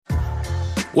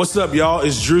What's up, y'all?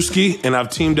 It's Drewski, and I've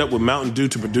teamed up with Mountain Dew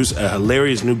to produce a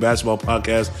hilarious new basketball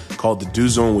podcast called The Dew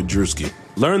Zone with Drewski.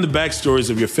 Learn the backstories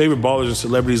of your favorite ballers and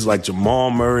celebrities like Jamal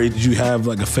Murray. Did you have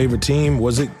like a favorite team?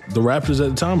 Was it the Raptors at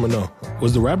the time or no?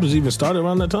 Was the Raptors even started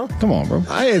around that time? Come on, bro.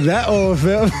 I ain't that old,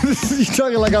 fam. You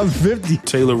talking like I'm 50.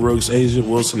 Taylor Rooks, Asia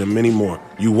Wilson, and many more.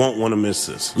 You won't want to miss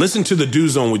this. Listen to The Dew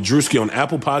Zone with Drewski on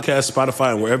Apple Podcasts,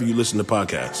 Spotify, and wherever you listen to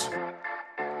podcasts.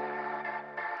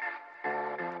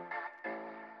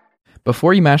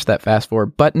 Before you mash that fast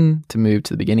forward button to move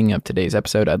to the beginning of today's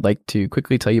episode, I'd like to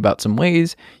quickly tell you about some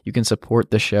ways you can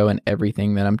support the show and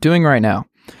everything that I'm doing right now.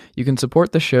 You can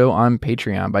support the show on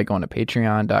Patreon by going to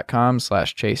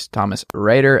patreon.com/Chase Thomas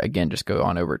Writer. Again, just go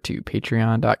on over to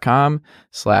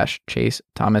patreon.com/Chase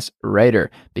Thomas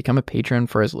Writer. Become a patron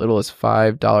for as little as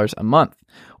 $5 a month.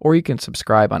 Or you can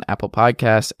subscribe on Apple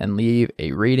Podcasts and leave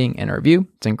a rating and a review.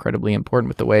 It's incredibly important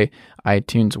with the way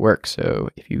iTunes works. So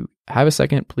if you have a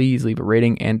second, please leave a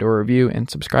rating and or review and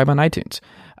subscribe on iTunes.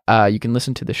 You can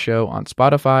listen to the show on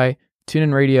Spotify,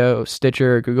 TuneIn Radio,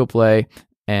 Stitcher, Google Play,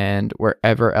 and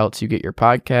wherever else you get your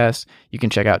podcasts. You can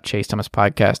check out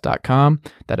chasethomaspodcast.com.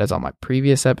 That has all my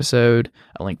previous episode,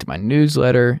 a link to my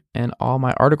newsletter, and all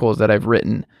my articles that I've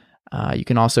written. You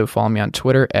can also follow me on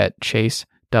Twitter at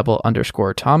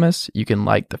Chase_Thomas. You can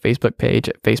like the Facebook page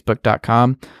at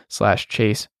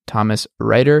facebook.com/Chase Thomas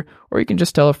Writer, or you can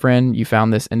just tell a friend you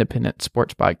found this independent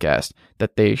sports podcast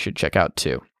that they should check out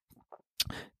too.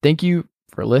 Thank you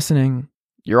for listening.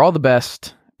 You're all the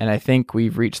best. And I think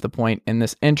we've reached the point in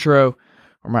this intro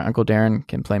where my Uncle Darren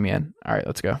can play me in. All right,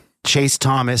 let's go. The Chase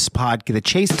Thomas podcast.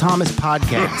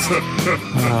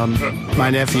 My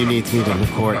nephew needs me to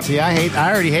record. See, I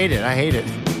already hate it. I hate it.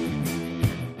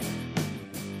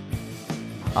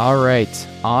 All right,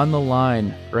 on the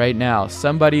line right now,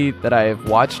 somebody that I have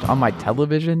watched on my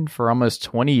television for almost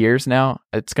 20 years now.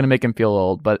 It's going to make him feel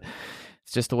old, but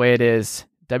it's just the way it is.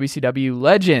 WCW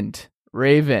legend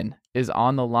Raven is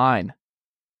on the line.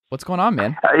 What's going on,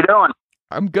 man? How you doing?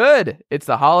 I'm good. It's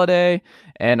the holiday,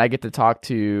 and I get to talk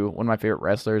to one of my favorite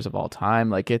wrestlers of all time.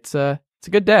 Like, it's a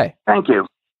good day. Thank you.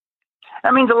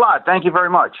 That means a lot. Thank you very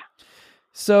much.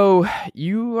 So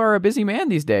you are a busy man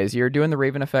these days. You're doing the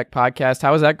Raven Effect podcast.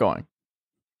 How is that going?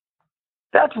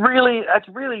 That's really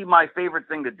my favorite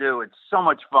thing to do. It's so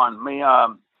much fun.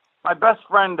 My best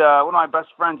friend, one of my best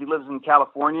friends, he lives in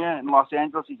California, in Los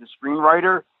Angeles. He's a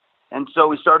screenwriter, and so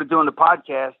we started doing the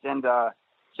podcast. And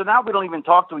so now we don't even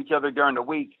talk to each other during the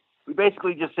week. We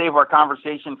basically just save our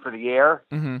conversation for the air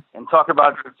and talk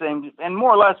about the same, and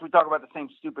more or less we talk about the same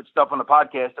stupid stuff on the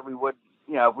podcast that we would,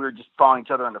 if we were just following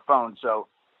each other on the phone. So,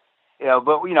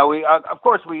 but we of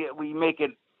course we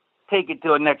take it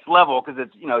to a next level because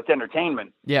it's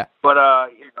entertainment. Yeah. But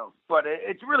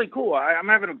it's really cool. I'm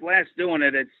having a blast doing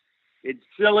it. It's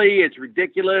silly, it's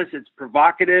ridiculous, it's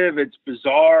provocative, it's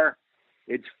bizarre,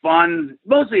 it's fun.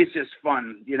 Mostly it's just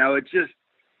fun. It's just.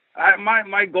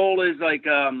 My goal is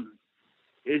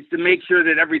is to make sure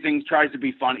that everything tries to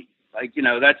be funny.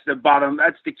 That's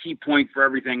the key point for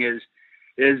everything is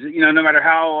no matter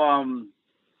how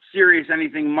serious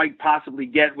anything might possibly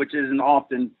get, which isn't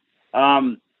often,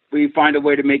 we find a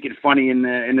way to make it funny in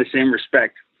the same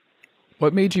respect.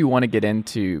 What made you want to get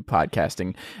into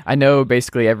podcasting? I know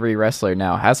basically every wrestler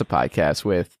now has a podcast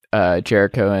with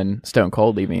Jericho and Stone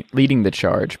Cold leading the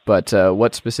charge, but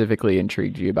what specifically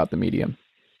intrigued you about the medium?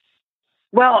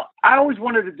 Well, I always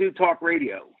wanted to do talk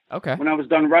radio. Okay. When I was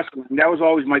done wrestling, that was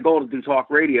always my goal, to do talk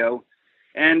radio,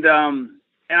 and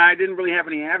I didn't really have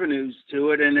any avenues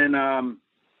to it. And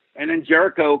then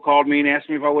Jericho called me and asked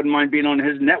me if I wouldn't mind being on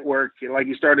his network. Like,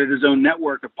 he started his own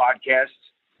network of podcasts,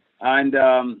 and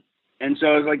so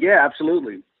I was like, yeah,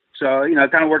 absolutely. So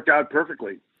it kind of worked out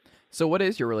perfectly. So, what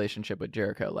is your relationship with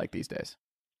Jericho like these days?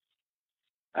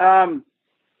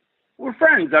 We're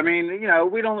friends. I mean,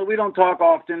 we don't talk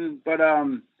often, but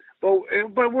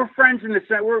we're friends in the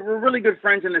sense we're really good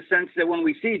friends in the sense that when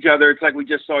we see each other, it's like we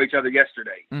just saw each other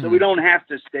yesterday. So we don't have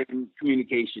to stay in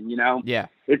communication. Yeah.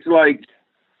 It's like,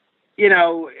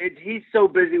 he's so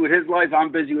busy with his life,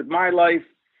 I'm busy with my life,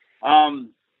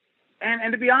 and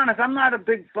to be honest, I'm not a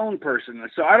big phone person,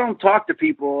 so I don't talk to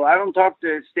people. I don't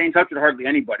stay in touch with hardly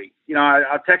anybody.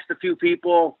 I'll text a few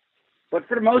people. But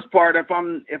for the most part, if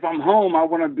I'm home, I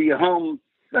want to be home.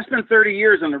 I spent 30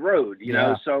 years on the road,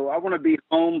 know, so I want to be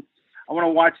home. I want to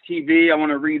watch TV. I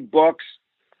want to read books,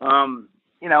 and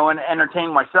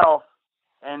entertain myself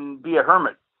and be a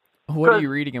hermit. What are you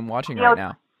reading and watching right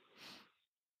now?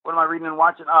 What am I reading and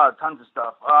watching? Tons of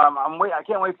stuff. I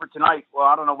can't wait for tonight. Well,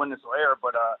 I don't know when this will air,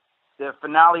 but the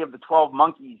finale of the 12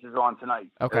 Monkeys is on tonight.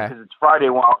 Okay. Because it's Friday.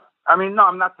 Well, no,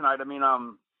 I'm not tonight.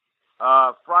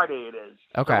 Friday it is.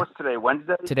 Okay. So what's today?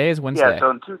 Wednesday? Today is Wednesday. Yeah, so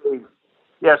in 2 days.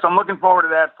 Yeah, so I'm looking forward to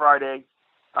that Friday.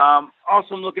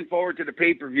 Also, I'm looking forward to the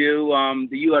pay-per-view,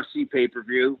 the UFC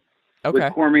pay-per-view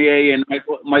with Cormier and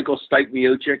Michael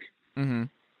Stipe-Miocic. Mm-hmm.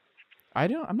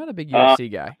 I'm not a big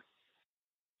UFC guy.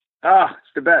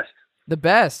 It's the best. The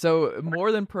best. So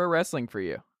more than pro wrestling for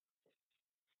you.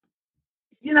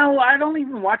 I don't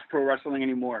even watch pro wrestling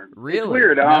anymore. Really? It's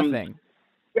weird. Nothing.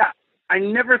 Yeah, I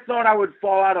never thought I would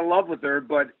fall out of love with her,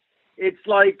 but it's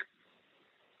like,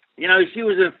 she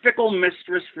was a fickle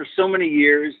mistress for so many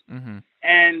years, mm-hmm.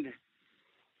 and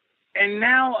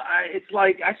now it's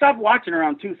like I stopped watching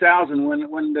around 2000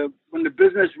 when the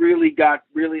business really got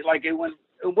like it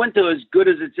went to as good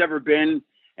as it's ever been,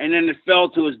 and then it fell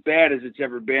to as bad as it's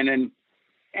ever been,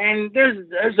 and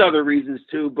there's other reasons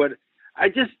too, but I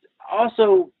just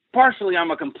also partially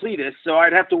I'm a completist, so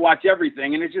I'd have to watch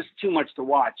everything, and it's just too much to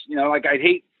watch. Like I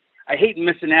hate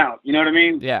missing out. You know what I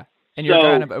mean? Yeah. And you're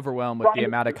kind of overwhelmed with the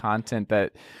amount of content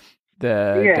that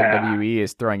the WWE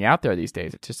is throwing out there these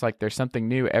days. It's just like there's something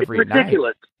new every night. It's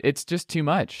ridiculous. It's just too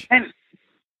much. And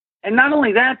not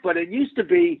only that, but it used to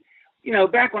be,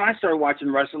 back when I started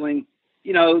watching wrestling,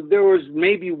 there was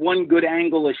maybe one good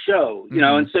angle a show, mm-hmm.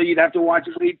 And so you'd have to watch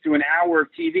it lead through an hour of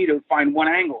TV to find one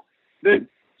angle. Then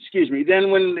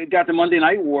when it got to Monday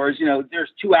Night Wars,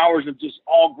 there's 2 hours of just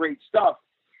all great stuff.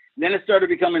 Then it started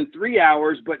becoming 3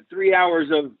 hours, but 3 hours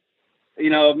of,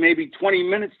 maybe 20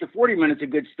 minutes to 40 minutes of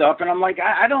good stuff. And I'm like,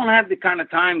 I don't have the kind of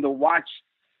time to watch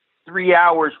 3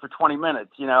 hours for 20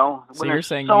 minutes, So you're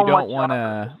saying you don't want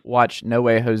to watch No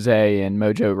Way Jose and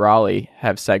Mojo Rawley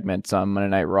have segments on Monday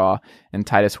Night Raw and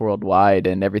Titus Worldwide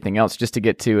and everything else just to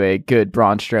get to a good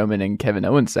Braun Strowman and Kevin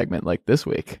Owens segment like this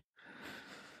week.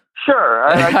 Sure.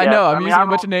 I know. I'm using a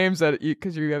bunch of names that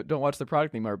because you don't watch the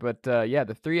product anymore. But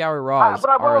the 3 hour Raws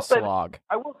are a slog.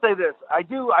 I will say this. I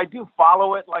do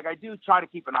follow it. Like I do try to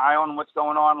keep an eye on what's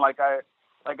going on. Like I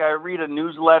read a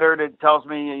newsletter that tells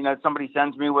me, somebody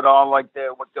sends me with all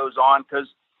what goes on, because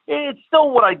it's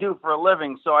still what I do for a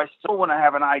living. So I still want to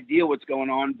have an idea what's going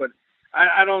on, but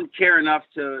I don't care enough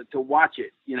to watch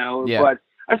it, Yeah. But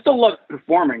I still love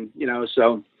performing,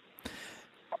 so.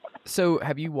 So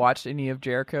have you watched any of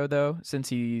Jericho, though, since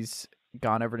he's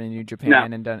gone over to New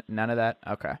Japan and done none of that?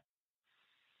 Okay.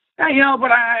 Yeah,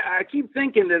 but I keep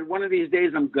thinking that one of these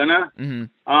days I'm gonna,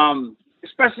 mm-hmm.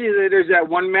 Especially that there's that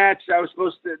one match I was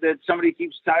supposed to, that everybody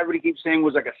keeps saying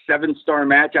was like a 7-star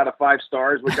match out of 5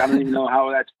 stars, which I don't even know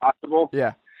how that's possible.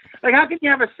 Yeah. Like, how can you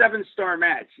have a 7-star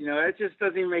match? It just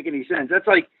doesn't even make any sense. That's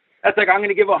like I'm going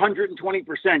to give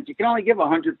 120%. You can only give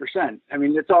 100%. I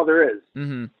mean, that's all there is.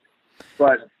 Mm-hmm.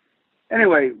 But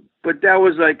anyway, that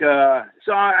was like,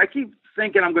 so I keep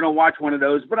thinking I'm going to watch one of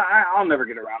those, but I'll never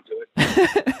get around to it.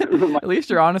 At least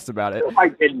you're honest about it. Who am I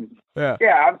kidding? Yeah,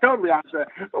 I'm totally honest.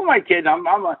 Who am I kidding?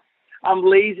 I'm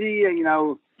lazy.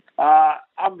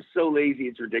 I'm so lazy.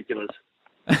 It's ridiculous.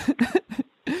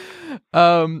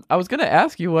 I was gonna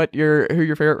ask you who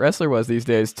your favorite wrestler was these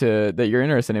days that you're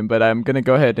interested in, but I'm gonna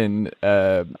go ahead and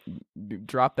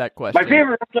drop that question. My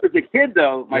favorite wrestler as a kid,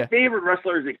 though, favorite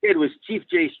wrestler as a kid was Chief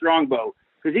Jay Strongbow,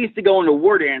 because he used to go into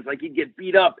war dance, like he'd get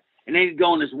beat up, and then he'd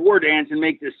go in this war dance and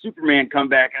make this Superman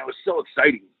comeback, and it was so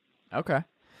exciting. Okay.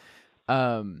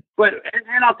 But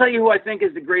I'll tell you who I think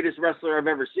is the greatest wrestler I've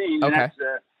ever seen. Okay.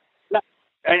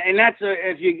 And that's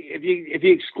if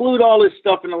you exclude all this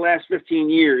stuff in the last 15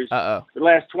 years, the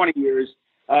last 20 years,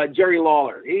 Jerry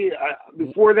Lawler. He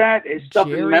before that, his stuff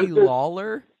in Memphis. Jerry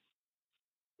Lawler.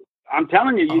 I'm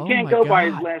telling you, you can't go by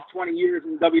his last 20 years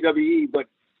in WWE. But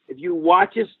if you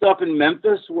watch his stuff in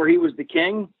Memphis, where he was the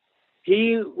king,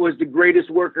 he was the greatest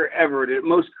worker ever. The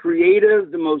most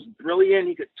creative, the most brilliant.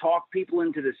 He could talk people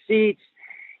into the seats.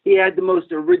 He had the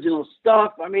most original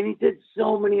stuff. I mean, he did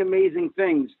so many amazing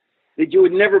things that you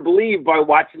would never believe by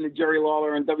watching the Jerry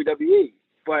Lawler on WWE.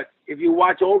 But if you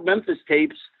watch old Memphis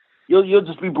tapes, you'll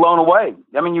just be blown away.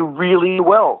 I mean, you really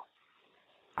will.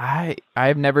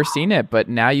 I've never seen it, but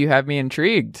now you have me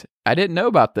intrigued. I didn't know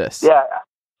about this. Yeah.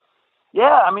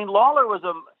 I mean, Lawler was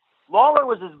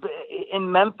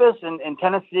in Memphis and in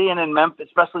Tennessee and in Memphis,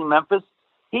 especially Memphis.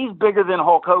 He's bigger than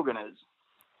Hulk Hogan is.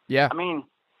 Yeah. I mean,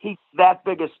 he's that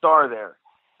big a star there.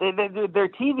 Their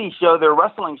TV show, their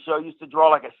wrestling show, used to draw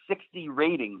like a 60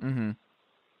 rating. Mm-hmm.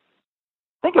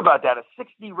 Think about that, a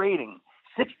 60 rating.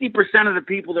 60% of the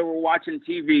people that were watching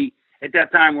TV at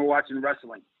that time were watching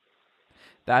wrestling.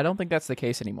 I don't think that's the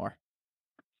case anymore.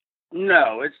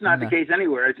 No, it's not the case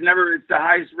anywhere. It's the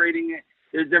highest rating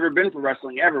there's ever been for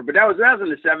wrestling ever. But that was in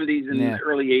the 70s and the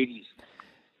early 80s.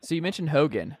 So you mentioned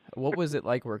Hogan. What was it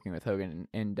like working with Hogan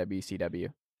in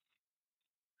WCW?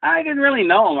 I didn't really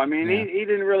know him. I mean, Yeah. he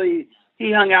didn't really.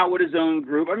 He hung out with his own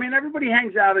group. I mean, everybody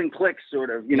hangs out in cliques, sort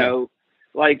of. You know,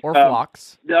 like Or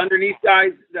flocks. the underneath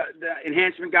guys, the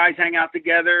enhancement guys hang out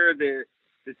together. The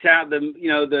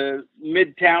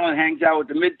mid talent hangs out with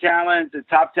the mid talent. The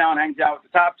top talent hangs out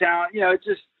with the top talent. You know, it's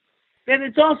just, and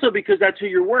it's also because that's who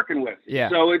you're working with. Yeah.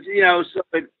 So it's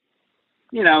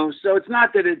so it's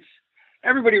not that it's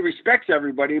everybody respects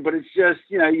everybody, but it's just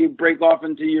you break off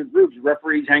into your groups.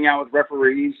 Referees hang out with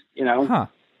referees. Huh.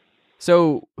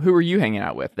 So who were you hanging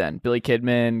out with then? Billy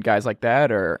Kidman, guys like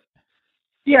that, or?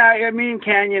 Yeah, I mean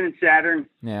Canyon and Saturn.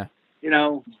 Yeah.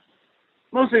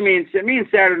 Mostly me and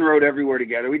Saturn rode everywhere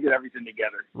together. We did everything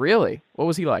together. Really? What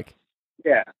was he like?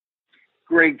 Yeah,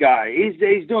 great guy.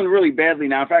 He's doing really badly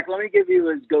now. In fact, let me give you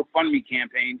his GoFundMe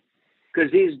campaign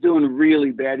because he's doing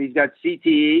really bad. He's got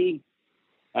CTE.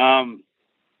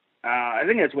 I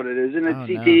think that's what it is, isn't it?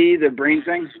 CTE, the brain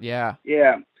thing. Yeah.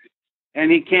 Yeah. And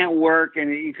he can't work, and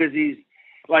because he's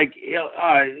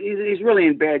really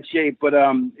in bad shape. But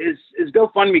his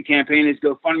GoFundMe campaign is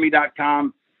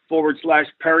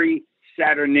GoFundMe.com/Perry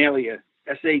Saturnalia,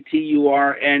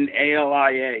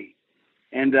 SATURNALIA,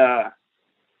 and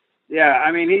yeah,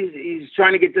 I mean he's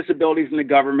trying to get disability from the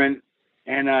government,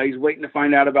 and he's waiting to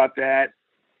find out about that.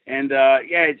 And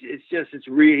yeah,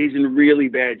 he's in really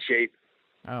bad shape.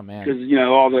 Oh man, because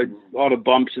all the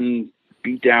bumps and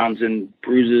beat downs and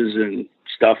bruises and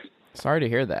stuff. Sorry to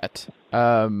hear that.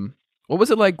 What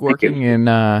was it like working in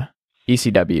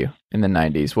ECW in the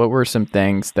 90s? What were some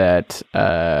things that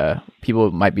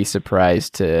people might be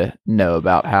surprised to know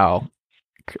about how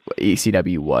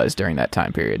ECW was during that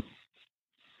time period?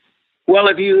 Well,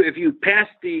 if you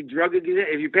passed the drug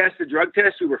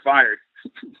test, you were fired.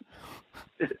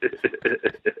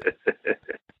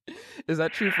 Is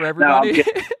that true for everybody?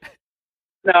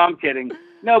 No, I'm kidding.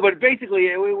 No, but basically,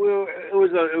 it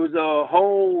was a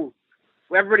whole.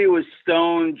 Everybody was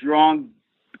stoned, drunk,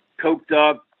 coked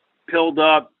up, pilled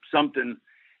up, something.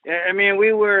 I mean,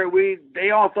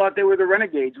 they all thought they were the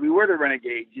renegades. We were the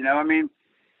renegades. I mean,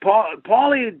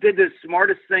 Paulie did the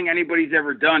smartest thing anybody's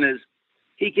ever done is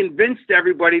he convinced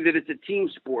everybody that it's a team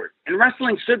sport, and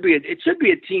wrestling should be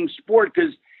a team sport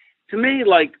because to me,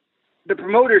 like. The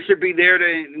promoter should be there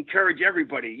to encourage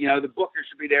everybody. The booker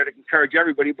should be there to encourage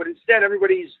everybody. But instead,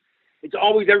 everybody's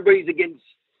against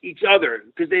each other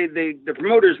because the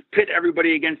promoters pit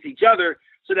everybody against each other.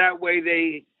 So that way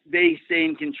they stay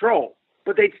in control.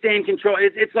 But they stay in control.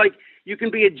 It's like you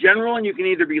can be a general and you can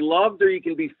either be loved or you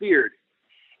can be feared.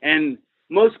 And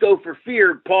most go for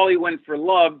fear. Paulie went for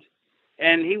loved,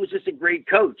 and he was just a great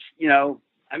coach. I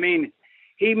mean.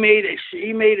 He made us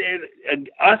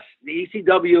the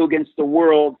ECW against the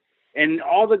world, and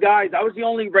all the guys. I was the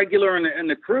only regular in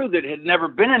the crew that had never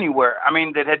been anywhere. I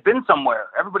mean, that had been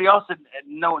somewhere. Everybody else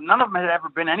none of them had ever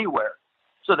been anywhere,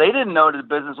 so they didn't know that the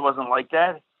business wasn't like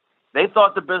that. They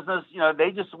thought the business, they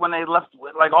just when they left,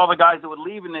 like all the guys that would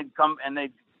leave and they'd come and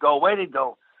they'd go away, they'd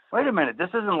go, wait a minute, this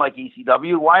isn't like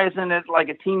ECW. Why isn't it like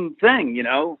a team thing?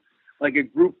 Like a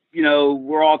group,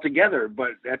 we're all together,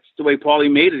 but that's the way Paulie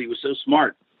made it. He was so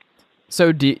smart.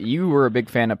 So you were a big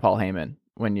fan of Paul Heyman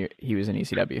when he was in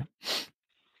ECW?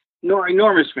 No,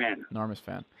 enormous fan. Enormous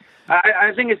fan.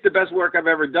 I think it's the best work I've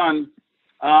ever done.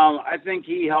 I think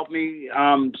he helped me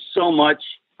so much.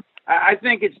 I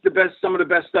think it's some of the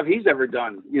best stuff he's ever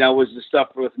done, was the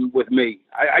stuff with me.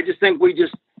 I just think we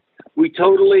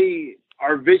totally,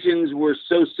 our visions were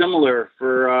so similar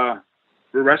for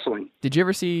wrestling. Did you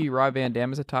ever see Rob Van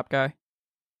Dam as a top guy?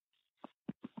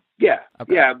 Yeah,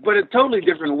 okay. Yeah, but a totally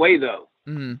different way though.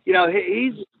 Mm-hmm.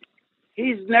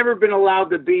 He's never been allowed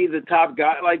to be the top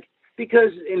guy, like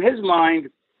because in his mind,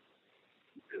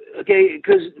 okay,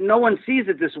 because no one sees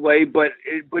it this way, but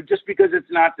just because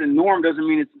it's not the norm doesn't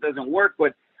mean it doesn't work.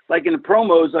 But like in the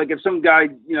promos, like if some guy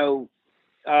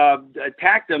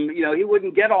attacked him, he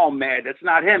wouldn't get all mad. That's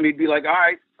not him. He'd be like, all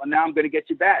right, well, now I'm going to get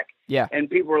you back. Yeah. And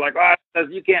people were like, oh,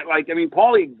 you can't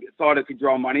Paulie thought it could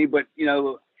draw money, but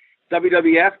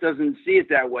WWF doesn't see it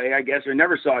that way, I guess, or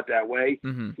never saw it that way.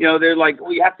 Mm-hmm. They're like,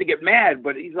 well, you have to get mad,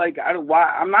 but he's like,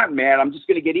 I'm not mad. I'm just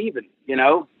going to get even,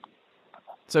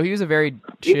 So he was a very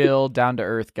chill, down to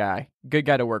earth guy. Good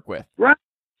guy to work with. Right.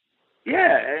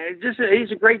 Yeah.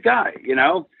 He's a great guy, and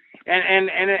I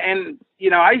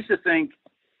used to think,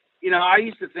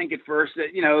 at first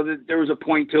that, that there was a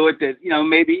point to it that,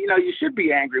 maybe, you should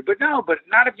be angry, but not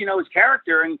if you know his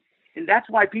character. And that's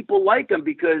why people like him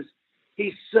because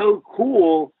he's so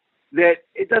cool that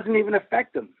it doesn't even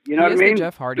affect him. You know what I mean? The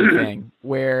Jeff Hardy thing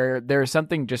where there's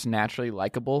something just naturally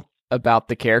likable about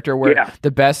the character where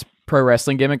the best pro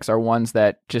wrestling gimmicks are ones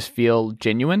that just feel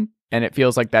genuine And it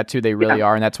feels like that's who they really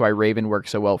are. And that's why Raven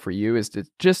works so well for you, is to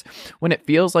just when it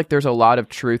feels like there's a lot of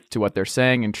truth to what they're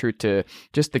saying and truth to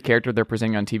just the character they're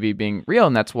presenting on TV being real.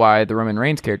 And that's why the Roman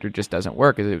Reigns character just doesn't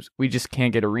work. We just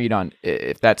can't get a read on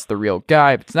if that's the real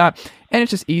guy, if it's not. And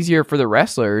it's just easier for the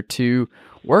wrestler to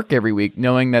work every week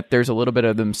knowing that there's a little bit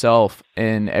of themselves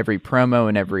in every promo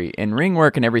and every in-ring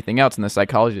work and everything else, and the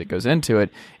psychology that goes into it.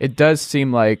 It does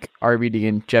seem like RVD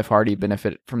and Jeff Hardy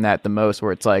benefit from that the most,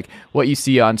 where it's like what you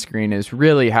see on screen is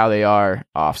really how they are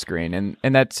off screen,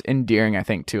 and that's endearing, I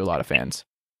think, to a lot of fans.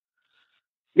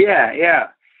 Yeah.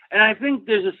 And I think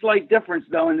there's a slight difference,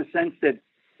 though, in the sense that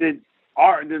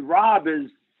Rob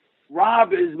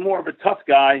is more of a tough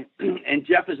guy and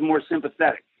Jeff is more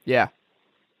sympathetic. Yeah.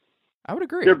 I would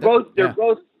agree. They're both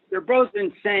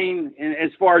insane in, as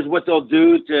far as what they'll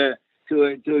do to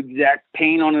exact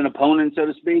pain on an opponent, so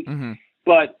to speak. Mm-hmm.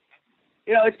 But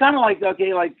it's kind of like,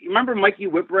 okay, like remember Mikey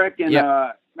Whipwreck and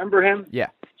remember him? Yeah.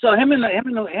 So him and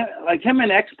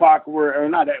X-Pac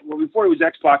before he was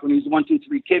X-Pac, when he was the 1, 2,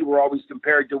 3 Kid, were always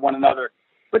compared to one another.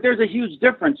 But there's a huge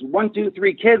difference. 1, 2,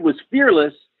 3 Kid was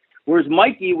fearless, whereas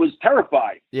Mikey was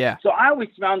terrified. Yeah. So I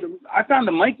found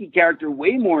the Mikey character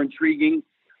way more intriguing.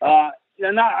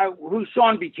 Who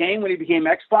Sean became when he became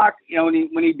X-Pac, when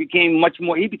he became much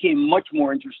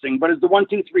more interesting. But as the 1,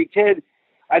 2, 3 Kid,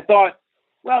 I thought,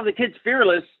 well, the kid's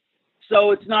fearless,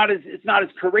 so it's not as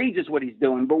courageous what he's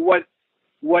doing. But what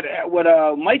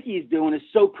Mikey's doing is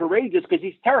so courageous because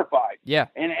he's terrified. Yeah,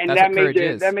 and that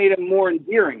made him more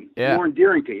endearing. Yeah. More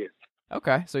endearing to you.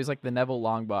 Okay, so he's like the Neville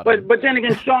Longbottom. But then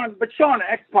again, Sean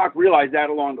X-Pac realized that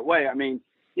along the way. I mean,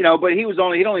 but he'd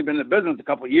only been in the business a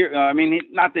couple of years.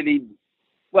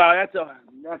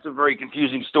 That's a very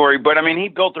confusing story. But I mean, he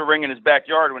built a ring in his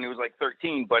backyard when he was like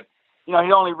 13. But he'd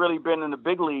only really been in the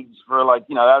big leagues for that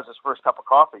was his first cup of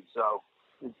coffee. So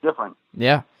it's different.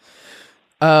 Yeah.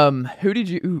 Who did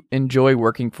you enjoy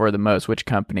working for the most? Which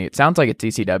company? It sounds like it's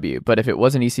ECW, but if it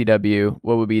wasn't ECW,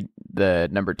 what would be the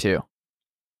number 2?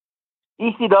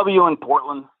 ECW in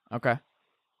Portland. Okay.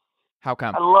 How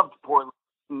come? I loved Portland.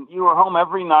 You were home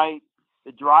every night.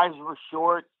 The drives were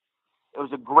short. It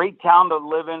was a great town to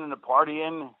live in and to party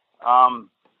in.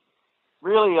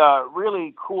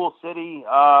 Really cool city.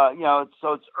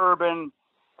 So it's urban.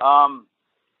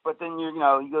 But then you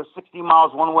go 60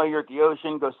 miles one way, you're at the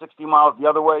ocean. Go 60 miles the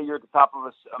other way, you're at the top of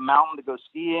a mountain to go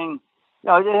skiing.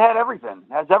 It had everything.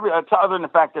 It has other than the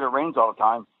fact that it rains all the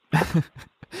time.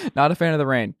 Not a fan of the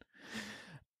rain.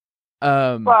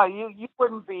 Well, you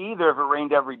wouldn't be either if it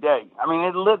rained every day. I mean,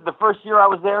 the first year I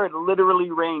was there, it literally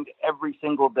rained every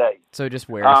single day. So it just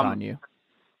wears on you.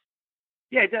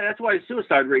 Yeah, that's why the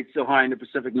suicide rate's so high in the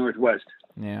Pacific Northwest.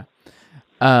 Yeah.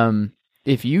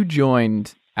 If you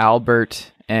joined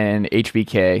Albert and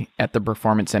HBK at the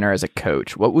Performance Center as a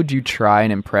coach, what would you try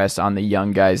and impress on the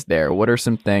young guys there? What are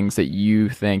some things that you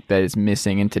think that is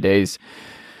missing in today's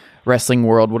wrestling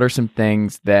world? What are some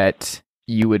things that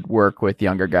you would work with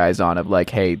younger guys on, of like,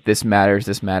 hey, this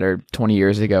mattered 20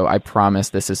 years ago. I promise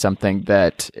this is something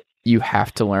that you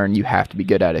have to learn, you have to be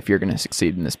good at if you're going to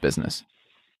succeed in this business?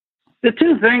 The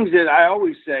two things that I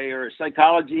always say are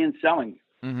psychology and selling.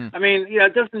 Mm-hmm. I mean,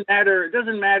 it doesn't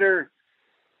matter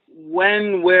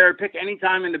when, where, pick any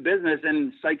time in the business,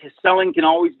 and selling can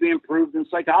always be improved and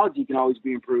psychology can always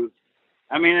be improved.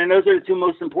 I mean, and those are the two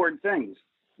most important things.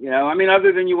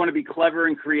 Other than you want to be clever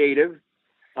and creative,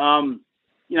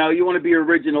 you want to be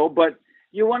original, but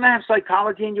you want to have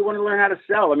psychology and you want to learn how to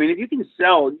sell. I mean, if you can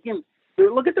sell,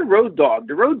 look at the Road Dogg.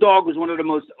 The Road Dogg was one of the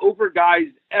most over guys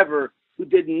ever who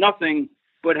did nothing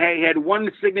but had one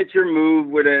signature move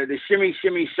with the shimmy,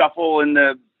 shimmy, shuffle and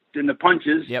the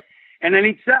punches. Yep. And then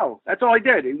he'd sell. That's all he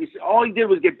did. All he did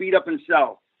was get beat up and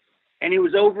sell. And he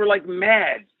was over like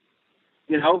mad,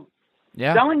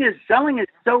 Yeah. Selling is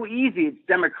so easy. It's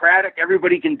democratic.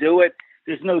 Everybody can do it.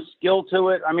 There's no skill to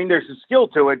it. I mean, there's a skill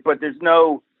to it, but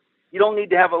you don't need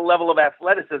to have a level of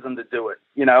athleticism to do it,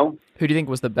 Who do you think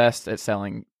was the best at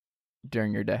selling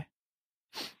during your day?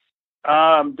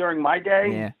 During my day?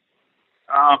 Yeah.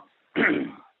 I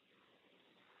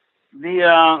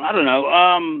don't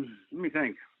know. Let me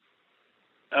think.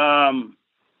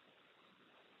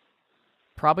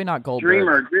 Probably not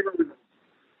Goldberg. Dreamer was,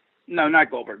 no,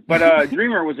 not Goldberg, but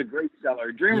Dreamer was a great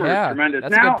seller. Dreamer was tremendous.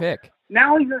 That's a good pick.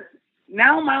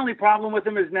 Now my only problem with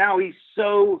him is now he's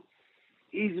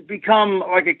become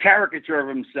like a caricature of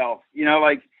himself. He's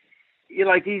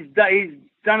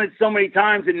done it so many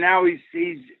times, and now he's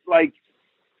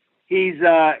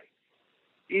a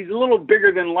little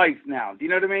bigger than life now. Do you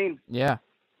know what I mean? Yeah.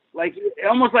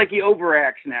 Almost like he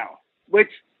overacts now,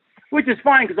 which which is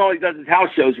fine because all he does is house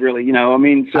shows, really. I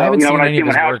mean, so I haven't seen when any of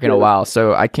his work in a while,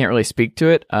 so I can't really speak to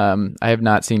it. I have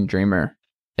not seen Dreamer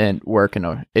and work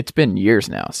it's been years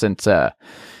now since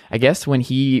I guess when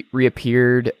he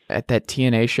reappeared at that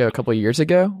TNA show a couple of years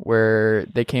ago, where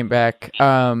they came back.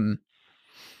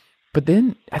 But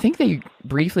then I think they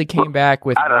briefly came back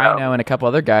with Rhino and a couple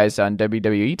other guys on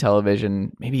WWE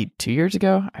television maybe 2 years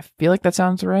ago. I feel like that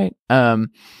sounds right.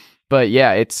 But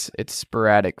yeah, it's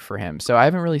sporadic for him. So I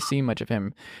haven't really seen much of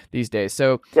him these days.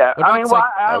 So yeah, I mean,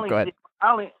 I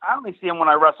only see him when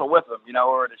I wrestle with him,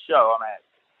 or at a show I'm at.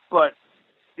 But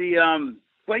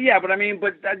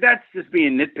that's just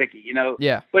being nitpicky,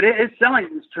 Yeah. But his selling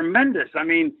was tremendous. I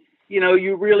mean,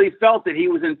 you really felt that he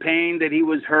was in pain, that he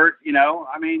was hurt.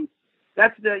 I mean,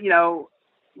 that's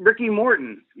Ricky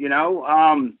Morton.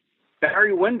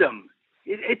 Barry Windham.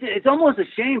 It's almost a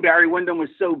shame Barry Windham was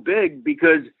so big,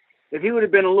 because if he would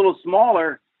have been a little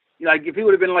smaller, like if he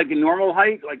would have been like a normal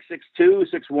height, like 6'2",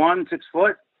 6'1", 6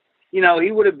 foot, he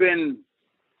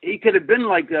could have been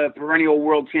like a perennial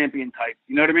world champion type.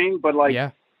 You know what I mean? But like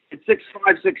at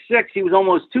 6'5", 6'6", he was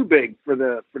almost too big for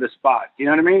the spot. You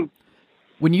know what I mean?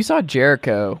 When you saw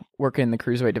Jericho work in the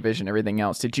cruiserweight division, everything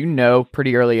else, did you know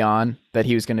pretty early on that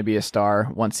he was going to be a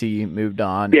star once he moved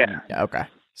on? Yeah. Okay.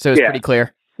 So it's pretty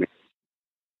clear.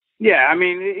 Yeah. I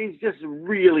mean, he's just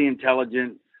really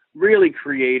intelligent, really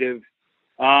creative.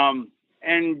 And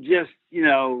just,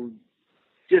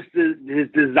 his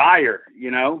desire,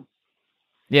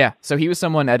 Yeah. So he was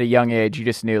someone at a young age, you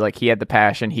just knew like he had the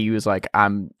passion. He was like,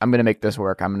 I'm going to make this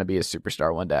work. I'm going to be a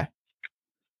superstar one day.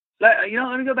 Let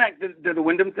me go back to the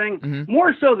Wyndham thing. Mm-hmm.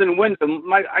 More so than Wyndham,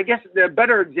 I guess the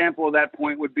better example of that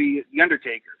point would be The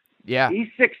Undertaker. Yeah. He's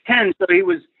 6'10",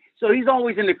 so he's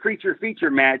always in the creature feature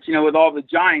match, with all the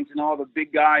giants and all the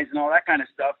big guys and all that kind of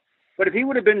stuff. But if he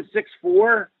would have been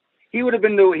 6'4", he would have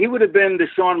been the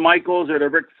Shawn Michaels or the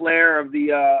Ric Flair of the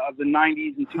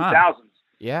 90s and 2000s.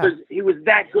 Yeah. Because he was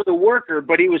that good a worker,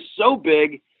 but he was so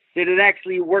big that it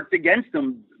actually worked against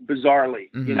him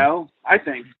bizarrely. Mm-hmm.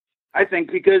 I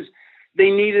think because they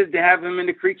needed to have him in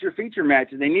the creature feature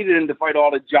matches. They needed him to fight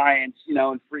all the giants,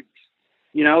 and freaks,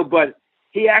 but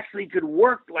he actually could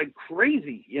work like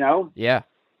crazy, Yeah.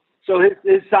 So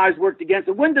his size worked against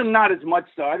him. Wyndham, not as much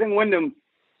so. I think Wyndham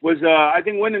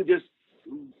just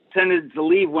tended to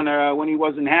leave when he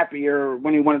wasn't happy or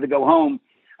when he wanted to go home.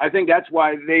 I think that's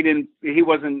why he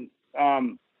wasn't,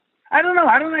 I don't know.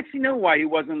 I don't actually know why he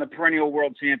wasn't the perennial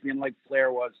world champion like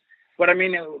Flair was. But, I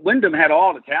mean, Wyndham had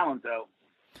all the talent, though.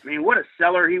 I mean, what a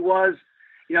seller he was,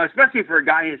 especially for a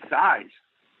guy his size.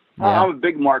 Yeah. I'm a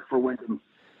big mark for Wyndham.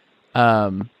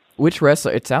 Which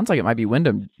wrestler, it sounds like it might be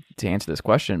Wyndham to answer this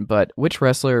question, but which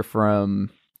wrestler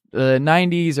from the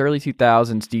 90s, early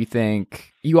 2000s do you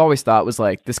think you always thought was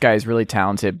like, this guy is really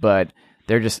talented, but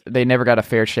they never got a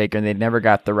fair shake and they never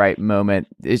got the right moment.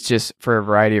 It's just for a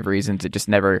variety of reasons. It just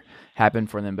never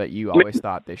happened for them, but you always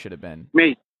thought they should have been.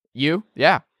 Me. You?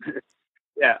 Yeah.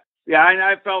 Yeah,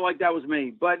 I felt like that was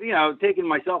me. But, taking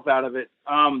myself out of it,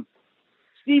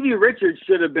 Stevie Richards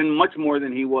should have been much more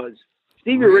than he was.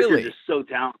 Stevie Richards is so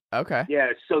talented. Okay.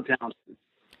 Yeah, so talented.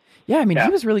 Yeah, I mean, he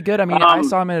was really good. I mean, I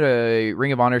saw him at a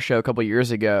Ring of Honor show a couple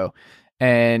years ago.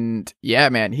 And, yeah,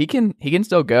 man, he can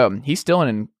still go. He's still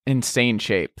in insane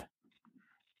shape.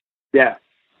 Yeah.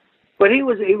 But he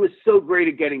was so great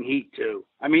at getting heat, too.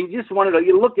 I mean, you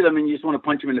look at him and you just want to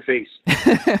punch him in the face.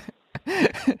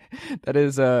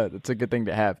 That's a good thing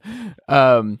to have.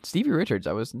 Stevie Richards,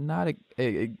 I was not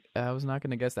going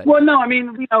to guess that. Well, no, I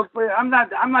mean, I'm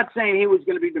not saying he was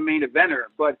going to be the main eventer,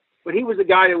 but he was a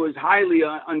guy that was highly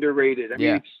underrated. I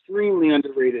mean, extremely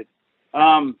underrated.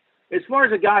 As far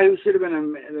as a guy who should have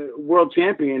been a world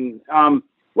champion,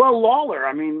 Lawler.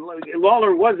 I mean,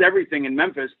 Lawler was everything in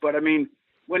Memphis, but I mean,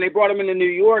 when they brought him into New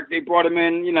York, they brought him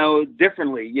in,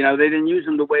 differently. They didn't use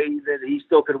him the way that he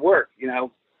still could work.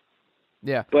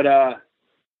 Yeah. But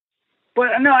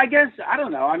no, I guess I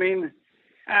don't know. I mean,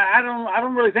 I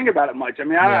don't really think about it much. I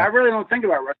mean, I really don't think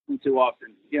about wrestling too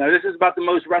often. This is about the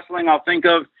most wrestling I'll think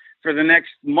of for the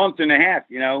next month and a half.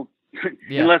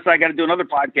 Unless I got to do another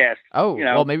podcast. Oh,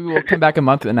 well, maybe we'll come back a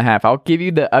month and a half. I'll give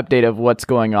you the update of what's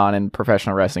going on in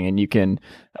professional wrestling, and you can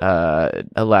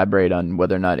elaborate on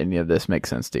whether or not any of this makes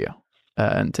sense to you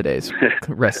in today's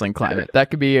wrestling climate.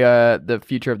 That could be the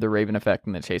future of the Raven Effect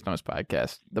and the Chase Thomas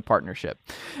podcast, the partnership.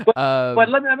 But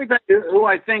let me tell you who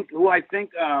I think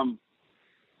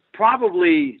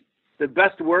probably the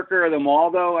best worker of them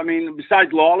all, though. I mean,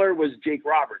 besides Lawler, was Jake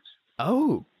Roberts.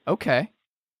 Oh, okay.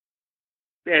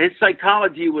 Yeah, his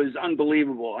psychology was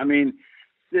unbelievable. I mean,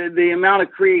 the amount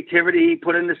of creativity he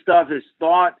put into stuff, his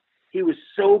thought, he was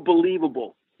so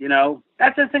believable. You know,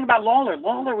 that's the thing about Lawler.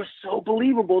 Lawler was so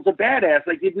believable as a badass.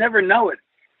 Like, you'd never know it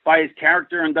by his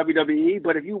character in WWE,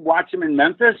 but if you watch him in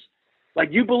Memphis,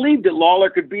 like, you believed that Lawler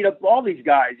could beat up all these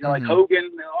guys, you know, like Hogan,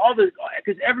 all the,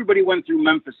 because everybody went through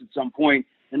Memphis at some point,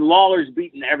 and Lawler's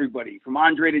beaten everybody, from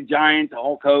Andre the Giant to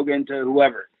Hulk Hogan to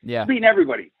whoever. Yeah. He's beaten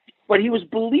everybody. But he was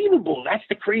believable. That's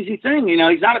the crazy thing. You know,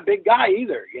 he's not a big guy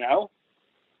either, you know?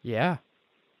 Yeah.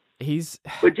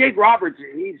 But Jake Roberts,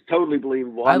 he's totally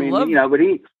believable. I mean, you know, but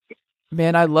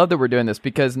Man, I love that we're doing this,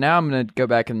 because now I'm going to go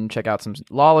back and check out some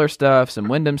Lawler stuff, some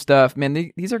Wyndham stuff. Man,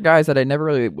 these are guys that I never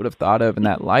really would have thought of in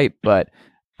that light. But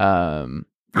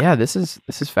yeah, this is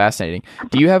fascinating.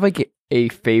 Do you have like a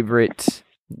favorite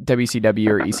WCW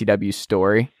or ECW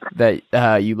story that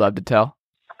you love to tell?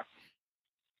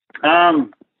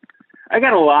 I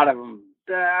got a lot of them.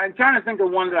 I'm trying to think of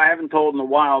one that I haven't told in a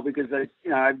while, because I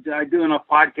do enough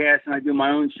podcasts and I do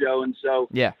my own show, and so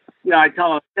Yeah. You know, I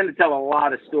tend to tell a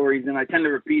lot of stories, and I tend to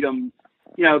repeat them,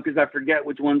 you know, because I forget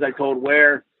which ones I told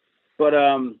where. But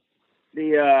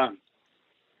yeah,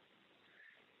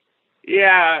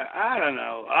 I don't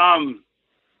know. I'm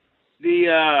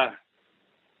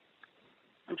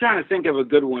trying to think of a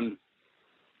good one.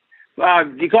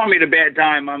 You caught me at a bad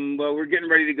time. We're getting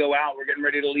ready to go out. We're getting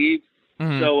ready to leave.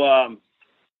 Mm-hmm. So,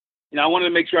 you know, I wanted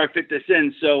to make sure I fit this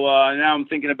in. So now I'm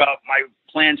thinking about my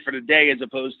plans for the day as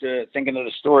opposed to thinking of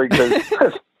the story. Cause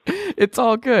it's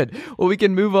all good. Well, we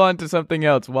can move on to something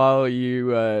else while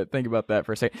you think about that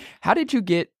for a second. How did you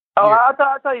get? I'll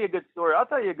tell you a good story. I'll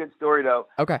tell you a good story though.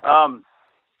 Okay.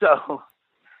 So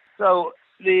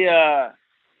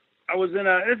I was in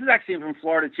this is actually from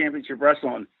Florida Championship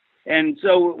Wrestling, and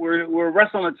so we're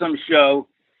wrestling at some show,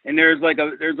 and there's like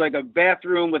a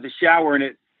bathroom with a shower in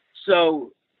it.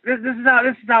 So this is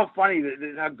how funny,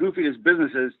 how goofy this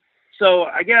business is. So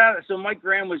I get out. So Mike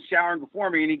Graham was showering before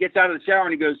me, and he gets out of the shower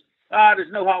and he goes,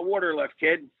 "There's no hot water left,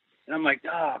 kid." And I'm like,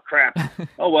 "Oh crap!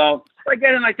 Oh well." So I get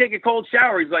in and I take a cold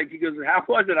shower. He goes, "How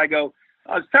was it?" I go,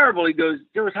 "Oh, it's terrible." He goes,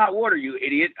 "There was hot water, you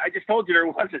idiot. I just told you there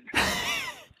wasn't."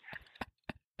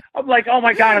 I'm like, "Oh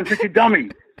my God, I'm such a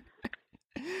dummy."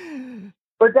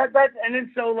 But that and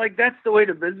then so like that's the way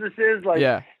the business is. Like,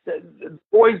 yeah. The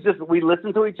boys we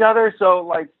listen to each other. So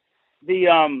like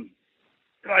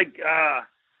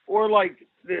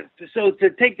so to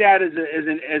take that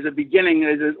as a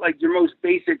beginning, like your most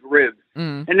basic rib,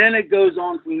 and then it goes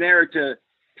on from there to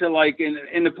like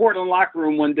in the Portland locker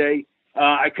room one day.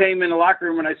 I came in the locker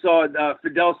room and I saw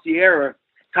Fidel Sierra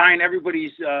tying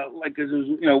everybody's like, because it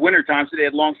was winter time, so they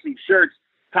had long sleeve shirts,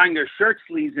 tying their shirt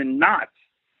sleeves in knots.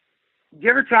 You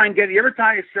ever tie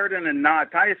a shirt in a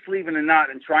knot, tie a sleeve in a knot,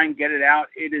 and try and get it out?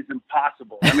 It is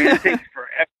impossible. I mean, it takes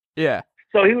forever. Yeah.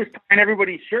 So he was tying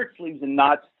everybody's shirt sleeves in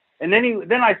knots, and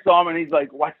then I saw him, and he's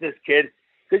like, "Watch this, kid,"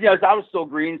 because I was still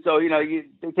green, so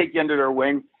they take you under their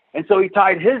wing, and so he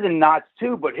tied his in knots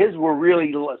too, but his were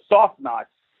really soft knots,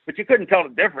 but you couldn't tell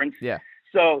the difference. Yeah.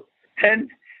 So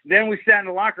then we sat in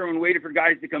the locker room and waited for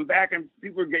guys to come back, and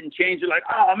people were getting changed. They're like,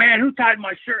 "Oh man, who tied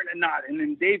my shirt in a knot?" And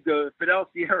then Fidel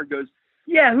Sierra goes,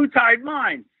 "Yeah, who tied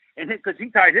mine?" And because he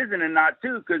tied his in a knot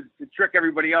too, because to trick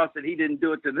everybody else that he didn't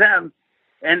do it to them,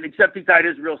 and except he tied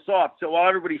his real soft. So while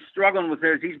everybody's struggling with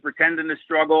his, he's pretending to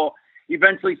struggle.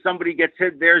 Eventually, somebody gets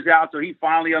theirs out, so he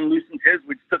finally unloosens his,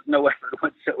 which took no effort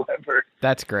whatsoever.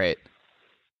 That's great.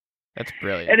 That's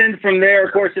brilliant. And then from there,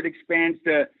 of course, it expands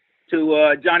to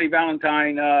Johnny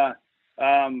Valentine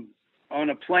on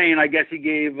a plane. I guess he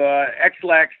gave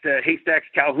X-Lax to Haystacks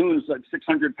Calhoun, who's like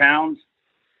 600 pounds.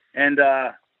 And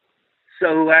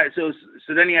so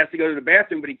then he has to go to the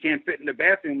bathroom, but he can't fit in the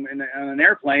bathroom on an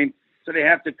airplane. So they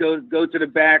have to go to the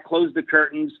back, close the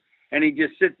curtains, and he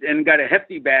just sits and got a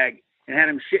hefty bag and had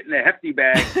him shit in a hefty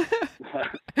bag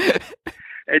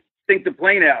and sink the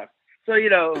plane out. So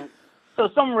so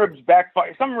some ribs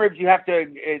backfire. Some ribs you have to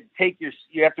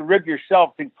you have to rib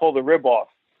yourself to pull the rib off.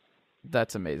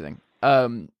 That's amazing. Yeah.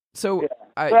 You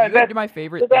got my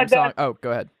favorite theme song. Oh,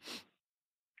 go ahead.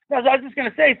 No, I was just going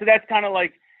to say, so that's kind of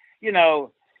like,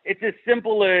 it's as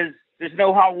simple as there's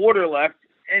no hot water left,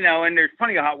 and there's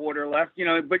plenty of hot water left,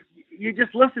 but you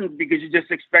just listen because you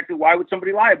just expect it. Why would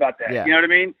somebody lie about that? Yeah. You know what I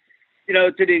mean?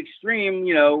 To the extreme,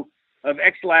 of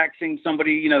X-laxing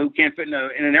somebody, who can't fit in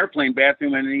an airplane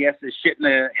bathroom, and he has to shit in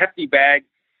a hefty bag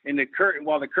in the curtain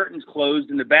while the curtain's closed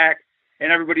in the back,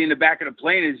 and everybody in the back of the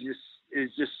plane is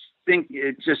just think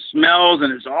it just smells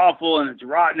and it's awful and it's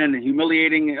rotten and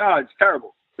humiliating. Oh, it's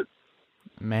terrible.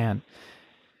 Man,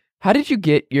 how did you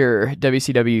get your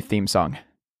WCW theme song?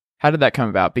 How did that come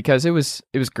about? Because it was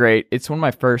great. It's one of my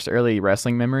first early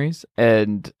wrestling memories,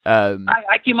 and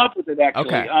I came up with it actually.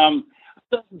 Okay.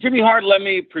 So Jimmy Hart let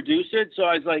me produce it, so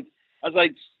I was like, I was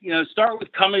like, start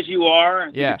with "Come As You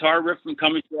Are," the guitar riff from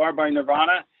 "Come As You Are" by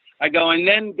Nirvana. I go, and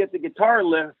then get the guitar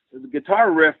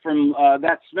riff from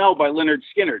 "That Smell" by Lynyrd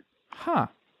Skynyrd. Huh.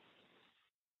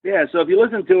 Yeah, so if you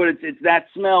listen to it, it's That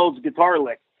Smell's guitar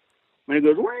lick. When it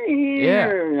goes,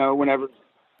 whenever,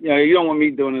 you don't want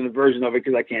me doing a version of it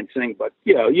because I can't sing, but,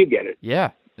 you get it.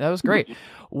 Yeah, that was great.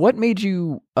 What made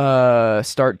you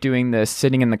start doing this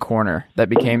sitting in the corner that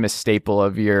became a staple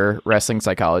of your wrestling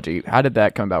psychology? How did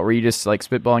that come about? Were you just like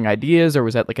spitballing ideas, or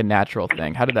was that like a natural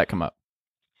thing? How did that come up?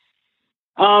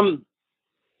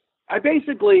 I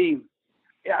basically,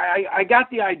 I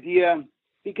got the idea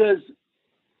because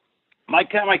my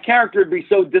character would be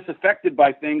so disaffected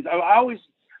by things. I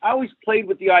always played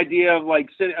with the idea of like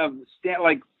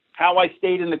how I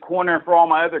stayed in the corner for all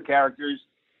my other characters.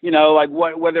 Like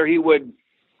whether he would,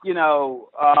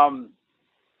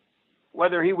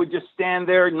 whether he would just stand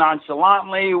there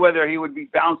nonchalantly, whether he would be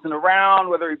bouncing around,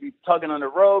 whether he'd be tugging on the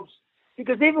ropes.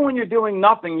 Because even when you're doing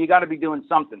nothing, you got to be doing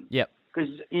something. Yep. Because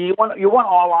you want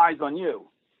all eyes on you.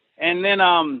 And then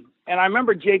and I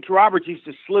remember Jake Roberts used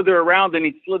to slither around, and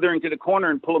he'd slither into the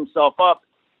corner and pull himself up.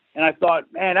 And I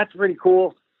thought, man, that's pretty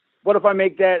cool. What if I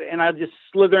make that and I'll just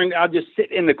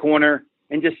sit in the corner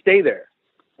and just stay there?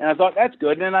 And I thought, that's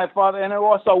good. And then I thought, and it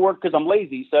also worked because I'm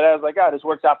lazy. So I was like, this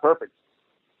works out perfect.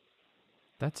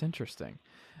 That's interesting.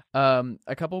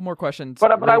 A couple more questions.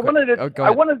 But I wanted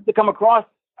it to come across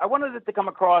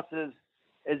as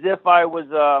if I was,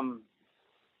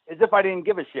 as if I didn't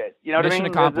give a shit. You know what I mean?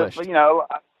 Mission accomplished.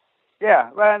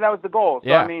 Yeah, that was the goal. So,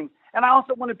 yeah. I mean, and I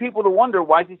also wanted people to wonder,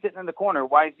 why is he sitting in the corner?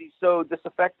 Why is he so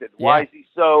disaffected? Why is he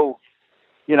so,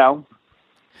 And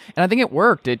I think it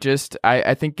worked. It just,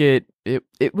 I think it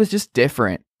was just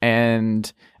different.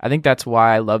 And I think that's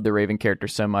why I love the Raven character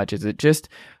so much, is it just,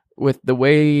 with the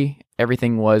way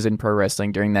everything was in pro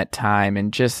wrestling during that time,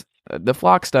 and just the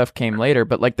Flock stuff came later,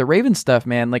 but like the Raven stuff,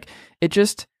 man, like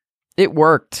it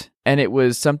worked. And it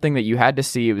was something that you had to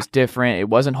see. It was different. It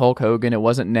wasn't Hulk Hogan. It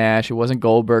wasn't Nash. It wasn't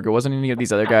Goldberg. It wasn't any of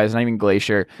these other guys, not even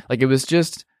Glacier. Like, it was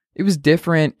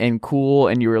different and cool.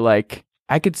 And you were like,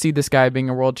 I could see this guy being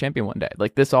a world champion one day.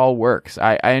 Like, this all works.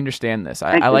 I understand this.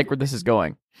 I like where this is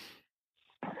going.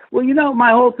 Well,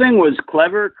 my whole thing was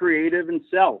clever, creative, and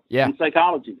sell. Yeah. And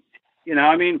psychology.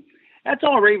 I mean, that's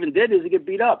all Raven did, is he get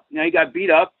beat up. He got beat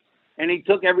up. And he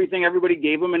took everything everybody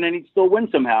gave him, and then he'd still win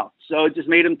somehow. So it just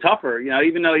made him tougher,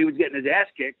 even though he was getting his ass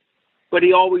kicked. But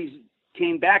he always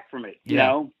came back from it, you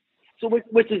know. So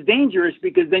which is dangerous,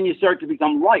 because then you start to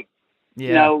become light.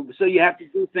 Yeah. So you have to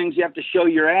do things. You have to show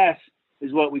your ass,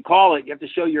 is what we call it. You have to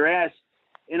show your ass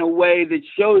in a way that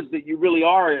shows that you really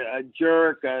are a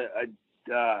jerk, a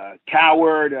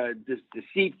coward,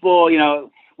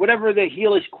 deceitful, whatever the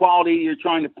heelish quality you're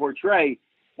trying to portray.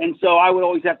 And so I would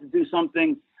always have to do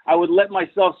something. I would let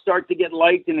myself start to get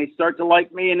liked, and they start to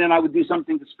like me, and then I would do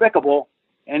something despicable,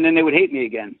 and then they would hate me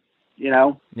again,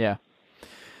 Yeah.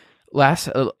 Last,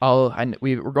 we're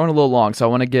going a little long, so I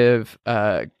want to give,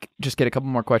 just get a couple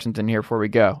more questions in here before we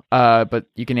go. But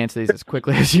you can answer these as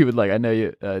quickly as you would like. I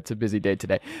know it's a busy day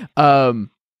today.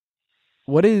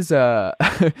 What is,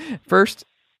 first,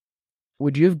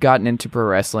 would you have gotten into pro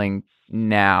wrestling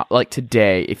now, like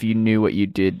today, if you knew what you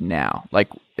did now? Like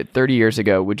 30 years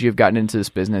ago, would you have gotten into this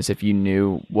business if you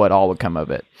knew what all would come of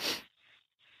it?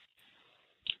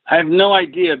 I have no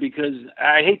idea, because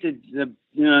I hate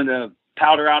to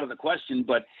powder out of the question,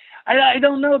 but I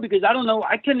don't know, because I don't know.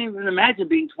 I couldn't even imagine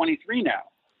being 23 now.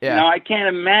 Yeah. I can't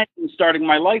imagine starting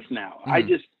my life now.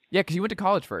 Mm-hmm. Because you went to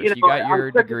college first. You got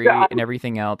your degree and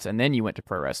everything else, and then you went to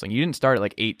pro wrestling. You didn't start at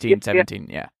like 18, 17.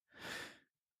 Yeah.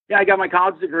 Yeah, I got my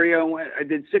college degree. I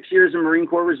did 6 years in Marine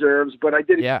Corps Reserves, but I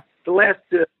did the last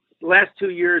 2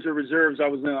 years of reserves. I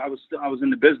was in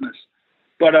the business,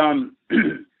 but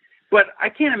but I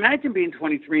can't imagine being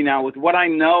 23 now with what I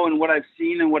know and what I've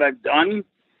seen and what I've done.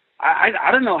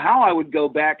 I don't know how I would go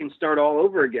back and start all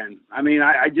over again. I mean,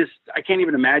 I can't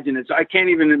even imagine it. So I can't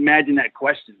even imagine that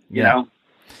question. You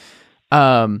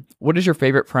know. What is your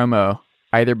favorite promo,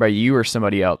 either by you or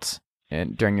somebody else,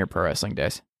 during your pro wrestling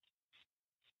days?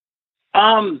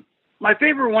 My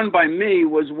favorite one by me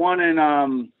was one in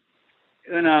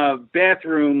a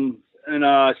bathroom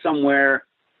in somewhere,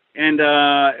 and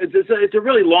it's a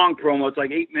really long promo. It's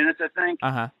like 8 minutes, I think.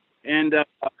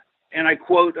 And I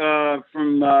quote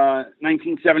from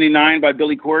 1979 by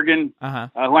Billy Corgan, who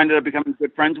I ended up becoming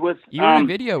good friends with. You were in a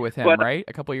video with him, right?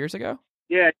 A couple of years ago.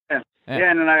 Yeah, and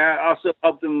then I also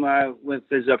helped him with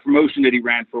his promotion that he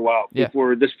ran for a while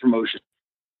before this promotion.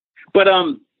 But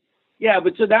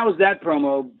but so that was that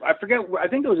promo. I forget. I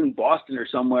think it was in Boston or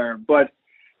somewhere. But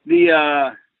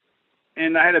the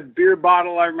and I had a beer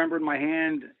bottle I remember in my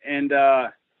hand, and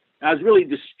I was really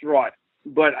distraught.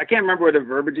 But I can't remember the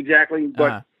verbiage exactly.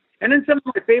 But and then some of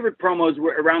my favorite promos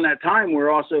were around that time were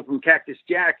also from Cactus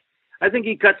Jack. I think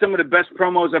he cut some of the best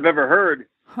promos I've ever heard.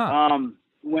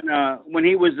 When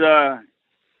he was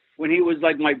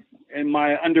like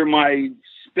under my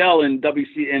spell in in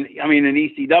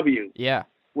ECW. Yeah.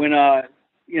 When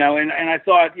and I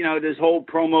thought, this whole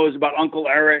promos about Uncle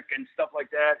Eric and stuff like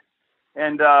that,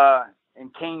 and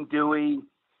King Dewey,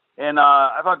 and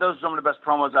I thought those were some of the best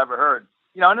promos I ever heard.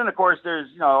 And then of course there's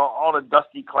all the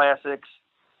Dusty classics,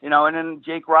 and then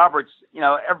Jake Roberts.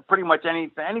 Pretty much any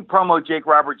promo Jake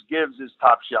Roberts gives is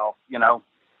top shelf.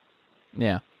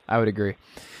 Yeah, I would agree.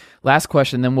 Last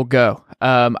question, then we'll go.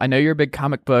 I know you're a big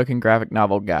comic book and graphic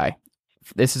novel guy.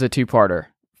 This is a two-parter.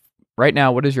 Right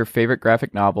now, what is your favorite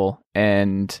graphic novel?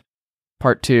 And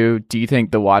part 2, do you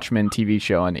think the Watchmen TV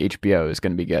show on HBO is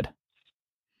going to be good?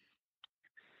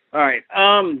 All right.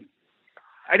 I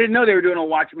didn't know they were doing a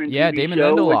Watchmen TV show. Yeah, Damon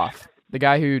Lindelof, the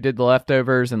guy who did The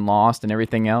Leftovers and Lost and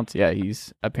everything else. Yeah,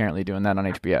 he's apparently doing that on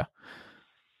HBO.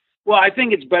 Well, I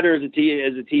think it's better as a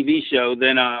TV show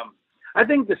than I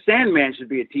think The Sandman should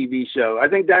be a TV show. I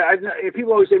think that if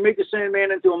people always say make The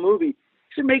Sandman into a movie, you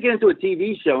should make it into a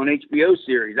TV show, an HBO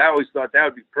series. I always thought that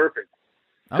would be perfect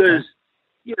because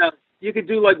you could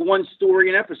do like one story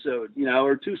an episode,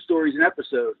 or 2 stories an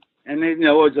episode, and then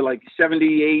was it like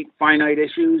 78 finite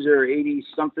issues or 80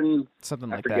 something? Something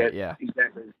like I forget that. Yeah,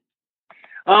 exactly.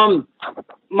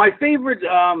 My favorite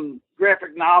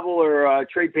graphic novel or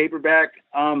trade paperback.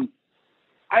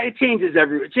 It changes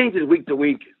week to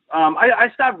week. I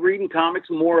stopped reading comics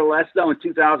more or less though in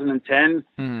 2010.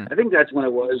 I think that's when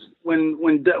it was when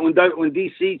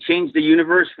DC changed the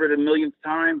universe for the millionth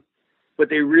time, but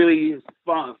they really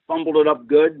fumbled it up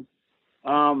good,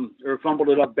 or fumbled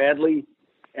it up badly.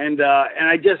 And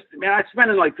I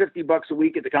spent like $50 a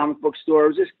week at the comic book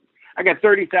store. I got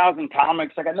 30,000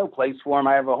 comics. I got no place for them.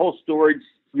 I have a whole storage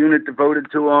unit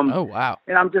devoted to them. Oh wow!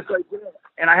 And I'm just like,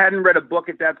 and I hadn't read a book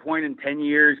at that point in 10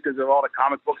 years because of all the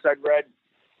comic books I'd read.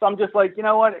 So I'm just like, you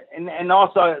know what? And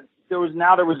also there was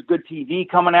good TV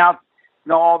coming out,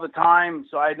 all the time.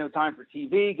 So I had no time for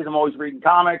TV because I'm always reading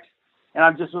comics. And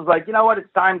I just was like, you know what?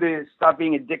 It's time to stop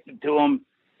being addicted to them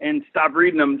and stop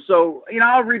reading them. So,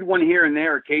 I'll read one here and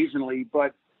there occasionally,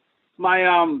 but my,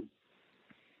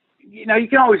 you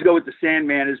can always go with The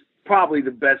Sandman is probably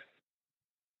the best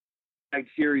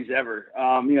series ever.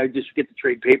 Just get the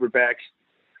trade paperbacks.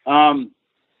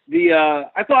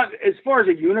 I thought as far as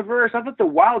a universe, I thought the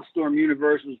Wildstorm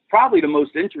universe was probably the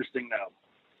most interesting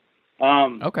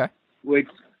though. Okay.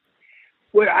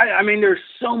 There's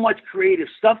so much creative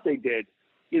stuff they did,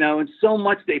 and so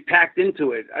much they packed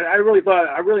into it. I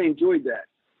really enjoyed that.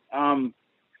 I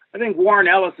think Warren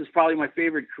Ellis is probably my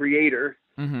favorite creator.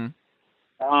 Mm-hmm.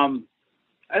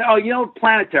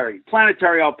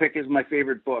 Planetary I'll pick as my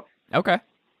favorite book. Okay.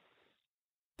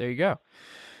 There you go.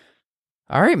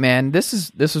 All right, man. This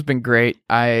has been great.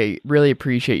 I really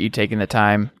appreciate you taking the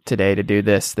time today to do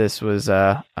this. This was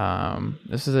a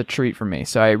treat for me.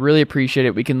 So I really appreciate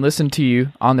it. We can listen to you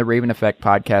on the Raven Effect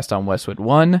podcast on Westwood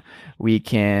One. We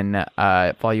can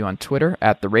follow you on Twitter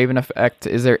at the Raven Effect.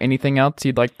 Is there anything else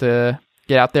you'd like to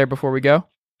get out there before we go?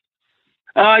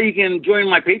 You can join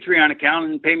my Patreon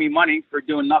account and pay me money for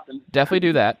doing nothing. Definitely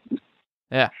do that.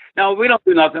 Yeah. No, we don't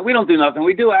do nothing.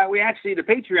 We actually, the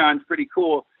Patreon's pretty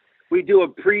cool. We do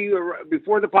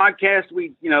before the podcast,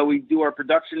 we do our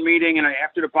production meeting, and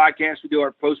after the podcast, we do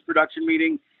our post-production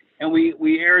meeting, and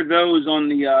we air those on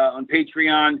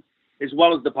Patreon as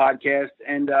well as the podcast,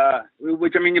 and your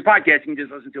podcast you can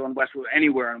just listen to on Westwood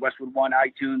anywhere on Westwood One,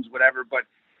 iTunes, whatever.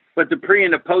 But the pre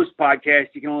and the post podcast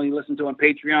you can only listen to on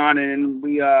Patreon, and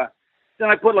then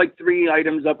I put like 3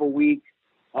 items up a week,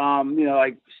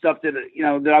 like stuff that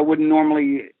that I wouldn't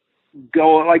normally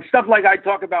go, like stuff like I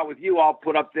talk about with you, I'll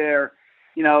put up there,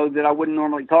 that I wouldn't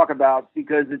normally talk about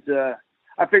because it's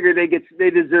I figure they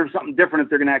deserve something different if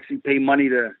they're going to actually pay money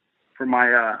for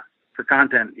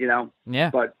content, Yeah.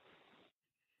 But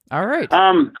all right.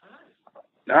 All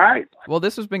right. Well,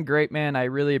 this has been great, man. I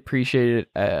really appreciate it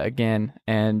again,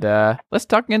 and let's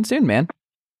talk again soon, man.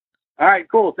 All right.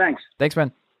 Cool. Thanks. Thanks,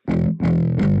 man.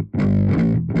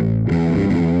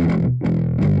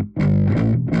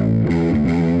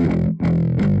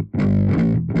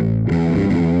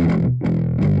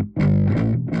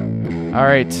 All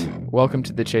right, welcome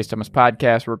to the Chase Thomas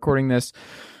Podcast. We're recording this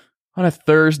on a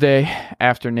Thursday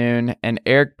afternoon, and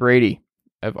Eric Brady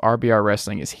of RBR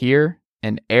Wrestling is here.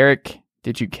 And Eric,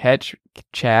 did you catch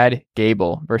Chad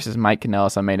Gable versus Mike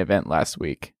Kanellis on main event last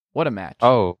week? What a match.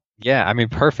 Oh, Yeah, I mean,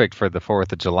 perfect for the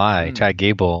 4th of July. Chad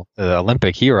Gable, the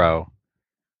Olympic hero.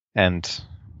 And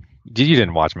you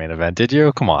didn't watch main event, did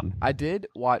you? Come on. I did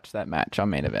watch that match on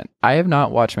main event. I have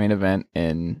not watched main event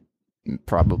in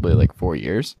probably like 4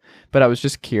 years, but I was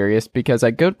just curious because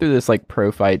I go through this like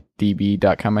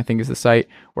profightdb.com, I think is the site,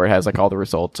 where it has like all the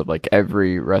results of like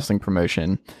every wrestling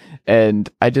promotion. And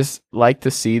I just like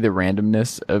to see the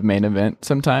randomness of main event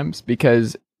sometimes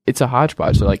because it's a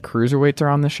hodgepodge. So like cruiserweights are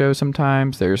on the show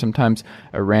sometimes. There's sometimes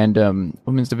a random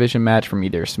women's division match from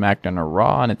either SmackDown or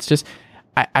Raw. And it's just,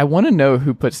 I want to know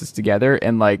who puts this together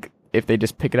and like if they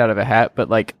just pick it out of a hat. But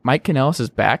like Mike Kanellis is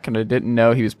back and I didn't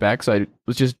know he was back. So I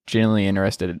was just genuinely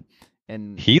interested.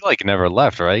 And he like never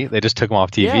left, right? They just took him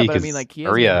off TV. Yeah, but I mean like he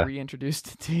hasn't been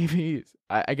reintroduced to TV.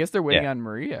 I guess they're waiting on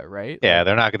Maria, right? Yeah, like,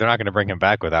 they're not going to bring him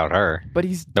back without her. But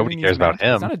nobody cares about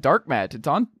him. It's not a dark match. It's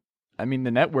on, I mean,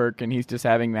 the network, and he's just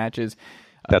having matches.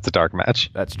 That's a dark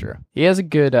match. That's true. He has a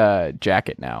good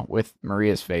jacket now with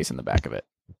Maria's face in the back of it.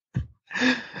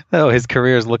 Oh, his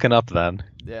career's looking up then.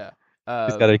 Yeah.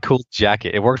 He's got a cool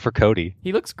jacket. It worked for Cody.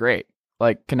 He looks great.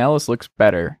 Like, Kanellis looks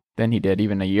better than he did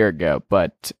even a year ago.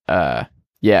 But,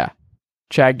 yeah.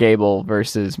 Chad Gable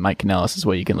versus Mike Kanellis is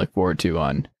what you can look forward to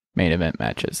on main event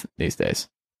matches these days.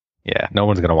 Yeah, no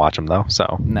one's going to watch him, though,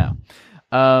 so. No.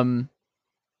 Are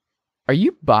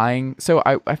you buying... So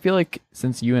I feel like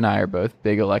since you and I are both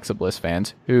big Alexa Bliss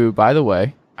fans, who, by the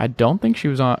way, I don't think she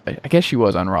was on... I guess she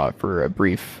was on Raw for a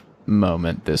brief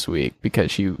moment this week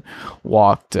because she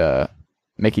walked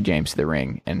Mickie James to the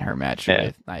ring in her match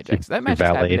with Nia Jax. That match has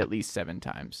happened at least 7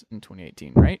 times in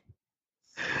 2018, right?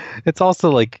 It's also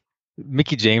like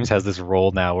Mickie James has this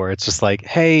role now where it's just like,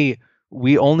 hey,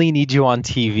 we only need you on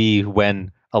TV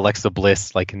when Alexa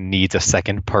Bliss like needs a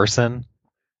second person.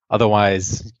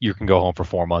 Otherwise, you can go home for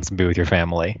 4 months and be with your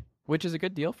family. Which is a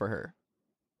good deal for her.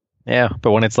 Yeah,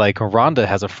 but when it's like Ronda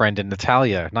has a friend in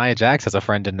Natalya, Nia Jax has a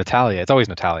friend in Natalya, it's always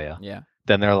Natalya. Yeah.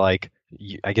 Then they're like,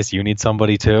 I guess you need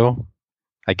somebody too.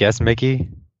 I guess Mickie,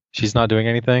 she's not doing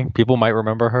anything. People might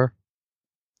remember her.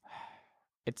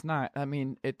 It's not, I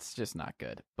mean, it's just not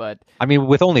good. But I mean,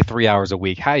 with only 3 hours a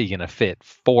week, how are you going to fit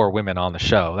 4 women on the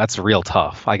show? That's real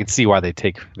tough. I can see why they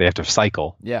have to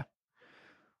cycle. Yeah.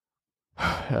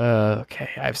 Okay,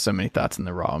 I have so many thoughts in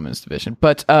the Raw Women's division.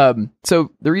 But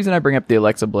so the reason I bring up the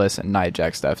Alexa Bliss and Nia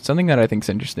Jax stuff, something that I think is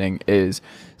interesting is,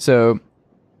 so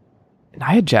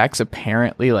Nia Jax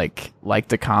apparently liked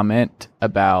to comment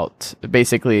about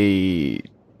basically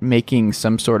making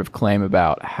some sort of claim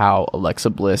about how Alexa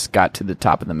Bliss got to the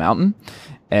top of the mountain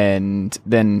and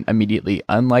then immediately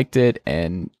unliked it.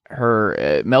 And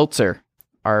her Meltzer,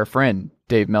 our friend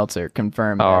Dave Meltzer,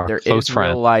 confirmed that there is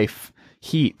real life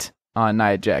heat on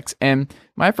Nia Jax. And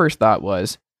my first thought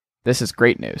was, this is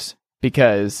great news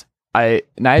because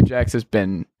Nia Jax has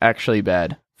been actually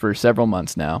bad for several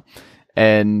months now,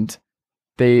 and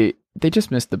they just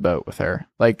missed the boat with her.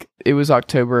 Like, it was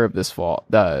October of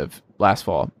last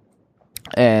fall,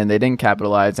 and they didn't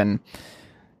capitalize. And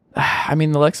I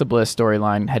mean, the Alexa Bliss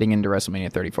storyline heading into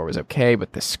WrestleMania 34 was okay,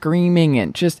 but the screaming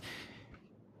and just,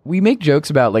 we make jokes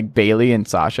about like Bayley and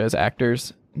Sasha as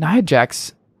actors. Nia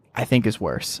Jax, I think, is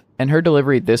worse. And her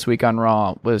delivery this week on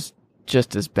Raw was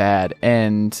just as bad.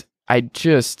 And I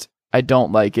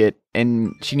don't like it.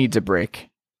 And she needs a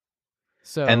break.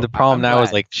 So, and the problem now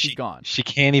is like she's gone. She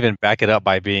can't even back it up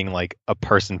by being like a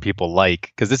person people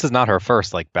like, because this is not her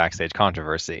first like backstage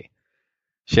controversy.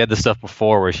 She had this stuff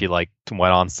before where she like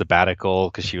went on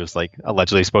sabbatical because she was like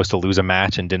allegedly supposed to lose a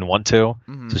match and didn't want to.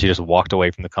 Mm-hmm. So she just walked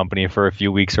away from the company for a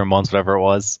few weeks or months, whatever it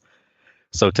was.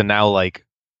 So to now like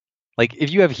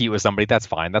if you have heat with somebody, that's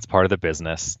fine. That's part of the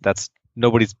business. That's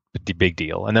nobody's big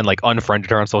deal. And then like unfriended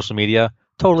her on social media,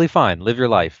 totally fine. Live your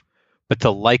life. But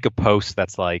to like a post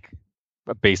that's like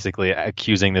basically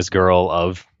accusing this girl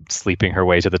of sleeping her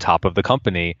way to the top of the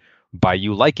company, by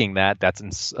you liking that,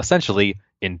 that's essentially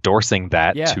endorsing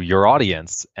that to your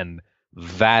audience. And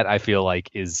that I feel like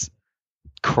is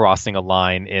crossing a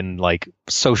line in like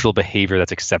social behavior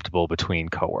that's acceptable between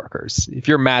coworkers. If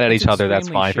you're mad at each other, that's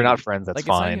fine. If you're not friends, that's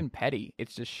fine. It's not even petty.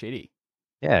 It's just shitty.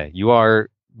 Yeah, you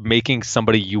are making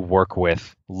somebody you work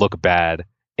with look bad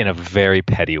in a very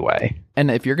petty way. And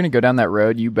if you're going to go down that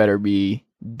road, you better be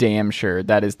damn sure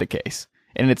that is the case.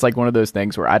 And it's like one of those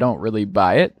things where I don't really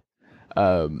buy it.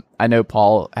 I know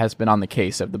Paul has been on the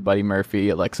case of the Buddy Murphy,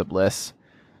 Alexa Bliss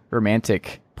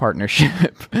romantic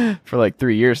partnership for like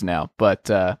 3 years now. But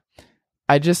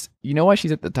you know why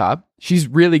she's at the top? She's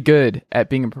really good at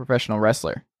being a professional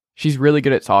wrestler. She's really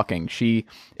good at talking. She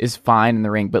is fine in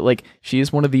the ring, but like she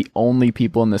is one of the only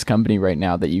people in this company right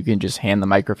now that you can just hand the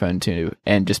microphone to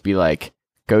and just be like,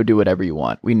 go do whatever you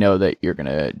want. We know that you're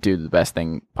gonna do the best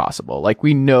thing possible. Like,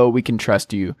 we know we can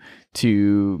trust you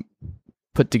to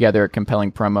put together a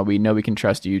compelling promo. We know we can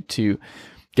trust you to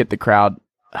get the crowd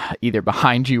either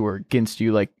behind you or against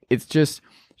you. Like, it's just,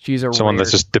 she's someone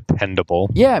that's just dependable.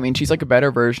 Yeah, I mean, she's like a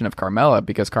better version of Carmella,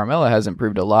 because Carmella has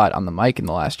improved a lot on the mic in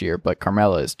the last year, but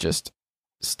Carmella is just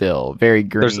still very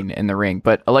green in the ring.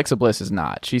 But Alexa Bliss is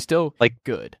not. She's still like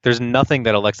good. There's nothing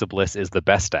that Alexa Bliss is the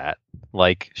best at.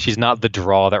 Like, she's not the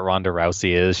draw that Ronda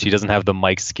Rousey is. She doesn't have the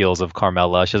mic skills of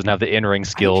Carmella. She doesn't have the in-ring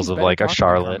skills of like a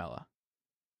Charlotte.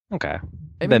 Okay. I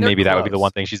mean, then maybe that would be the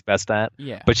one thing she's best at.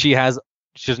 Yeah. But she has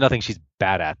nothing she's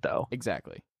bad at, though.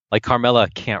 Exactly. Like,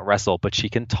 Carmella can't wrestle, but she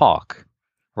can talk.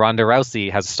 Ronda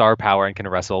Rousey has star power and can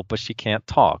wrestle, but she can't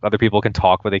talk. Other people can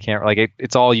talk, but they can't. Like,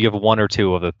 it's all, you have one or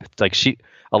two of the, like,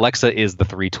 Alexa is the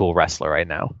 3-tool wrestler right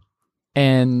now.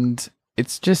 And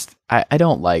it's just, I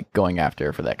don't like going after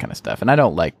her for that kind of stuff. And I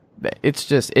don't like, it's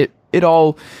just, it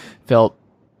all felt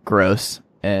gross.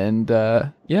 And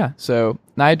yeah, so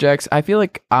Nia Jax, I feel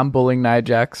like I'm bullying Nia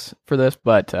Jax for this,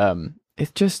 but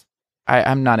it's just,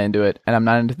 I'm not into it, and I'm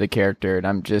not into the character, and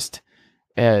I'm just,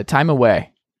 time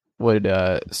away would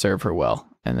serve her well.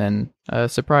 And then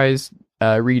surprise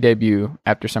re-debut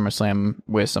after SummerSlam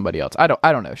with somebody else. I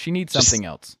don't know. She needs something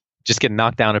else. Just get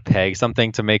knocked down a peg,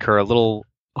 something to make her a little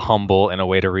humble, and a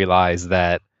way to realize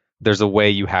that there's a way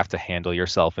you have to handle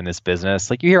yourself in this business.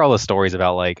 Like, you hear all the stories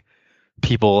about like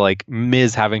people like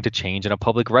Miz having to change in a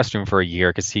public restroom for a year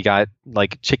because he got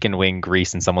like chicken wing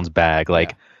grease in someone's bag.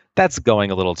 Like, that's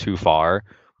going a little too far.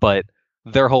 But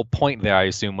their whole point there, I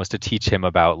assume, was to teach him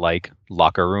about like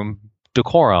locker room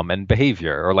decorum and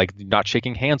behavior, or like not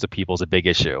shaking hands with people is a big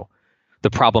issue. The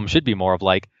problem should be more of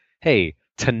like, hey,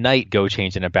 tonight go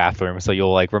change in a bathroom so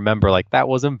you'll like remember like that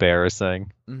was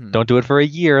embarrassing. Mm-hmm. Don't do it for a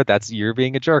year. You're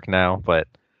being a jerk now. But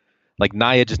like,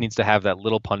 Nia just needs to have that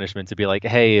little punishment to be like,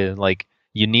 hey, like,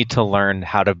 you need to learn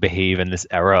how to behave in this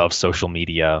era of social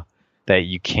media, that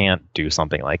you can't do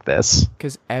something like this.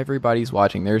 Because everybody's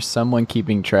watching. There's someone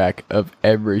keeping track of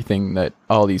everything that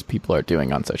all these people are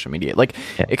doing on social media. Like,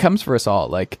 it comes for us all.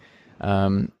 Like,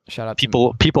 shout out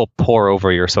to people pour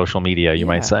over your social media, you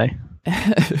might say.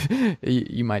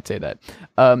 You might say that.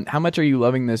 How much are you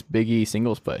loving this Big E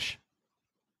singles push?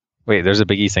 Wait, there's a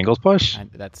Big E singles push?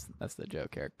 That's the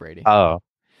joke, Eric Brady. Oh.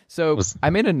 So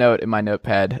I made a note in my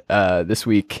notepad this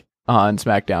week on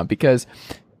SmackDown, because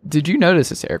did you notice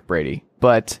this, Eric Brady?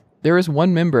 But there was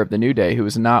one member of the New Day who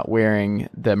was not wearing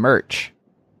the merch.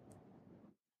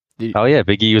 Oh yeah,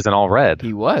 Big E was in all red.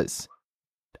 He was.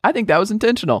 I think that was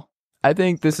intentional. I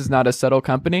think this is not a subtle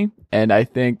company, and I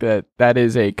think that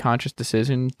is a conscious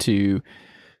decision to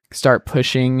start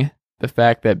pushing the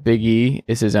fact that Big E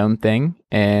is his own thing,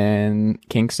 and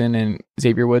Kingston and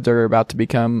Xavier Woods are about to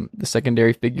become the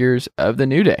secondary figures of the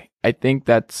New Day. I think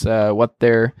that's what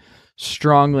they're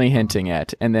strongly hinting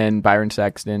at. And then Byron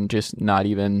Saxton just not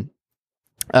even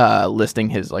listing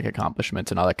his like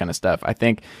accomplishments and all that kind of stuff. I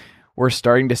think we're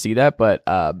starting to see that, but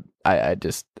I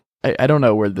don't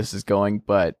know where this is going,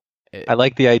 but I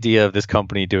like the idea of this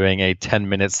company doing a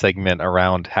 10-minute segment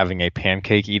around having a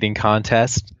pancake eating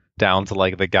contest, down to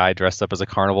like the guy dressed up as a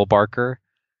carnival barker,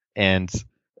 and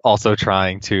also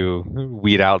trying to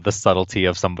weed out the subtlety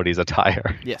of somebody's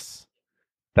attire. Yes.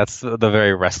 That's the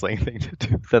very wrestling thing to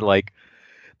do.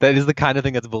 That is the kind of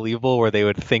thing that's believable, where they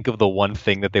would think of the one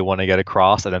thing that they want to get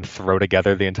across and then throw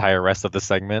together the entire rest of the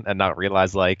segment and not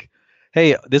realize like,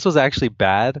 hey, this was actually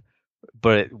bad,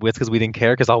 but it's because we didn't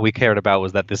care, because all we cared about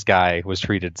was that this guy was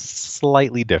treated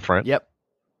slightly different. Yep.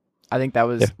 I think that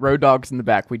was Road Dogs in the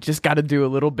back. We just got to do a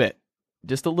little bit.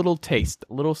 Just a little taste,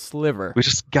 a little sliver. We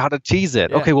just got to tease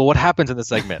it. Yeah. Okay, well, what happens in the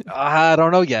segment? I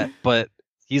don't know yet, but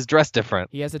he's dressed different.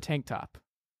 He has a tank top.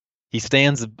 He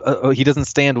stands. He doesn't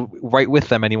stand right with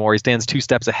them anymore. He stands 2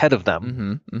 steps ahead of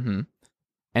them. Mm-hmm, mm-hmm.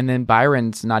 And then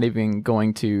Byron's not even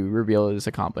going to reveal his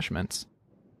accomplishments.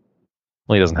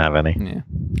 Well, he doesn't have any.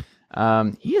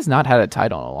 Yeah. He has not had a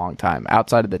title in a long time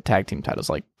outside of the tag team titles.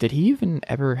 Like, did he even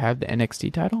ever have the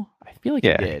NXT title? I feel like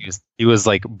he did. He was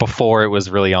like before it was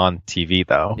really on TV,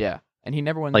 though. Yeah, and he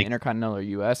never won the Intercontinental or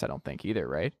US. I don't think either,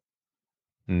 right?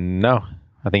 No,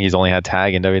 I think he's only had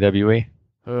tag in WWE.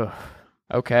 Ugh.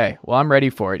 Okay, well, I'm ready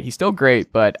for it. He's still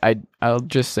great, but I'll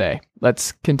just say,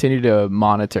 let's continue to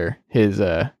monitor his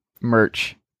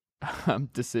merch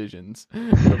decisions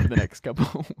over the next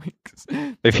couple of weeks.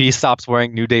 If he stops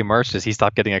wearing New Day merch, does he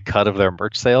stop getting a cut of their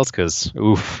merch sales? Because,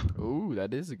 oof. Ooh,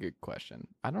 that is a good question.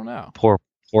 I don't know. Poor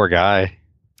guy.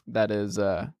 That is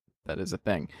a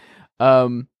thing.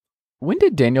 When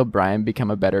did Daniel Bryan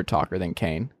become a better talker than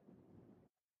Kane?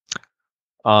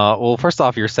 Well, first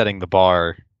off, you're setting the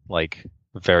bar like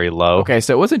very low. Okay,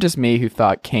 so it wasn't just me who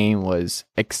thought Kane was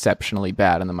exceptionally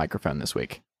bad on the microphone this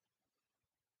week.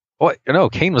 What? No,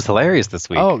 Kane was hilarious this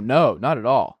week. Oh, no, not at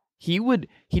all. He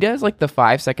does like the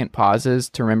 5-second pauses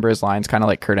to remember his lines, kind of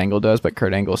like Kurt Angle does, but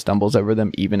Kurt Angle stumbles over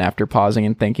them even after pausing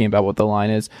and thinking about what the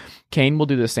line is. Kane will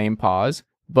do the same pause,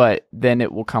 but then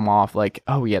it will come off like,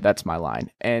 oh yeah, that's my line.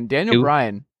 And Daniel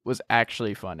Bryan was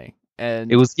actually funny.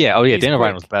 And it was, Daniel quick,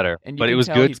 Bryan was better. But it was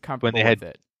good when they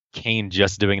had Kane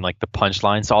just doing like the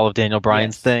punchlines to all of Daniel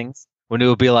Bryan's things. When it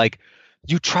would be like,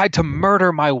 you tried to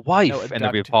murder my wife, and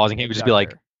there'd be a pause, and he would just be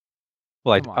like,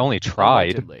 well, I only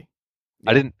tried. Allegedly.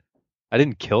 Yeah. I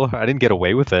didn't kill her. I didn't get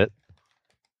away with it.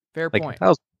 Fair point. That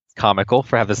was comical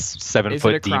for have this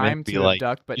 7-foot demon be like,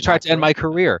 you tried to end my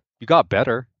career. You got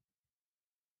better.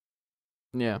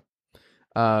 Yeah.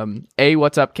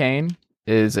 What's up, Kane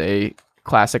is a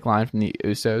classic line from the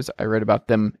Usos. I read about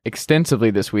them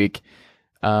extensively this week.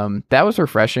 That was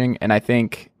refreshing, and I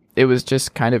think it was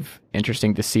just kind of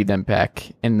interesting to see them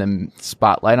back in the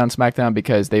spotlight on SmackDown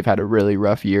because they've had a really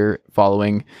rough year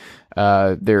following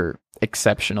their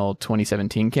exceptional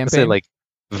 2017 campaign.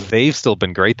 They've still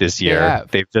been great this year.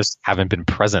 They just haven't been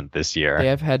present this year. They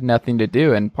have had nothing to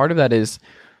do, and part of that is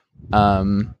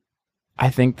I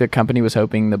think the company was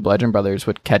hoping the Bludgeon Brothers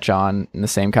would catch on in the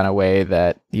same kind of way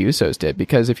that the Usos did,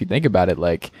 because if you think about it,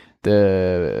 like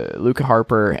the Luke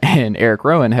Harper and Eric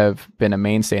Rowan have been a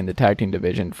mainstay in the tag team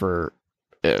division for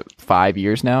 5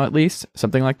 years now, at least,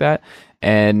 something like that,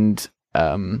 and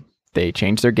they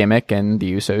changed their gimmick, and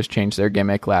the Usos changed their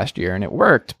gimmick last year, and it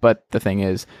worked. But the thing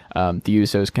is, the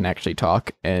Usos can actually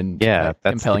talk and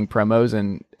compelling promos,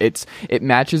 and it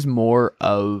matches more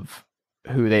of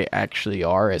who they actually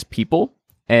are as people,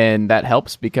 and that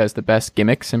helps because the best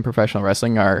gimmicks in professional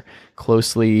wrestling are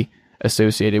closely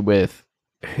associated with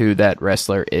who that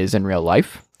wrestler is in real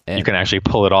life. And you can actually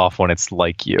pull it off when it's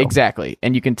like you. Exactly,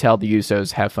 and you can tell the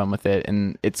Usos have fun with it,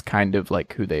 and it's kind of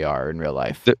like who they are in real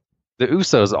life. The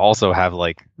Usos also have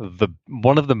like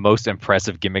one of the most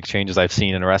impressive gimmick changes I've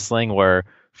seen in wrestling, where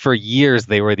for years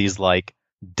they were these like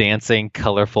dancing,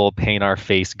 colorful, paint our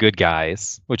face good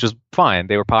guys, which was fine.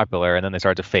 They were popular, and then they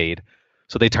started to fade.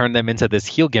 So they turned them into this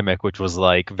heel gimmick, which was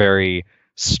like very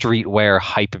streetwear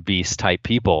hype beast type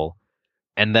people.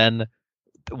 And then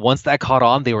once that caught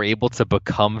on, they were able to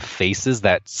become faces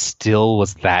that still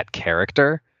was that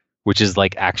character, which is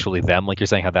like actually them, like you're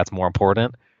saying, how that's more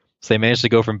important. So they managed to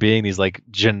go from being these like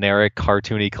generic,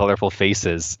 cartoony, colorful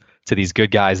faces to these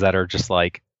good guys that are just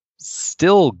like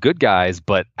still good guys,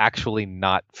 but actually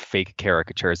not fake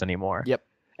caricatures anymore. Yep.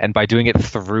 And by doing it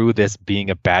through this being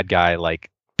a bad guy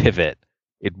like pivot,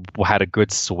 it had a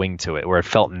good swing to it where it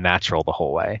felt natural the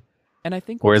whole way. And I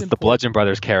think whereas the Bludgeon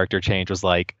Brothers character change was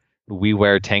like, we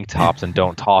wear tank tops and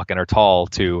don't talk and are tall,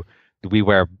 to we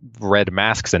wear red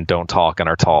masks and don't talk and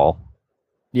are tall.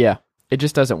 Yeah. It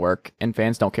just doesn't work, and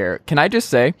fans don't care. Can I just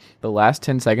say, the last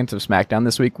 10 seconds of SmackDown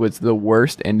this week was the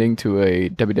worst ending to a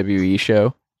WWE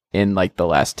show in like the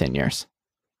last 10 years.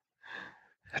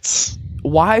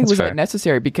 Why was that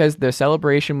necessary? Because the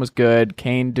celebration was good.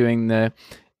 Kane doing the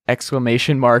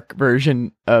exclamation mark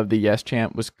version of the yes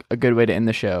chant was a good way to end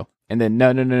the show. And then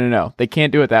no. They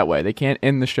can't do it that way. They can't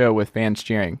end the show with fans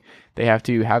cheering. They have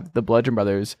to have the Bludgeon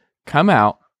Brothers come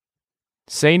out,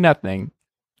 say nothing,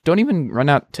 don't even run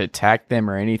out to attack them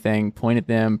or anything, point at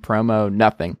them, promo,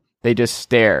 nothing. They just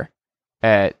stare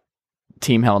at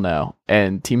Team Hell No,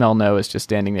 and Team Hell No is just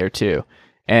standing there too.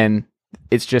 And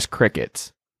it's just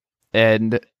crickets.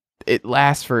 And it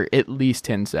lasts for at least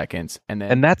 10 seconds. And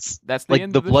that's the like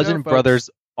end the of Bludgeon show, Brothers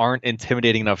aren't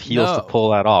intimidating enough heels to pull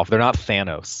that off. They're not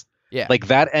Thanos. Yeah. Like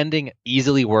that ending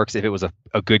easily works if it was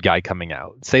a good guy coming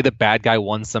out. Say the bad guy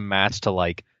won some match to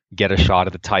like get a shot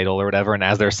at the title or whatever, and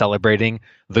as they're celebrating,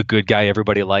 the good guy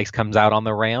everybody likes comes out on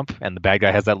the ramp, and the bad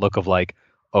guy has that look of like,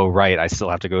 oh right, I still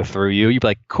have to go through you. You'd be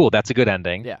like, cool, that's a good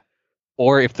ending. Yeah.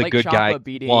 Or if the like good Ciampa guy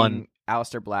beating won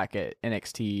Aleister Black at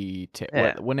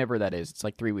NXT whenever that is. It's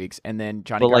like 3 weeks, and then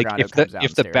Johnny but like Gargano comes out.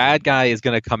 If the bad guy is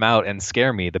going to come out and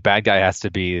scare me, the bad guy has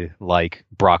to be like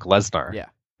Brock Lesnar. Yeah.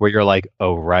 Where you're like,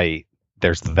 oh right,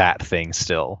 there's that thing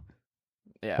still.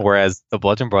 Yeah. Whereas the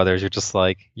Bludgeon Brothers, you're just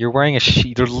like, you're wearing a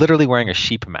sheep. They're literally wearing a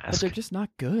sheep mask. But they're just not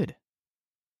good.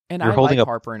 And you're I holding like a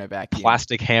Harper in a vacuum.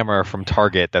 Plastic hammer from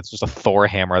Target that's just a Thor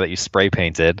hammer that you spray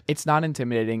painted. It's not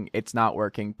intimidating. It's not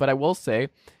working. But I will say,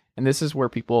 and this is where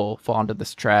people fall into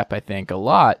this trap, I think, a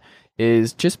lot,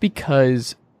 is just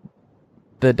because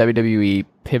the WWE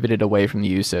pivoted away from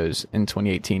the Usos in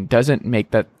 2018 doesn't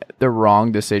make that the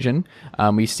wrong decision.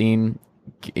 We've seen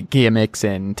gimmicks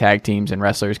and tag teams and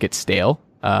wrestlers get stale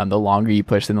The longer you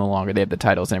push them, the longer they have the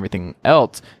titles and everything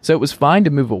else. So it was fine to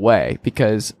move away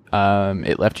because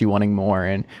it left you wanting more.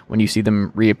 And when you see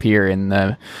them reappear in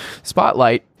the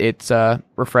spotlight, it's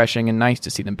refreshing and nice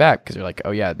to see them back because you're like,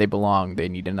 oh yeah, they belong. They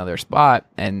need another spot,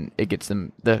 and it gets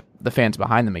them the fans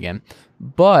behind them again.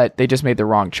 But they just made the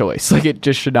wrong choice. Like, it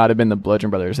just should not have been the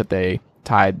Bludgeon Brothers that they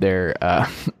tied their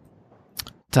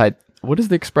what is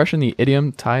the expression, the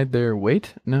idiom? Tied their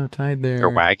weight? No, tied their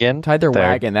wagon. Tied their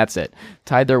wagon. That's it.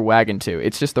 Tied their wagon to.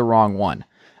 It's just the wrong one.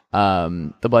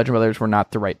 The Bludgeon Brothers were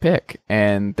not the right pick,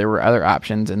 and there were other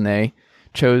options, and they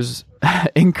chose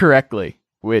incorrectly,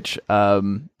 which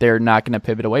they're not going to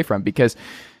pivot away from. Because,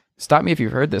 stop me if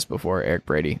you've heard this before, Eric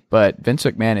Brady, but Vince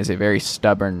McMahon is a very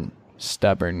stubborn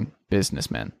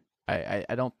businessman. I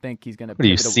don't think he's going to. What are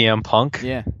you, CM Punk?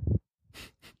 Yeah.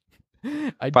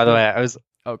 By the way, I was.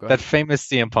 Oh, go ahead. That famous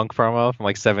CM Punk promo from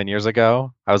like 7 years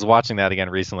ago. I was watching that again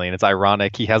recently, and it's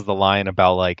ironic. He has the line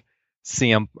about like Vince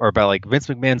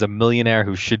McMahon's a millionaire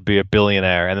who should be a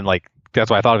billionaire, and then like that's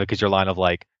why I thought of it, because your line of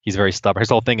like he's very stubborn. His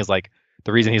whole thing is like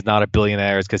the reason he's not a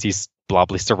billionaire is because he's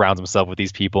surrounds himself with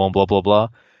these people and blah blah blah.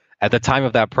 At the time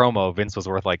of that promo, Vince was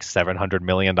worth like $700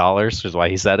 million, which is why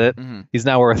he said it. Mm-hmm. He's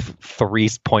now worth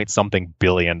 3-point-something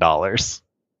billion.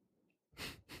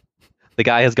 The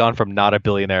guy has gone from not a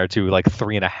billionaire to like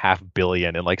 $3.5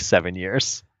 billion in like 7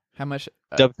 years. How much?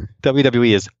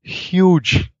 WWE is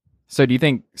huge. So do you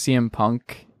think CM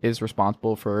Punk is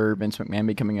responsible for Vince McMahon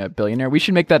becoming a billionaire? We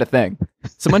should make that a thing.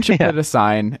 Someone should bring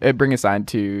a sign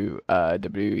to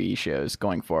WWE shows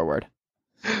going forward.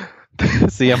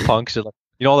 CM Punk should,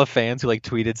 all the fans who like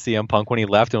tweeted CM Punk when he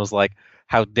left and was like,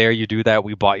 "How dare you do that?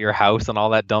 We bought your house," and all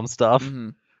that dumb stuff. Mm-hmm.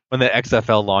 When the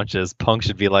XFL launches, Punk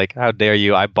should be like, "How dare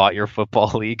you? I bought your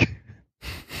football league."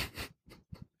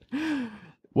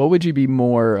 What would you be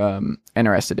more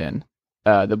interested in?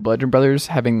 The Bludgeon Brothers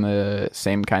having the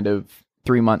same kind of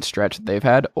 3-month stretch that they've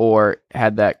had, or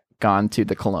had that gone to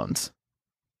the Colognes?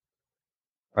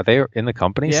 Are they in the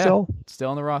company still?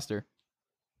 Still on the roster.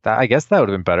 I guess that would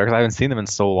have been better because I haven't seen them in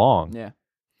so long. Yeah.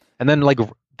 And then like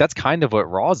that's kind of what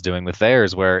Raw's doing with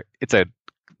theirs, where it's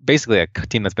basically a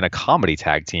team that's been a comedy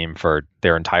tag team for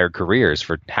their entire careers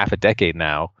for half a decade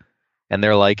now. And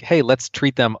they're like, hey, let's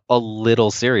treat them a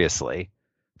little seriously.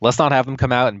 Let's not have them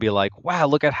come out and be like, wow,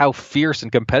 look at how fierce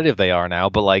and competitive they are now.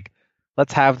 But like,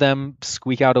 let's have them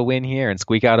squeak out a win here and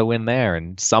squeak out a win there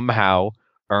and somehow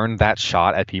earn that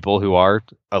shot at people who are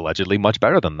allegedly much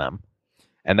better than them.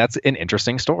 And that's an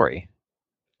interesting story.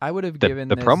 I would have given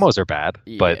the promos are bad,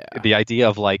 but the idea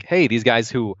of like, hey, these guys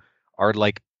who are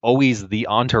like always the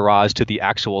entourage to the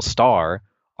actual star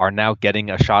are now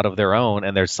getting a shot of their own,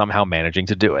 and they're somehow managing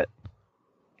to do it.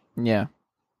 Yeah.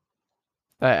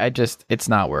 It's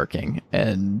not working,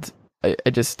 and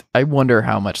I wonder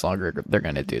how much longer they're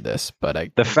going to do this.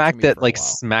 But the fact that like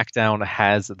SmackDown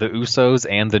has the Usos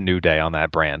and the New Day on that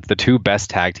brand, the two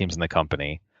best tag teams in the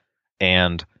company,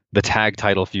 and the tag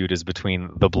title feud is between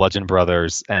the Bludgeon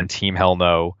Brothers and Team Hell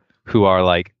No, who are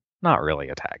like not really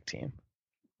a tag team.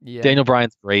 Yeah. Daniel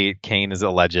Bryan's great, Kane is a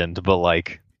legend, but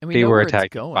like they were a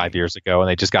tag team 5 years ago, and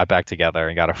they just got back together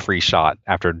and got a free shot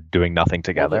after doing nothing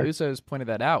together. Well, the Usos pointed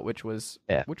that out, which was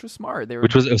smart.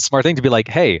 Which was a smart thing to be like,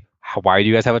 hey, why do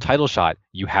you guys have a title shot?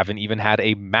 You haven't even had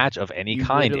a match of any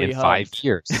kind in 5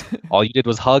 years. All you did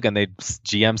was hug, and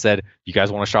GM said, you guys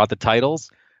want a shot at the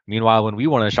titles? Meanwhile, when we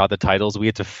wanted a shot at the titles, we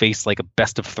had to face like a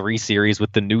best of 3 series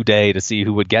with the New Day to see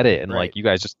who would get it, and like you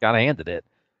guys just got handed it.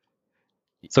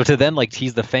 So to then like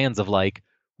tease the fans of like,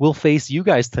 we'll face you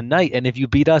guys tonight, and if you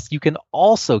beat us, you can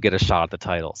also get a shot at the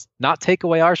titles. Not take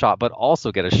away our shot, but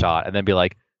also get a shot, and then be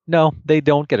like, no, they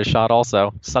don't get a shot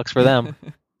also. Sucks for them.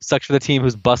 Sucks for the team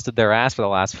who's busted their ass for the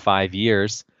last 5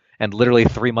 years, and literally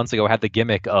 3 months ago had the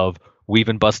gimmick of we've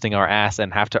been busting our ass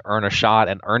and have to earn a shot,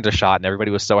 and earned a shot, and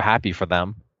everybody was so happy for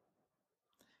them.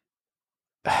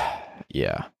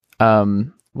 Yeah.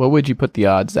 What would you put the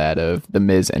odds at of the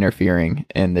Miz interfering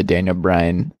in the Daniel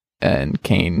Bryan and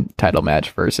Kane title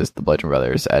match versus the Bludgeon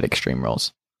Brothers at Extreme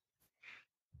Rules?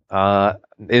 It'll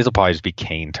probably just be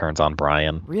Kane turns on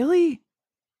Bryan. Really?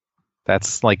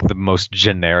 That's like the most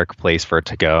generic place for it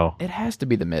to go. It has to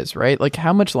be the Miz, right? Like,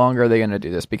 how much longer are they going to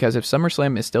do this? Because if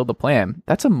SummerSlam is still the plan,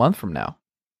 that's a month from now.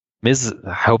 Miz,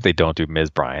 I hope they don't do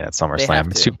Miz Bryan at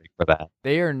SummerSlam. It's too big for that.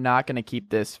 They are not going to keep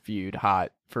this feud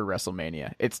hot for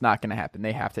WrestleMania. It's not going to happen.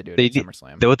 They have to do it at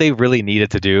SummerSlam. What they really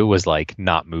needed to do was like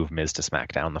not move Miz to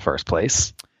SmackDown in the first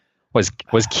place. Was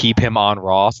keep him on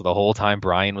Raw, so the whole time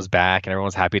Bryan was back and everyone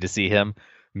was happy to see him,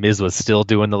 Miz was still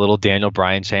doing the little Daniel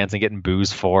Bryan chants and getting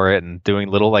boos for it, and doing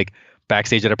little like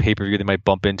backstage at a pay-per-view they might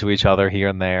bump into each other here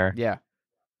and there. Yeah.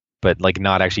 but like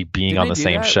not actually being Didn't on they the do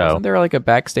same that? show. Wasn't there like a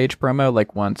backstage promo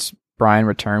like once Brian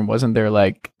returned? Wasn't there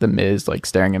like the Miz like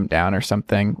staring him down or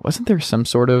something? Wasn't there some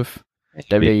sort of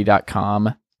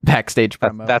WWE.com backstage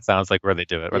promo? That sounds like where they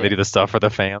do it, where Yeah. they do the stuff for the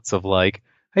fans of like,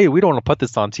 hey, we don't want to put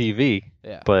this on TV,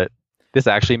 Yeah. but this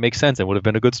actually makes sense and would have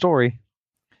been a good story.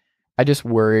 I just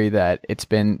worry that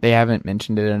they haven't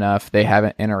mentioned it enough. They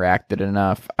haven't interacted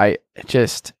enough.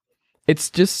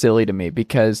 It's just silly to me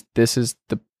because this is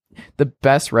the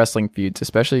best wrestling feuds,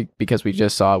 especially because we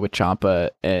just saw with Ciampa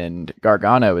and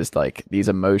Gargano, is like these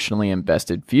emotionally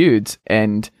invested feuds.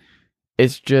 And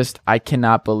it's just, I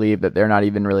cannot believe that they're not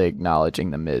even really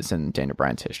acknowledging the Miz and Daniel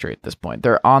Bryan's history at this point.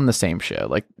 They're on the same show.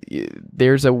 Like,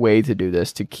 there's a way to do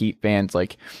this to keep fans,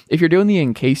 like, if you're doing the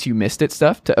in case you missed it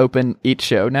stuff to open each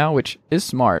show now, which is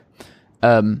smart,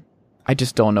 I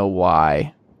just don't know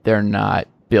why they're not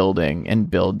building and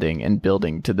building and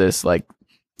building to this, like,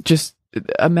 just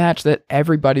a match that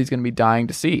everybody's going to be dying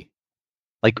to see.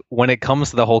 Like, when it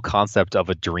comes to the whole concept of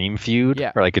a dream feud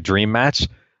or like a dream match,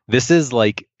 this is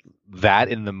like that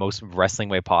in the most wrestling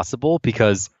way possible,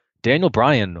 because Daniel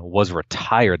Bryan was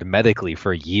retired medically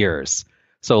for years.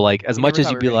 So like, as much as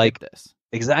you'd be like,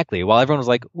 exactly, while everyone was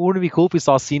like, wouldn't it be cool if we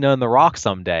saw Cena and The Rock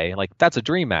someday? Like, that's a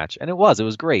dream match. And it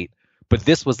was great. But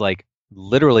this was like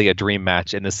literally a dream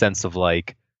match in the sense of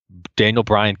like, Daniel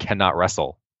Bryan cannot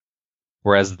wrestle.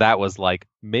 Whereas that was like,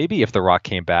 maybe if The Rock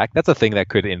came back, that's a thing that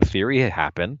could in theory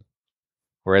happen.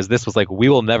 Whereas this was like, we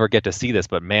will never get to see this,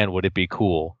 but man, would it be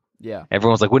cool. Yeah.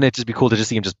 Everyone's like, wouldn't it just be cool to just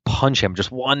see him just punch him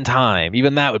just one time?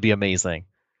 Even that would be amazing.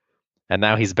 And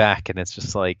now he's back, and it's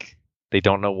just like they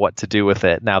don't know what to do with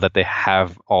it now that they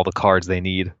have all the cards they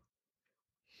need.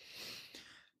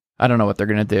 I don't know what they're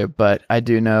going to do, but I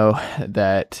do know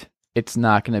that it's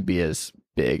not going to be as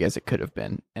big as it could have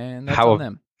been. And that's on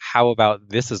them. How about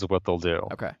this is what they'll do?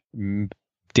 Okay.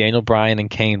 Daniel Bryan and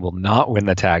Kane will not win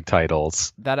the tag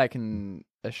titles. That I can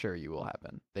assure you will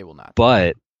happen. They will not.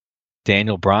 But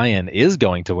Daniel Bryan is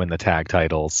going to win the tag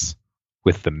titles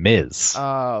with The Miz.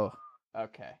 Oh,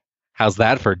 okay. How's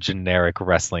that for a generic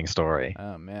wrestling story?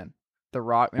 Oh, man. The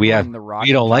Rock. We The Rock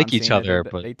don't and like John each Cena other,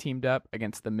 but they teamed up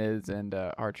against The Miz and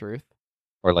R-Truth.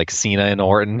 Or like Cena and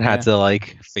Orton had to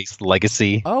like face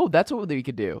Legacy. Oh, that's what we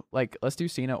could do. Like, let's do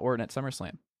Cena Orton at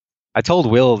SummerSlam. I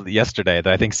told Will yesterday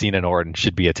that I think Cena and Orton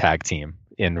should be a tag team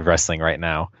in wrestling right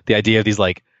now. The idea of these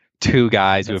like two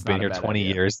guys who have been here 20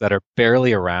 years that are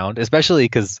barely around, especially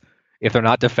because if they're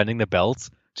not defending the belts,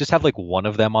 just have like one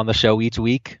of them on the show each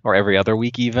week or every other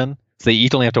week even. So they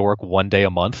each only have to work one day a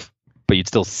month, but you'd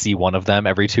still see one of them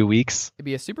every 2 weeks. It'd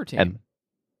be a super team. And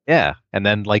yeah. And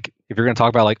then like if you're going to talk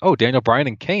about like, oh, Daniel Bryan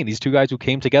and Kane, these two guys who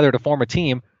came together to form a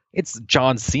team, it's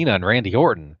John Cena and Randy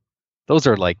Orton. Those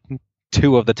are like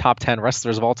two of the top 10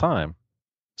 wrestlers of all time.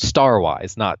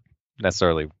 Star-wise, not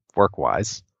necessarily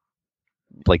work-wise.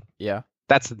 Like, yeah,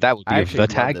 that would be the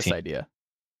tag this team idea.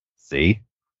 See,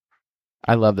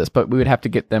 I love this, but we would have to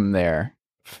get them there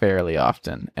fairly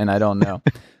often, and I don't know.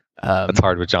 That's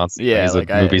hard with John Cena. Yeah, he's like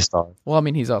a movie star. Well, I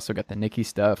mean, he's also got the Nikki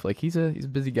stuff. Like, he's a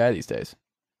busy guy these days.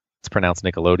 It's pronounced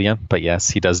Nickelodeon, but yes,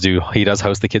 he does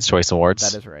host the Kids' Choice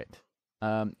Awards. That is right.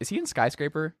 Is he in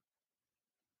Skyscraper?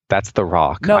 That's The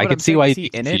Rock. No, I can see why he's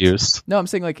confused. No, I'm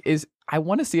saying like I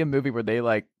want to see a movie where they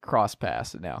like cross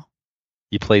paths now.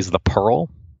 He plays the Pearl.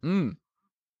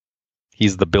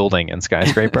 He's the building in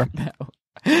Skyscraper.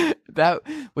 that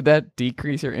would that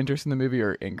decrease your interest in the movie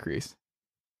or increase?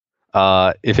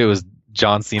 If it was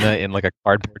John Cena in like a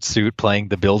cardboard suit playing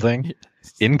the building,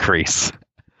 increase.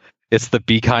 It's the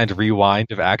Be Kind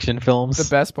Rewind of action films.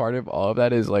 The best part of all of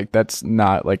that is like that's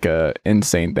not like a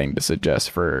insane thing to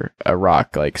suggest for a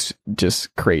Rock like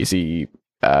just crazy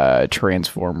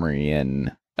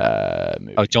Transformerian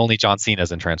movie. Oh, it's only John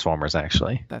Cena's in Transformers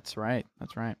actually. That's right.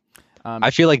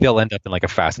 I feel like they'll end up in like a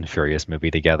Fast and Furious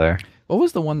movie together. What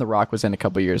was the one The Rock was in a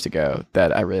couple years ago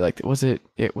that I really liked?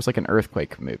 It was like an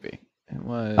earthquake movie. It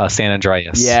was San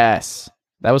Andreas. Yes.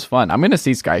 That was fun. I'm going to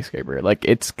see Skyscraper. Like,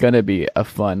 it's going to be a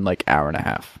fun, like, hour and a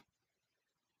half.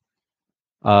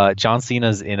 John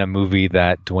Cena's in a movie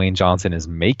that Dwayne Johnson is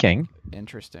making.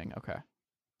 Interesting. Okay.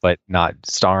 But not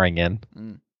starring in.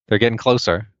 They're getting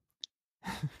closer.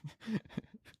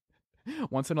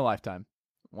 Once in a lifetime.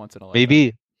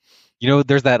 Maybe,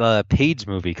 there's that Page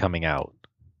movie coming out.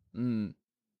 And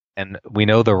we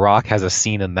know The Rock has a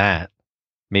scene in that.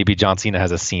 Maybe John Cena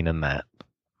has a scene in that.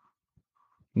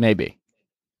 Maybe.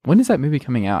 When is that movie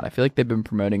coming out? I feel like they've been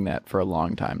promoting that for a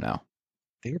long time now.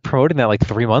 They were promoting that like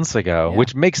 3 months ago,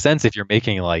 which makes sense if you're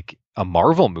making like a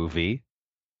Marvel movie.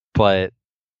 But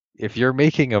if you're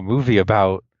making a movie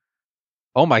about,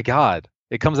 oh my God,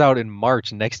 it comes out in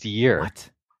March next year. What?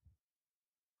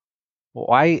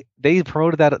 Why they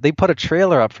promoted that? They put a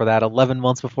trailer up for that 11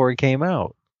 months before it came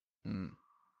out.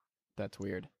 That's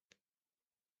weird.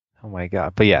 Oh my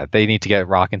god! But yeah, they need to get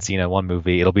Rock and Cena in one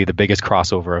movie. It'll be the biggest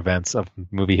crossover events of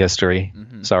movie history.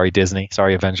 Sorry, Disney.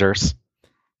 Sorry, Avengers.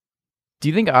 Do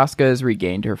you think Asuka has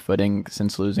regained her footing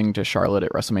since losing to Charlotte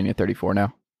at WrestleMania 34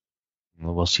 now?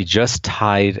 Well, she just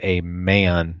tied a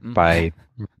man by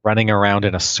running around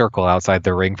in a circle outside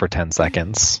the ring for 10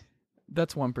 seconds.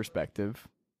 That's one perspective.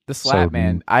 The slap,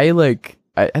 man. I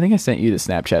think I sent you the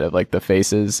Snapchat of like the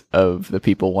faces of the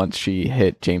people once she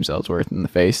hit James Ellsworth in the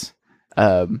face.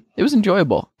 It was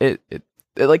enjoyable. I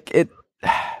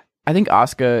think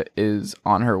Asuka is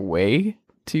on her way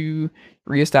to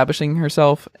reestablishing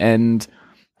herself, and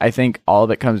I think all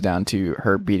of it comes down to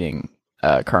her beating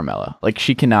Carmella. Like,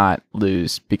 she cannot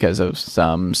lose because of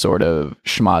some sort of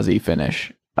schmozzy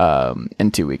finish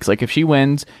in 2 weeks. Like, if she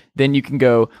wins, then you can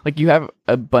go, like, you have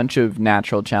a bunch of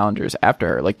natural challengers after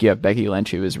her. Like, you have Becky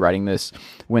Lynch, who is riding this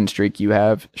win streak. You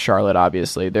have Charlotte,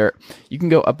 obviously. You can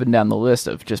go up and down the list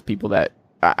of just people that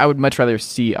I would much rather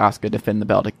see Asuka defend the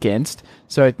belt against.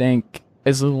 So I think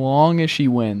as long as she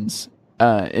wins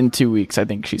in 2 weeks, I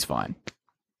think she's fine.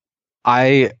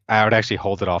 I would actually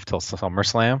hold it off till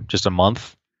SummerSlam, just a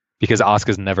month, because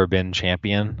Asuka's never been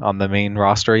champion on the main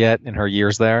roster yet in her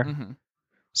years there.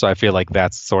 So I feel like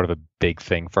that's sort of a big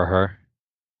thing for her.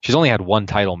 She's only had one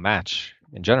title match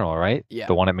in general, right? Yeah.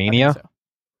 The one at Mania.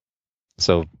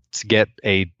 So to get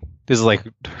this is like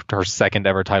her second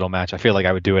ever title match. I feel like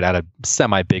I would do it at a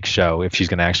semi-big show if she's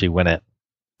going to actually win it.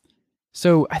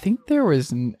 So I think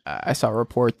I saw a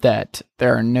report that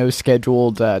there are no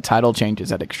scheduled title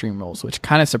changes at Extreme Rules, which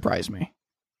kind of surprised me.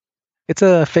 It's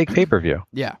a fake pay-per-view.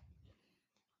 Yeah.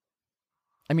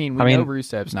 I mean, we know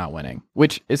Rusev's not winning,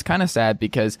 which is kind of sad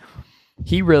because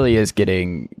he really is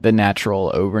getting the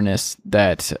natural overness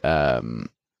that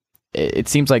it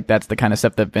seems like that's the kind of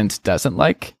stuff that Vince doesn't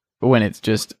like when it's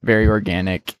just very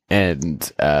organic.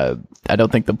 And I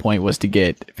don't think the point was to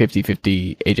get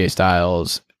 50-50 AJ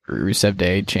Styles, Rusev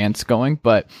Day chance going,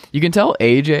 but you can tell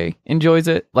AJ enjoys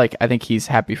it. Like, I think he's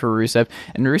happy for Rusev,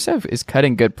 and Rusev is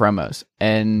cutting good promos,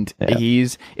 and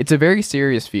it's a very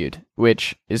serious feud,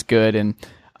 which is good. And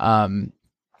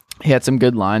he had some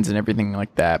good lines and everything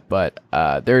like that, but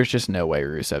there's just no way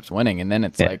Rusev's winning. And then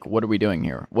it's like, what are we doing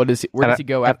here? Where does he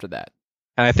go after that?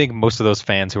 And I think most of those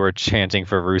fans who are chanting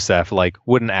for Rusev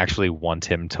wouldn't actually want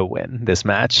him to win this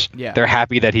match. Yeah. They're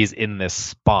happy that he's in this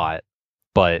spot,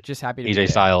 but just happy to AJ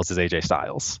Styles is AJ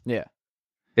Styles. Yeah.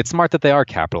 It's smart that they are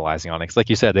capitalizing on it. 'Cause like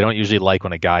you said, they don't usually like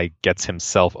when a guy gets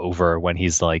himself over when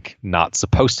he's not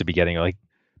supposed to be getting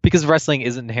because wrestling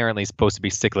isn't inherently supposed to be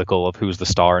cyclical of who's the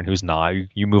star and who's not.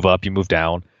 You move up, you move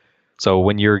down. So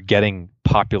when you're getting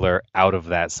popular out of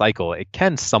that cycle, it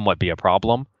can somewhat be a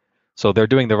problem. So they're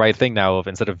doing the right thing now of,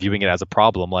 instead of viewing it as a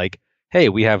problem, hey,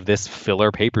 we have this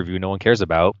filler pay-per-view no one cares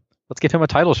about. Let's give him a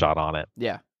title shot on it.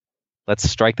 Yeah. Let's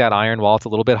strike that iron while it's a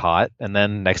little bit hot, and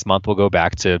then next month we'll go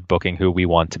back to booking who we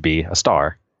want to be a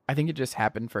star. I think it just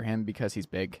happened for him because he's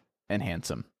big and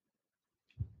handsome.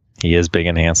 He is big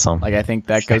and handsome. I think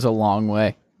that goes a long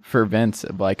way for Vince.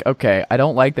 Okay, I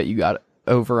don't like that you got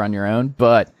over on your own,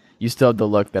 but you still have the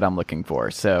look that I'm looking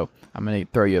for, so I'm going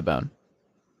to throw you a bone.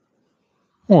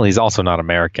 Well, he's also not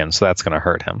American, so that's going to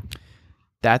hurt him.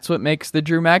 That's what makes the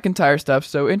Drew McIntyre stuff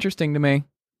so interesting to me,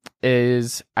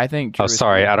 is I think Drew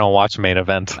I don't watch Main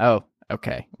Event. Oh,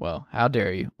 okay. Well, how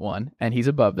dare you? One, and he's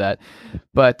above that.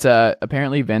 But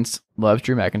apparently Vince loves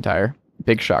Drew McIntyre.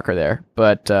 Big shocker there.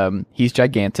 But he's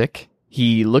gigantic.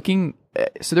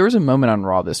 So there was a moment on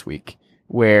Raw this week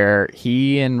where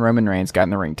he and Roman Reigns got in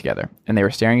the ring together, and they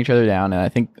were staring each other down, and I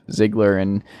think Ziggler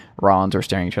and Rollins were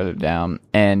staring each other down,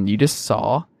 and you just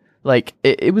saw,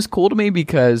 it was cool to me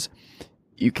because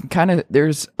you can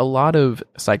there's a lot of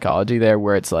psychology there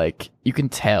where it's you can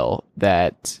tell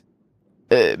that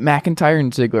McIntyre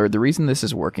and Ziggler, the reason this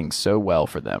is working so well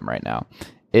for them right now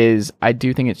is I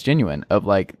do think it's genuine of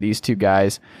these two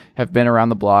guys have been around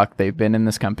the block. They've been in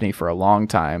this company for a long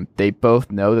time. They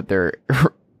both know that they're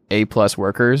A+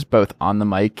 workers, both on the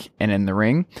mic and in the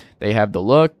ring. They have the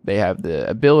look, they have the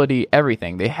ability,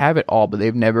 everything. They have it all, but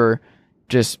they've never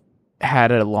just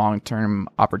had a long-term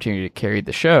opportunity to carry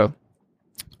the show.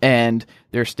 And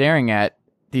they're staring at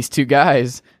these two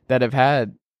guys that have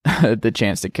had the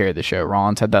chance to carry the show.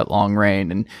 Rollins had that long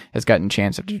reign and has gotten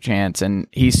chance after chance, and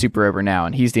he's super over now,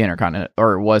 and he's the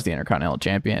was the Intercontinental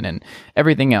Champion and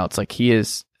everything else. He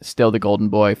is still the golden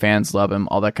boy. Fans love him,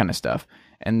 all that kind of stuff.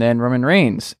 And then Roman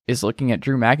Reigns is looking at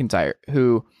Drew McIntyre,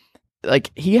 who,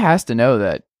 he has to know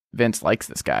that Vince likes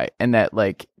this guy, and that,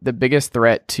 the biggest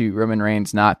threat to Roman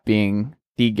Reigns not being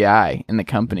the guy in the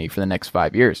company for the next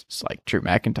 5 years. It's like Drew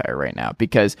McIntyre right now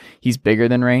because he's bigger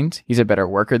than Reigns. He's a better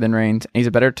worker than Reigns. And he's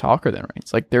a better talker than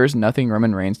Reigns. Like there is nothing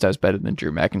Roman Reigns does better than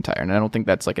Drew McIntyre. And I don't think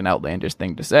that's like an outlandish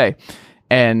thing to say.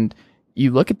 And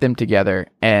you look at them together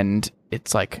and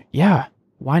it's like, yeah,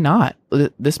 why not?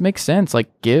 This makes sense.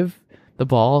 Like give the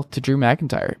ball to Drew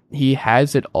McIntyre. He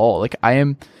has it all. Like I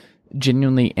am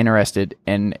genuinely interested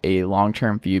in a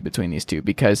long-term feud between these two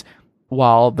because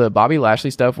while the Bobby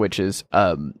Lashley stuff, which is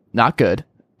not good,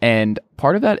 and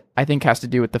part of that I think has to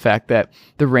do with the fact that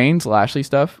the Reigns Lashley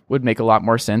stuff would make a lot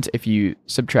more sense if you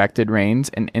subtracted Reigns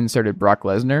and inserted Brock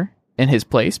Lesnar in his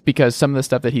place, because some of the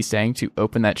stuff that he's saying to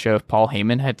open that show, if Paul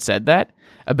Heyman had said that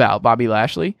about Bobby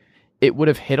Lashley, it would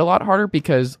have hit a lot harder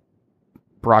because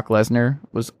Brock Lesnar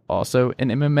was also in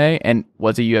MMA and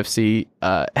was a UFC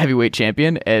heavyweight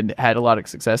champion and had a lot of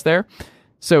success there.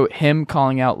 So him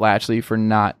calling out Lashley for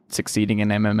not succeeding in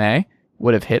MMA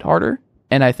would have hit harder.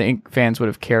 And I think fans would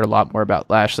have cared a lot more about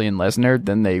Lashley and Lesnar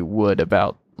than they would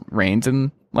about Reigns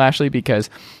and Lashley because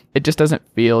it just doesn't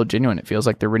feel genuine. It feels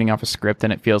like they're reading off a script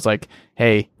and it feels like,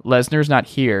 hey, Lesnar's not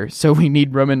here, so we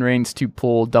need Roman Reigns to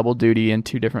pull double duty in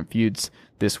 2 different feuds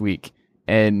this week.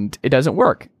 And it doesn't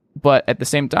work. But at the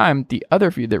same time, the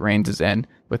other feud that Reigns is in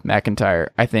with McIntyre,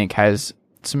 I think has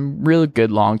some really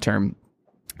good long-term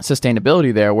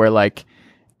sustainability there where like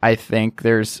I think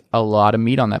there's a lot of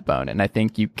meat on that bone, and I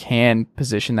think you can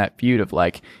position that feud of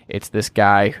like it's this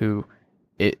guy who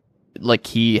it like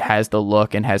he has the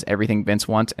look and has everything Vince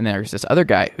wants, and there's this other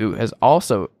guy who has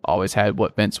also always had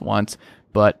what Vince wants,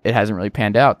 but it hasn't really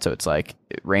panned out. So it's like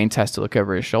Reigns has to look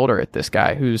over his shoulder at this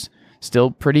guy who's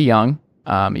still pretty young,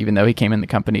 even though he came in the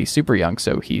company super young.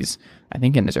 So he's I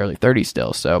think in his early 30s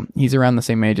still, so he's around the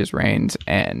same age as Reigns,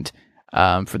 and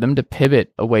for them to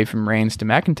pivot away from Reigns to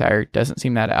McIntyre doesn't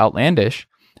seem that outlandish,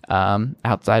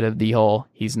 outside of the whole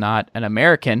he's not an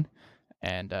American.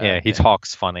 And he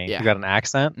talks funny. Yeah. He's got an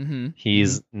accent. Mm-hmm.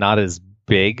 He's not as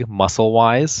big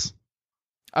muscle-wise.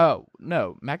 Oh,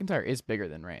 no. McIntyre is bigger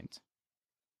than Reigns.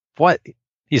 What?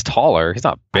 He's taller. He's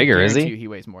not bigger, is he? He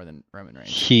weighs more than Roman Reigns.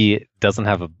 He doesn't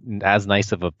have as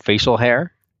nice of a facial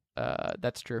hair.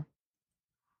 That's true.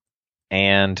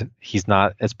 And he's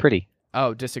not as pretty.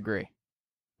 Oh, disagree.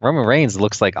 Roman Reigns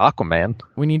looks like Aquaman.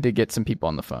 We need to get some people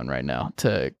on the phone right now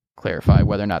to clarify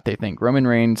whether or not they think Roman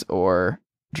Reigns or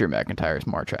Drew McIntyre is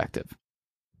more attractive.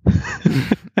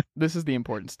 This is the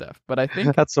important stuff, but I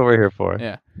think that's what we're here for.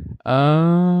 Yeah.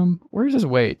 Where's his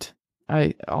weight?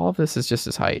 All of this is just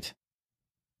his height.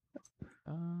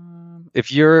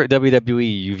 If you're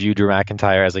WWE, you view Drew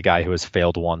McIntyre as a guy who has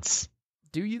failed once.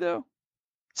 Do you though?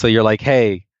 So you're like,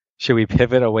 hey, should we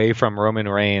pivot away from Roman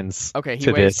Reigns? Okay, he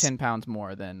to weighs this? 10 pounds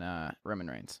more than Roman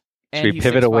Reigns. Should we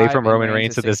pivot away from Roman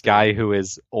Reigns to this guy who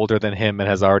is older than him and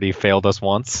has already failed us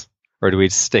once? Or do we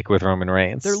stick with Roman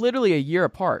Reigns? They're literally a year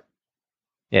apart.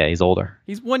 Yeah, he's older.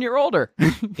 He's 1 year older.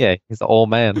 Yeah, he's the old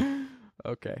man.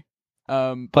 Okay.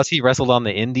 Plus, he wrestled on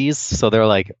the Indies, so they're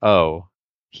like, oh,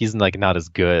 he's like not as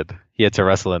good. He had to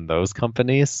wrestle in those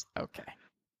companies. Okay.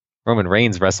 Roman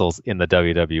Reigns wrestles in the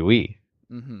WWE.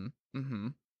 Mm-hmm. Mm-hmm.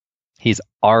 He's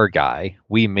our guy.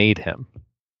 We made him.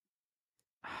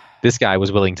 This guy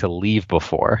was willing to leave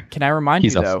before. Can I remind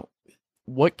you, though,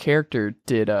 what character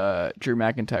did Drew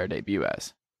McIntyre debut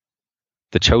as?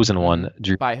 The chosen one,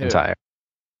 Drew By who? McIntyre.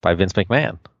 By Vince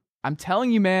McMahon. I'm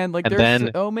telling you, man, like And there's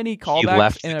then so many he callbacks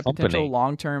left in the a potential company.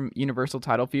 long-term Universal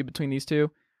title feud between these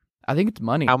two. I think it's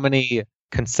money. How many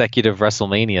consecutive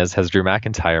WrestleManias has Drew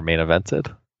McIntyre main evented?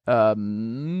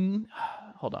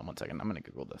 Hold on one second. I'm going to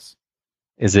Google this.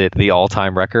 Is it the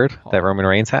all-time record that Roman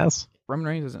Reigns has? Roman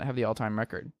Reigns doesn't have the all-time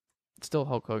record. It's still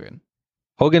Hulk Hogan.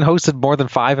 Hogan hosted more than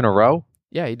 5 in a row?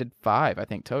 Yeah, he did 5, I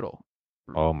think, total.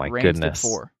 Oh my Reigns goodness. did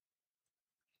 4.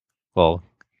 Well,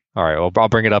 all right. Well, I'll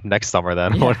bring it up next summer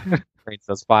then. Yeah. When Reigns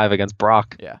does 5 against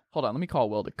Brock. Yeah. Hold on. Let me call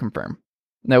Will to confirm.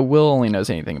 No, Will only knows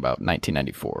anything about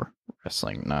 1994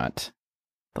 wrestling, not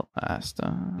the last.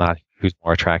 Not who's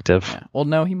more attractive. Yeah. Well,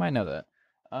 no, he might know that.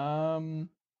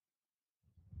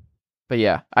 But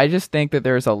yeah, I just think that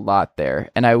there's a lot there,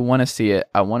 and I want to see it.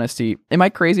 I want to see. Am I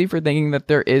crazy for thinking that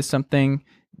there is something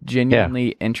genuinely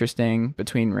interesting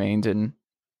between Reigns and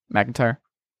McIntyre?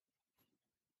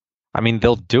 I mean,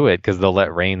 they'll do it because they'll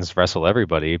let Reigns wrestle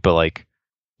everybody, but like,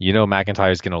 you know,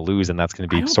 McIntyre's going to lose, and that's going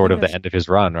to be sort of the end of his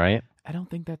run, right? I don't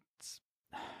think that's.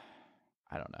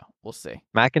 I don't know. We'll see.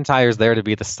 McIntyre's there to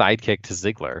be the sidekick to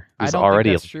Ziggler, I who's don't already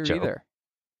think that's a true joke. either.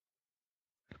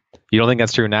 You don't think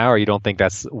that's true now, or you don't think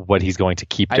that's what he's going to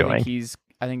keep doing?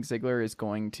 I think Ziggler is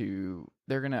going to.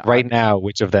 They're gonna Right now,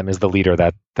 which of them is the leader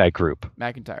of that group?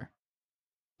 McIntyre.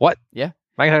 What? Yeah.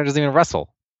 McIntyre doesn't even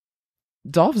wrestle.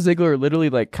 Dolph Ziggler literally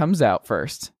like comes out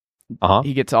first.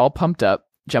 He gets all pumped up,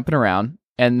 jumping around,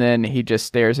 and then he just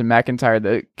stares at McIntyre.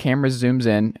 The camera zooms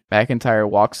in. McIntyre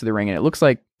walks to the ring, and it looks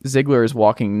like Ziggler is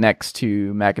walking next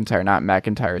to McIntyre, not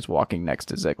McIntyre is walking next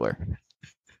to Ziggler.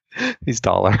 He's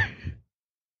taller.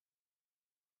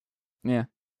 Yeah.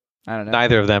 I don't know.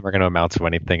 Neither of them are going to amount to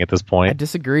anything at this I point.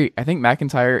 disagree. I think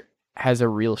McIntyre has a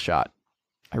real shot.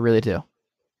 I really do.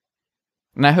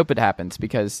 And I hope it happens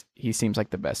because he seems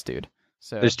like the best dude.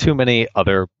 So There's too many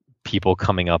other people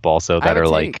coming up also that are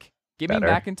like give better.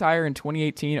 me McIntyre in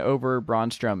 2018 over Braun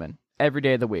Strowman every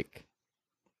day of the week.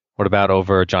 What about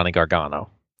over Johnny Gargano?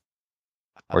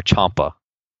 Or Ciampa?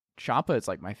 Ciampa is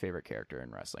like my favorite character in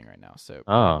wrestling right now, so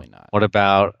probably not. What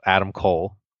about Adam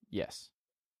Cole? Yes.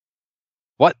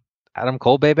 What? Adam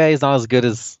Cole, baby, is not as good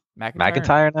as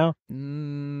McIntyre now?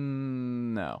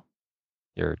 No.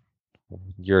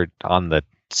 You're on the...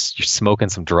 You're smoking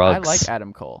some drugs. I like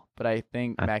Adam Cole, but I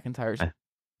think McIntyre's...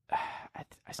 I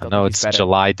still know think it's he's better.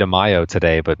 July de Mayo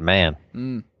today, but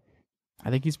man. I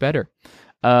think he's better.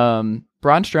 Braun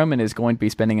Strowman is going to be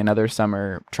spending another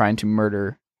summer trying to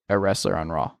murder a wrestler on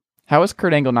Raw. How has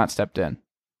Kurt Angle not stepped in?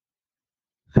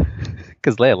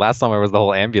 Because last summer was the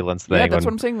whole ambulance thing. Yeah, that's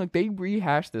what I'm saying. Like they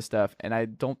rehashed this stuff, and I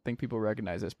don't think people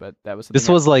recognize this, but that was This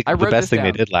was like the best thing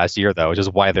they did last year, though, which is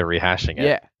why they're rehashing it.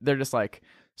 Yeah, they're just like,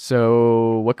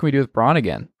 so what can we do with Braun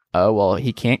again? Oh, well,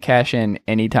 he can't cash in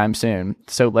anytime soon,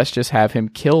 so let's just have him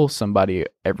kill somebody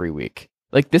every week.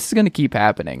 Like this is going to keep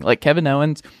happening. Like Kevin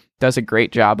Owens does a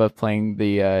great job of playing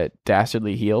the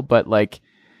dastardly heel, but like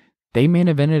they main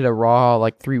evented a Raw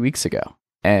like 3 weeks ago.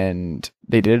 And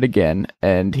they did it again,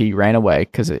 and he ran away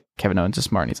because Kevin Owens is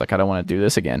smart. And he's like, I don't want to do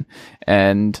this again.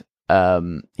 And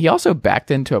he also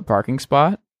backed into a parking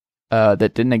spot that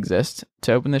didn't exist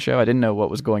to open the show. I didn't know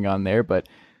what was going on there, but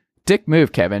dick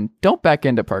move, Kevin. Don't back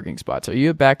into parking spots. Are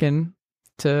you a back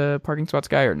into parking spots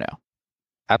guy or no?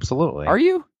 Absolutely. Are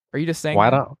you? Are you just saying why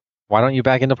don't you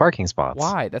back into parking spots?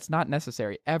 Why? That's not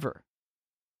necessary ever.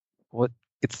 What?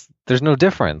 There's no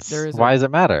difference. Why does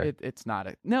it matter? It's not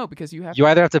no, because you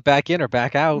either have to back in or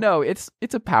back out. No, it's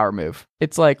a power move.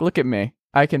 It's like, look at me,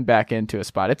 I can back into a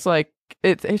spot. It's like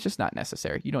it's just not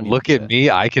necessary. You don't look at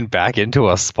me, I can back into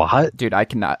a spot. Dude, I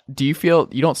cannot. Do you feel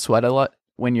you don't sweat a lot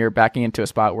when you're backing into a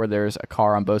spot where there's a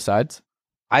car on both sides?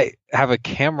 I have a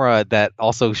camera that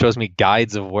also shows me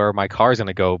guides of where my car is going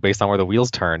to go based on where the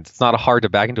wheels turned. It's not hard to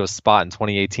back into a spot in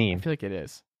 2018. I feel like it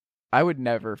is. I would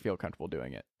never feel comfortable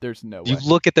doing it. There's no way. You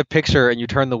look at the picture and you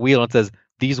turn the wheel and it says,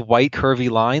 these white curvy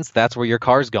lines, that's where your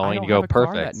car's going. And you go,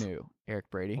 perfect. Car that new,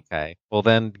 Eric Brady. Okay. Well,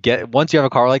 then once you have a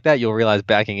car like that, you'll realize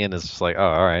backing in is just like, oh,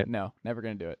 all right. No, never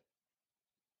going to do it.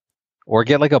 Or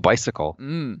get like a bicycle.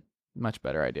 Much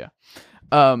better idea.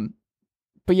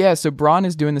 But yeah, so Braun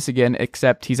is doing this again,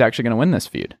 except he's actually going to win this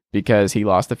feud because he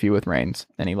lost the feud with Reigns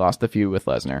and he lost the feud with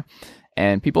Lesnar.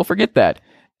 And people forget that.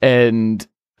 And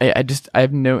I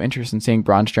have no interest in seeing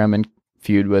Braun Strowman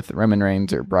feud with Roman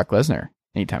Reigns or Brock Lesnar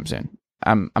anytime soon.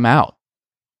 I'm out.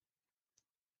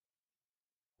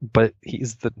 But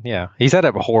he's had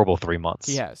a horrible 3 months.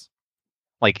 He has.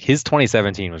 Like his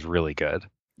 2017 was really good.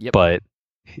 Yep. But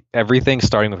everything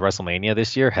starting with WrestleMania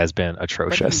this year has been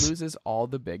atrocious. But he loses all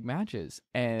the big matches.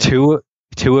 And two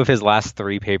of his last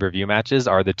 3 pay-per-view matches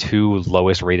are the 2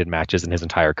 lowest rated matches in his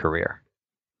entire career.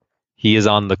 He is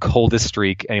on the coldest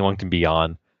streak anyone can be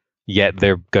on. Yet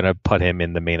they're going to put him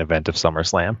in the main event of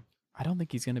SummerSlam. I don't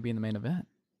think he's going to be in the main event.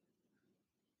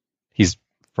 He's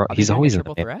always in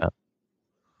the main event.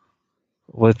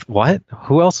 With what?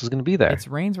 Who else is going to be there? It's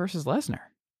Reigns versus Lesnar.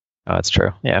 Oh, that's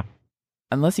true. Yeah.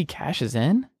 Unless he cashes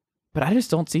in, but I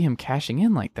just don't see him cashing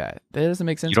in like that. That doesn't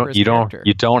make sense for his character.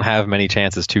 You don't have many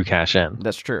chances to cash in.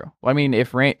 That's true. Well, I mean,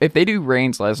 if they do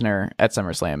Reigns Lesnar at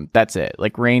SummerSlam, that's it.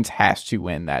 Like Reigns has to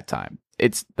win that time.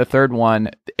 It's the third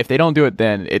one. If they don't do it,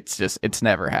 then it's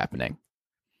never happening.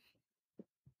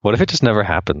 What if it just never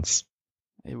happens?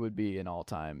 It would be an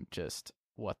all-time just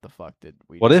what the fuck did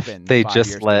we? What if they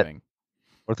just let? Doing?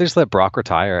 What if they just let Brock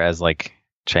retire as like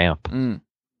champ?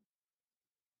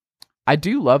 I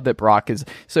do love that Brock is.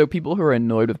 So people who are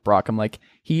annoyed with Brock, I'm like,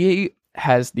 he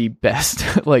has the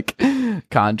best like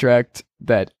contract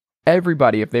that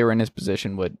everybody, if they were in his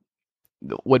position, would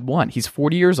want. He's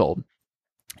 40 years old.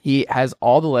 He has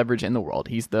all the leverage in the world.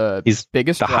 He's the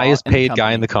highest paid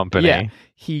guy in the company. Yeah.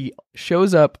 He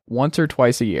shows up once or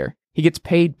twice a year. He gets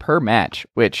paid per match,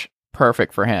 which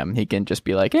perfect for him. He can just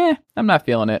be like, I'm not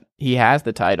feeling it. He has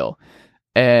the title.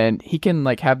 And he can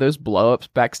like have those blow ups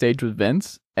backstage with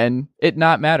Vince and it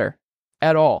not matter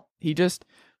at all. He just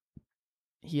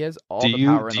He has all Do the you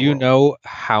power in do the you world. know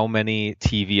how many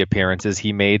TV appearances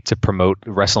he made to promote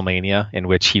WrestleMania, in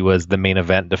which he was the main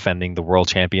event defending the world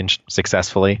champion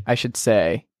successfully? I should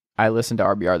say I listened to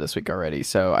RBR this week already,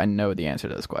 so I know the answer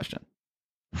to this question.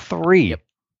 3. Yep.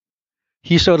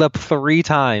 He showed up 3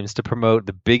 times to promote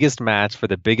the biggest match for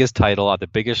the biggest title at the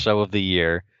biggest show of the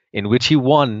year, in which he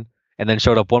won, and then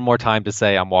showed up one more time to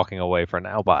say, "I'm walking away for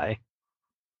now, bye."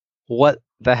 What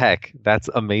the heck? That's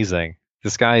amazing.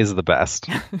 This guy is the best.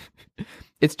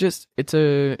 It's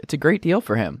a great deal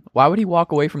for him. Why would he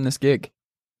walk away from this gig?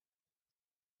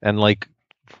 And like,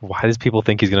 why does people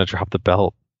think he's gonna drop the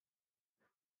belt?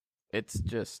 It's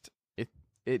just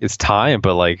It's time,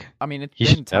 but like, I mean, it's he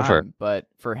been should time, never. but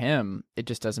for him, it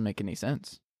just doesn't make any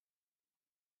sense.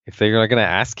 If they're not gonna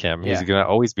ask him, he's Yeah. gonna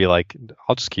always be like,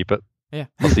 "I'll just keep it. Yeah.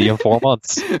 I'll see you in 4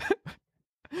 months."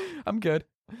 I'm good.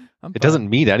 It doesn't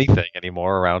mean anything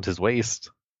anymore around his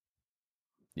waist.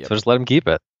 Yep. So just let him keep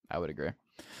it. I would agree.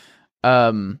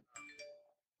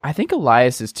 I think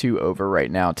Elias is too over right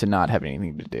now to not have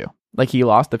anything to do. Like, he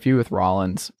lost a feud with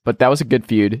Rollins, but that was a good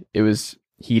feud. It was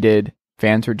heated.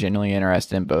 Fans were genuinely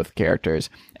interested in both characters.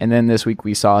 And then this week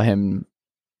we saw him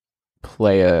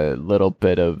play a little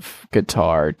bit of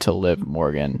guitar to Liv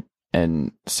Morgan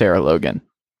and Sarah Logan.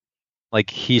 Like,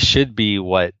 he should be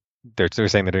what they're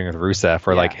saying they're doing with Rusev,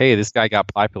 where like, hey, this guy got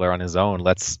popular on his own.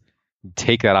 Let's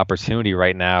take that opportunity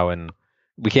right now, and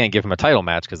we can't give him a title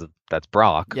match because that's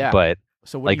Brock. Yeah. But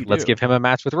So what like, do you let's do? give him a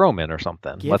match with Roman or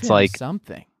something. Give him like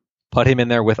something. put him in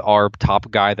there with our top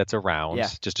guy that's around, Yeah.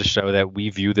 just to show that we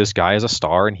view this guy as a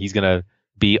star, and he's gonna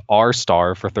be our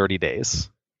star for 30 days.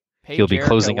 Pay He'll be Jericho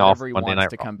closing off whenever he Monday wants Night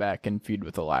to Raw. come back and feud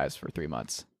with Elias for 3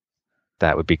 months.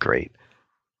 That would be great.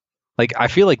 Like, I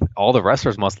feel like all the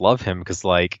wrestlers must love him because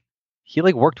like he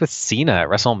like worked with Cena at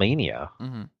WrestleMania.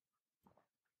 Mm-hmm.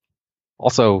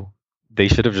 Also, they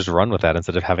should have just run with that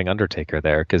instead of having Undertaker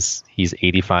there because he's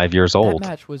 85 years old. That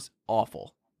match was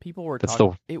awful. People were That's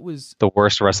talking. It was the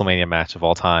worst WrestleMania match of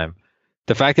all time.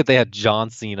 The fact that they had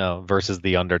John Cena versus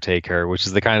The Undertaker, which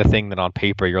is the kind of thing that on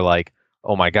paper you're like,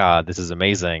 oh my God, this is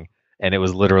amazing. And it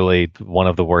was literally one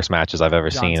of the worst matches I've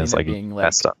ever John seen. Cena It's like, being like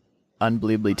messed up.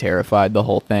 unbelievably terrified the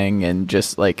whole thing, and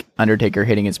just like Undertaker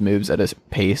hitting his moves at a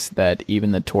pace that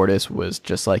even the Tortoise was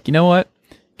just like, you know what?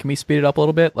 Can we speed it up a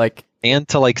little bit? Like, And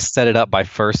to like set it up by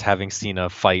first having Cena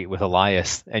fight with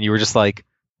Elias, and you were just like,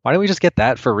 why didn't we just get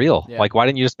that for real? Yeah. Like, why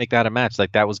didn't you just make that a match?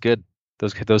 Like, that was good.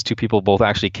 Those two people both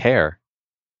actually care.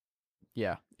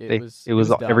 yeah, It was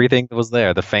dumb. everything that was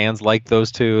there. The fans liked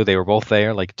those two. They were both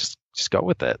there. Like, just go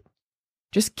with it.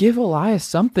 Just give Elias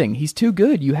something. He's too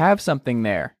good. You have something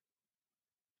there.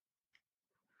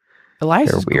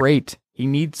 Elias They're is weird. great. He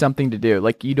needs something to do.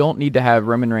 Like, you don't need to have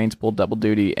Roman Reigns pull double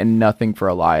duty and nothing for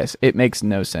Elias. It makes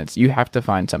no sense. You have to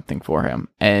find something for him.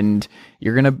 And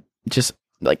you're going to just,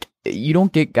 like, you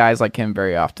don't get guys like him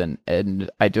very often. And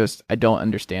I don't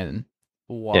understand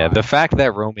why. Yeah, the fact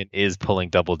that Roman is pulling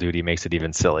double duty makes it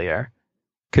even sillier.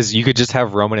 Because you could just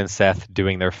have Roman and Seth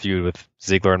doing their feud with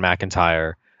Ziggler and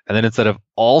McIntyre, and then instead of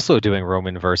also doing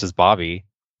Roman versus Bobby,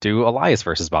 do Elias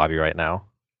versus Bobby right now.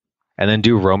 And then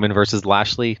do Roman versus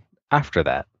Lashley after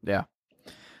that. Yeah.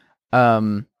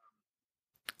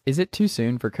 Is it too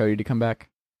soon for Cody to come back?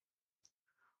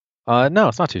 No,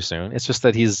 it's not too soon. It's just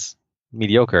that he's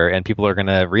mediocre, and people are going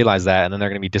to realize that, and then they're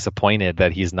going to be disappointed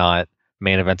that he's not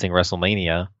main eventing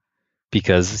WrestleMania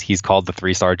because he's called the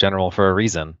 3-star general for a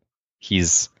reason.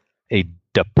 He's a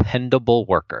dependable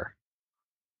worker.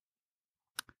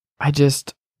 I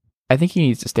think he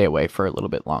needs to stay away for a little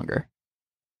bit longer.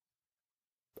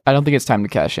 I don't think it's time to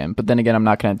cash in, but then again, I'm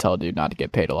not going to tell a dude not to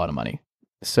get paid a lot of money.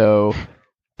 So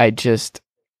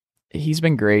he's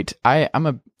been great.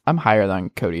 I'm higher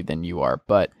on Cody than you are,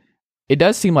 but it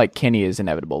does seem like Kenny is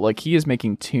inevitable. Like, he is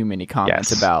making too many comments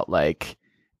Yes. about like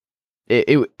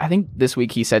I think this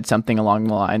week he said something along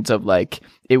the lines of like,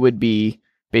 it would be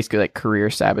basically like career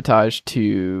sabotage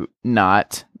to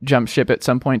not jump ship at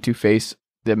some point to face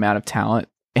the amount of talent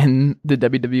in the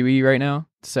WWE right now.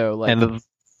 So like, And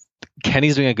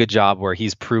Kenny's doing a good job where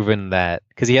he's proven that,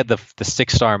 because he had the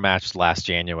 6-star match last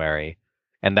January,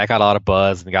 and that got a lot of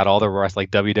buzz and got all the rest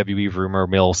like WWE rumor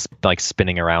mills like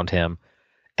spinning around him.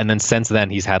 And then since then,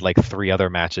 he's had like 3 other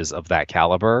matches of that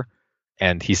caliber,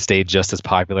 and he stayed just as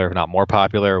popular, if not more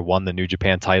popular, won the New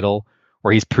Japan title,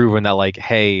 where he's proven that like,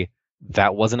 hey,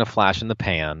 that wasn't a flash in the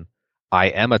pan. I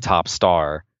am a top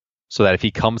star, so that if he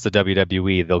comes to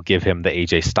WWE, they'll give him the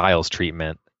AJ Styles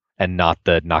treatment and not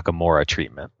the Nakamura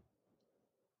treatment.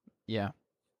 yeah,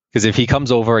 Because if he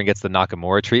comes over and gets the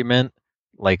Nakamura treatment,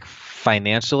 like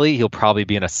financially, he'll probably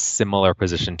be in a similar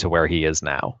position to where he is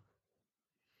now.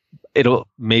 it'll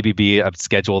maybe be a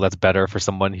schedule that's better for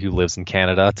someone who lives in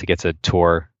Canada to get to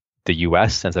tour the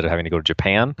US instead of having to go to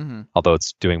Japan, although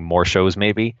it's doing more shows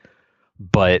maybe.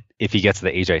 But if he gets to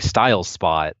the AJ Styles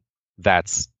spot,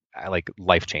 that's like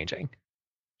life-changing.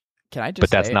 Can I just but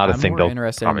that's say, not a I'm thing more they'll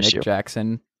interested in promise Nick you.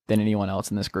 Jackson than anyone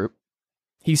else in this group.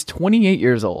 He's 28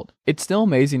 years old. It's still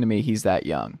amazing to me he's that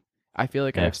young. I feel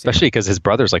like I've seen especially because his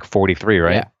brother's like 43,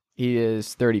 right? Yeah, he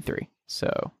is 33,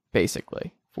 so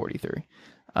basically 43.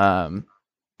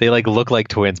 They like look like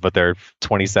twins, but they're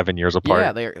 27 years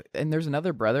apart. Yeah, and there's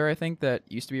another brother I think that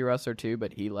used to be a wrestler too,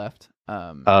 but he left.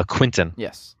 Quinton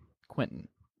Yes,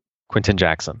 Quinton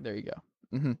Jackson. There you go.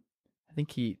 I think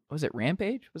he was it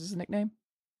Rampage was his nickname.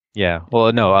 Yeah.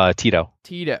 Well, no, Tito.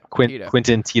 Tito.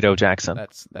 Quinton Tito Jackson.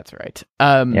 That's right.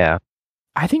 Yeah.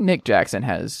 I think Nick Jackson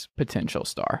has potential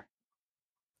star.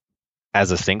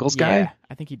 As a singles guy? Yeah,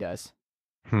 I think he does.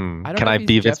 Can I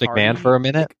be Vince McMahon for a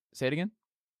minute? Say it again.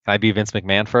 Can I be Vince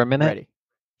McMahon for a minute? Ready.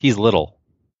 He's little.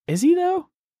 Is he though?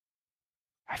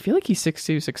 I feel like he's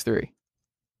 6'2", 6'3".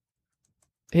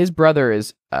 His brother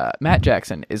is Matt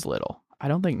Jackson is little. I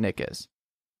don't think Nick is.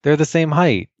 They're the same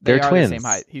height. They're they twins. The same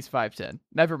height. He's 5'10".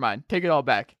 Never mind. Take it all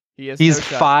back. He's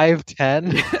no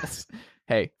 5'10". Yes.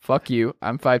 Hey, fuck you.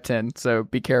 I'm 5'10", so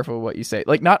be careful what you say.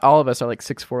 Like, not all of us are like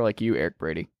 6'4" like you, Eric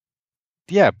Brady.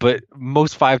 Yeah, but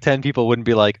most 5'10" people wouldn't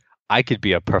be like, I could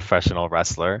be a professional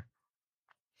wrestler.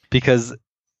 Because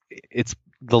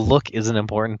the look is an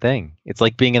important thing. It's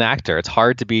like being an actor. It's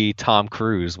hard to be Tom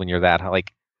Cruise when you're that,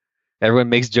 like, everyone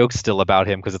makes jokes still about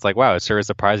him because it's like, wow, it sure is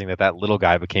surprising that little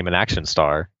guy became an action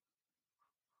star.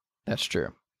 That's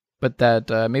true. But that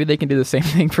maybe they can do the same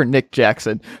thing for Nick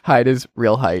Jackson, hide his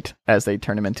real height as they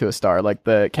turn him into a star. Like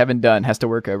the Kevin Dunn has to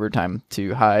work overtime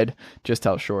to hide just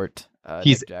how short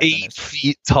he's Nick Jackson 8 is.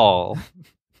 feet tall.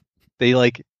 They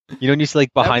like, you know, when you see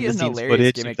like behind the scenes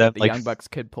footage of them, that the like Young Bucks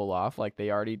could pull off, like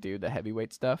they already do the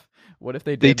heavyweight stuff. What if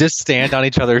they did? They just stand on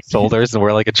each other's shoulders and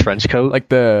wear like a trench coat, like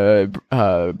the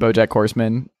BoJack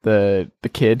Horseman, the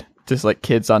kid, just like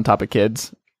kids on top of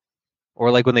kids. Or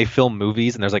like when they film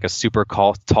movies and there's like a super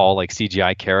tall like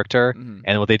CGI character,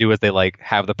 and what they do is they like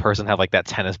have the person have like that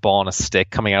tennis ball and a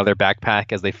stick coming out of their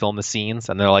backpack as they film the scenes,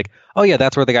 and they're like, oh yeah,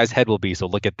 that's where the guy's head will be, so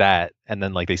look at that. And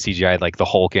then like they CGI like the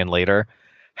Hulk in later,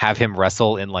 have him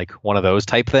wrestle in like one of those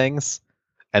type things,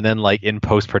 and then like in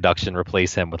post production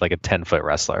replace him with like a 10-foot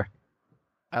wrestler.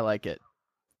 I like it.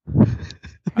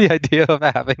 The idea of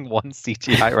having one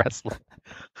CGI wrestler.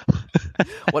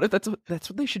 What if that's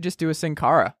what they should just do with Sin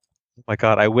Cara? Oh my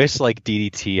god, I wish like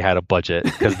DDT had a budget,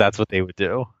 because that's what they would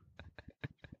do.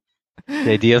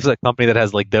 The idea of a company that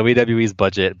has like WWE's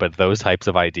budget, but those types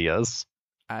of ideas.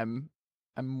 I'm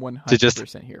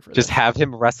 100% here for just this. Have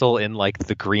him wrestle in like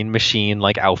the Green Machine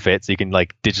like outfit, so you can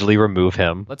like digitally remove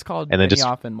him. Let's call and then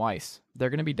Benioff and Weiss. They're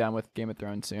gonna be done with Game of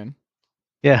Thrones soon.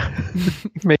 Yeah,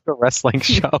 make a wrestling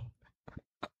show.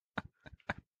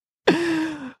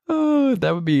 Oh,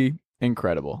 that would be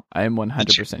incredible. I am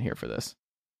 100% here for this.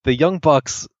 The Young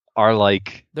Bucks are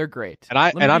like, they're great, and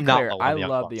I'm not. Low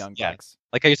on the Young Bucks.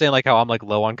 Like how you're saying, like how I'm like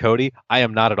low on Cody. I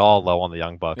am not at all low on the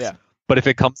Young Bucks. Yeah. But if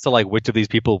it comes to like which of these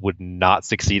people would not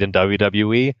succeed in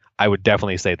WWE, I would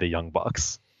definitely say the Young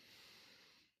Bucks.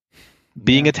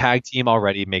 Being a tag team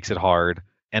already makes it hard,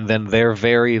 and then they're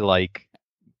very like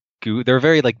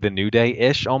the New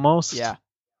Day-ish almost. Yeah.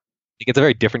 Like, it's a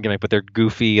very different gimmick, but they're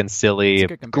goofy and silly,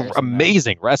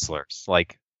 amazing wrestlers,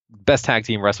 like best tag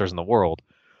team wrestlers in the world.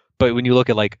 But when you look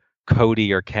at like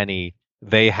Cody or Kenny,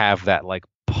 they have that like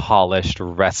polished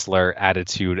wrestler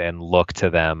attitude and look to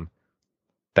them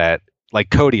that, like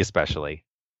Cody especially,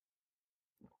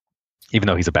 even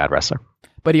though he's a bad wrestler.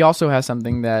 But he also has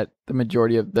something that the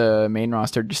majority of the main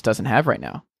roster just doesn't have right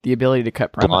now: the ability to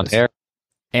cut promos. Blonde hair.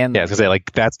 And yeah, I was gonna say,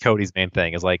 like, that's Cody's main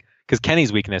thing, is like, because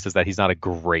Kenny's weakness is that he's not a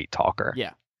great talker.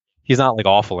 Yeah. He's not like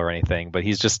awful or anything, but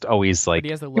he's just always like,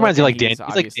 he reminds you like he's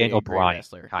like Daniel Bryan,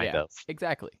 kind of.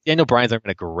 Exactly. Daniel Bryan's not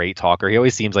even a great talker. He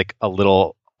always seems like a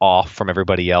little off from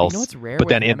everybody else. You know what's rare but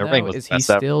with then him, in the though, ring was is he's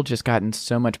still just gotten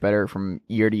so much better from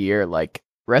year to year. Like,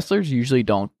 wrestlers usually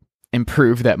don't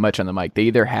improve that much on the mic. They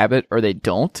either have it or they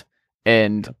don't.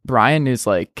 And Bryan is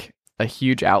like a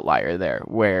huge outlier there,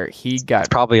 where he got... It's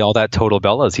probably all that Total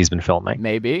Bellas he's been filming.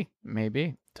 Maybe.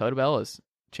 Total Bellas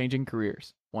changing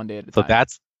careers one day at a time. So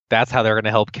that's how they're going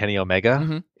to help Kenny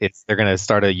Omega. They're going to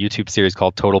start a YouTube series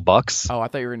called Total Bucks. Oh, I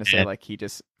thought you were going to say like he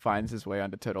just finds his way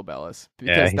onto Total Bellas,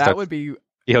 because that would be...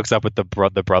 He hooks up with the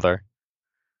brother.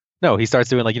 No, he starts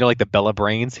doing like, like the Bella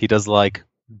Brains. He does like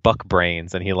Buck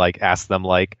Brains, and he like asks them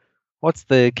like, what's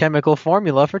the chemical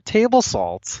formula for table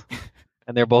salt?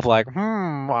 And they're both like,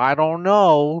 I don't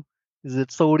know. Is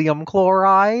it sodium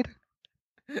chloride?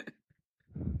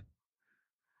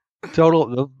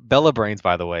 The Bella Brains,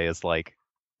 by the way, is like,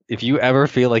 if you ever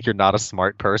feel like you're not a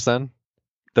smart person,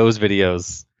 those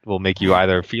videos will make you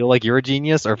either feel like you're a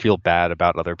genius or feel bad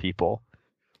about other people.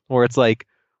 Or it's like,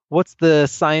 what's the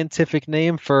scientific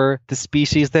name for the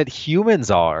species that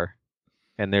humans are?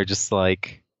 And they're just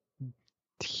like,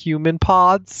 human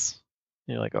pods.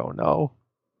 And you're like, oh no.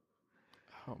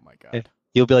 Oh my god. And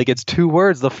you'll be like, it's 2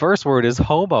 words. The first word is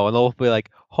homo. And they'll be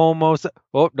like, homo.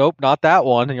 Oh, nope, not that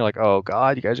one. And you're like, oh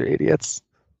god, you guys are idiots.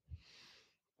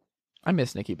 I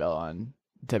miss Nikki Bella on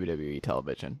WWE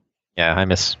television. Yeah, I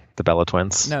miss the Bella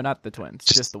twins. No, not the twins,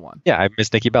 just the one. Yeah, I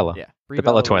miss Nikki Bella. Yeah, the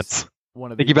Bella twins.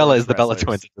 One of Nikki Bella is the wrestlers. Bella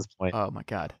twins at this point. Oh my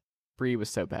god, Bree was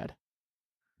so bad.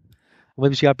 Well,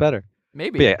 maybe she got better.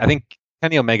 Maybe. But yeah, I think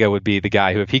Kenny Omega would be the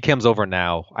guy who, if he comes over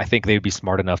now, I think they'd be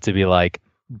smart enough to be like,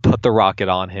 put the rocket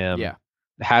on him. Yeah.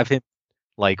 Have him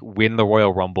like win the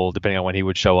Royal Rumble, depending on when he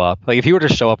would show up. Like if he were to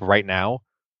show up right now,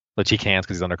 which he can't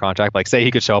because he's under contract. Like say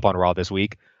he could show up on Raw this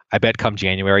week. I bet come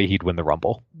January he'd win the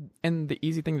Rumble. And the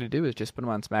easy thing to do is just put him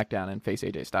on SmackDown and face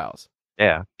AJ Styles.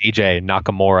 Yeah, AJ,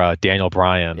 Nakamura, Daniel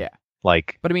Bryan. Yeah.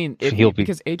 Like, but I mean,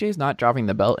 because AJ's not dropping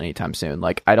the belt anytime soon.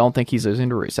 Like, I don't think he's losing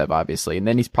to Rusev, obviously, and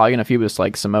then he's probably gonna feud with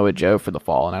like Samoa Joe for the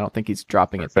fall, and I don't think he's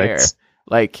dropping it there.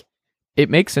 Like, it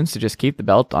makes sense to just keep the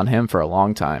belt on him for a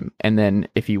long time, and then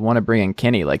if you want to bring in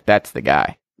Kenny, like that's the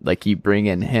guy. Like, you bring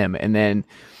in him, and then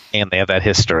they have that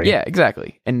history. Yeah,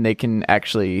 exactly, and they can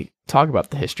actually talk about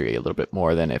the history a little bit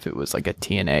more than if it was like a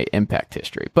TNA Impact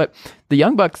history. But the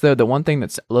Young Bucks, though, the one thing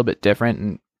that's a little bit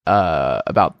different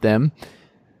about them.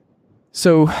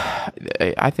 So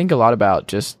I think a lot about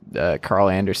just Carl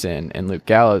Anderson and Luke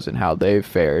Gallows and how they've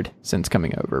fared since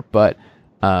coming over. But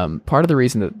part of the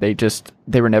reason that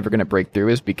they were never going to break through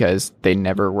is because they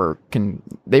can't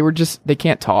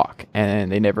talk, and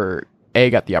they never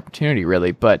got the opportunity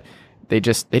really, but they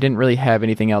didn't really have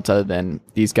anything else other than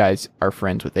these guys are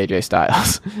friends with AJ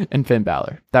Styles and Finn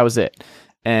Balor. That was it.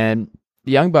 And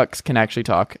the Young Bucks can actually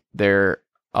talk. They're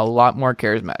a lot more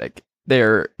charismatic.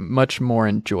 They're much more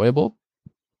enjoyable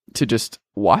to just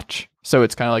watch. So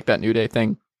it's kind of like that New Day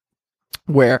thing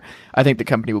where I think the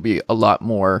company will be a lot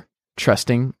more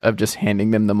trusting of just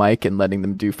handing them the mic and letting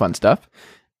them do fun stuff.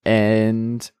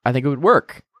 And I think it would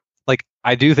work. Like,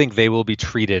 I do think they will be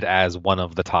treated as one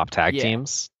of the top tag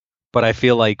teams, but I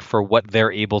feel like for what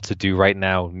they're able to do right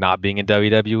now, not being in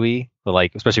WWE,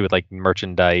 like especially with like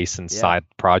merchandise and side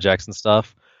projects and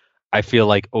stuff, I feel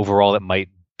like overall it might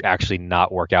actually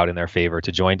not work out in their favor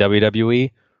to join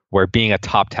WWE, where being a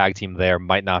top tag team there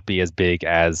might not be as big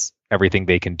as everything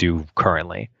they can do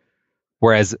currently.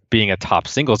 Whereas being a top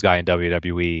singles guy in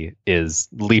WWE is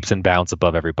leaps and bounds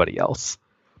above everybody else.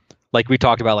 Like we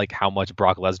talked about like how much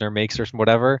Brock Lesnar makes or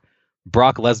whatever.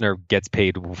 Brock Lesnar gets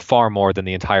paid far more than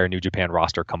the entire New Japan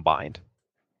roster combined.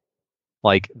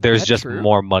 Like there's just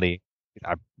more money.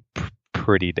 I'm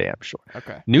pretty damn sure.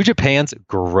 Okay. New Japan's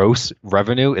gross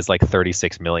revenue is like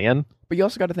 36 million. But you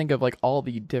also got to think of like all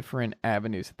the different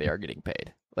avenues that they are getting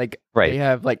paid. Like right. They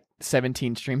have like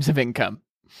 17 streams of income.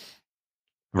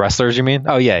 Wrestlers, you mean?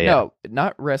 Oh yeah. No,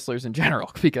 not wrestlers in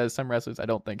general, because some wrestlers I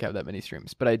don't think have that many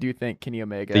streams. But I do think Kenny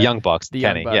Omega, the Young Bucks,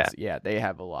 Young Bucks, they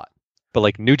have a lot. But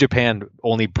like New Japan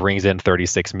only brings in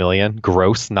 36 million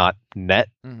gross, not net.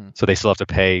 Mm-hmm. So they still have to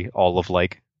pay all of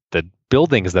like the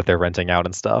buildings that they're renting out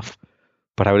and stuff.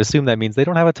 But I would assume that means they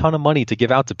don't have a ton of money to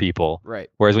give out to people. Right.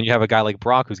 Whereas when you have a guy like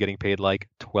Brock who's getting paid like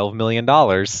 $12 million,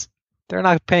 they're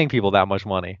not paying people that much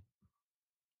money.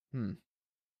 Do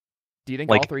you think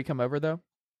like, all three come over though?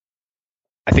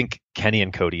 I think Kenny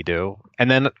and Cody do. And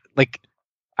then like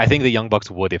I think the Young Bucks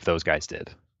would if those guys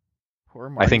did.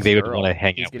 Poor I think they would want to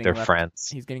hang He's out with their friends.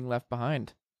 He's getting left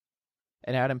behind.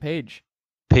 And Adam Page.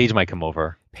 Page might come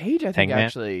over. Page, I think Hangman.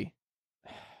 Actually.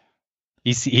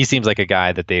 He seems like a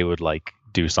guy that they would like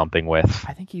do something with.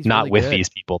 I think he's not really with good. These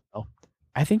people though.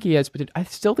 I think he has, but I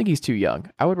still think he's too young.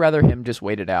 I would rather him just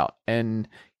wait it out and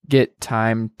get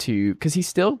time to, because he's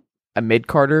still a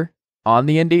mid-carder on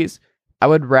the indies. I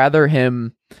would rather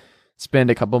him spend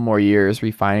a couple more years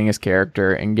refining his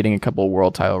character and getting a couple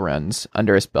world title runs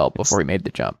under his belt before he made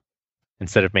the jump.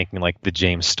 Instead of making like the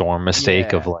James Storm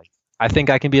mistake of like, I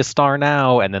think I can be a star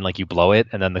now, and then like you blow it,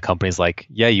 and then the company's like,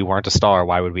 yeah, you weren't a star.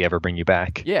 Why would we ever bring you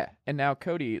back? Yeah, and now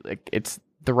Cody, like it's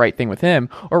the right thing with him.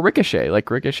 Or Ricochet. Like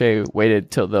Ricochet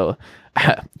waited till the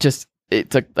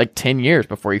it took like 10 years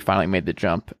before he finally made the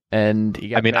jump, and he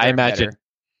got I mean, better I and imagine better.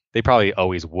 They probably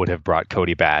always would have brought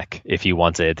Cody back if he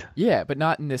wanted. Yeah, but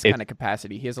not in this kind of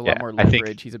capacity. He has a lot more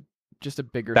leverage. He's a just a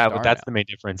bigger star That's now. the main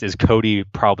difference. Is Cody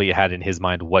probably had in his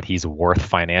mind what he's worth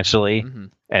financially,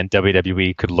 and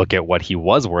WWE could look at what he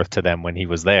was worth to them when he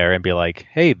was there and be like,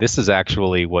 "Hey, this is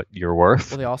actually what you're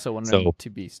worth." Well, they also wanted him to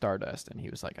be Stardust, and he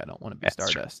was like, "I don't want to be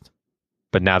Stardust." True.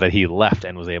 But now that he left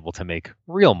and was able to make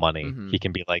real money, he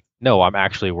can be like, "No, I'm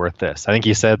actually worth this." I think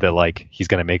he said that like he's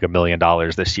going to make $1 million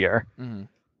this year,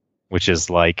 which is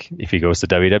like if he goes to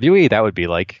WWE, that would be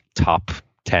like top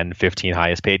 10, 15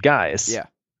 highest paid guys. Yeah.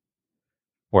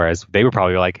 Whereas they were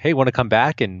probably like, "Hey, want to come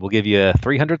back and we'll give you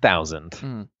 300,000."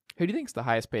 Who do you think's the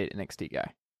highest paid NXT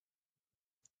guy?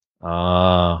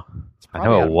 I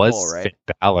know it Adam was Cole, right?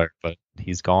 Finn Balor, but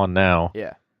he's gone now.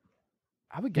 Yeah,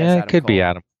 I would guess. Yeah, Adam it could Cole. be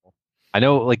Adam. I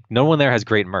know, like no one there has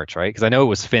great merch, right? Because I know it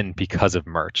was Finn because of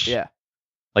merch. Yeah.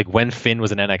 Like when Finn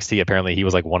was in NXT, apparently he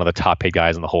was like one of the top paid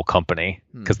guys in the whole company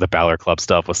because the Balor Club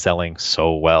stuff was selling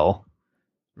so well.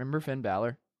 Remember Finn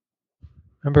Balor?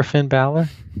 Remember Finn Balor?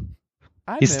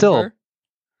 I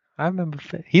remember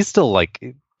he's still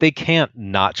like, they can't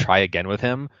not try again with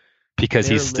him because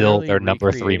he's still their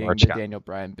number 3 merch guy. Daniel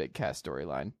Bryan Big Cass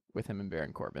storyline with him and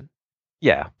Baron Corbin.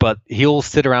 Yeah, but he'll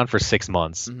sit around for 6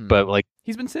 months. But like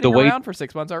he's been sitting around for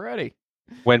 6 months already.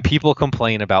 When people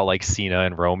complain about like Cena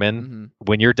and Roman,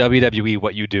 when you're WWE,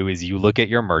 what you do is you look at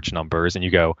your merch numbers and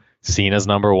you go, Cena's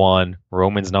number 1,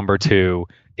 Roman's number 2,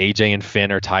 AJ and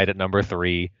Finn are tied at number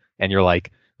 3, and you're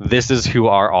like, this is who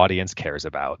our audience cares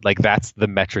about. Like that's the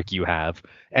metric you have.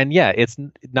 And yeah, it's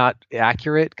not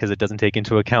accurate because it doesn't take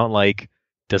into account like,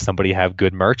 does somebody have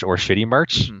good merch or shitty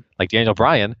merch? Like Daniel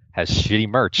Bryan has shitty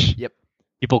merch. Yep.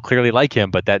 People clearly like him,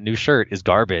 but that new shirt is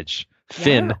garbage.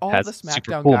 Finn all has the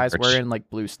super SmackDown cool guys merch. wearing like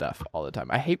blue stuff all the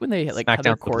time. I hate when they like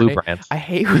SmackDown's color the blue coordinate. brand. I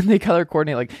hate when they color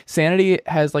coordinate. Like Sanity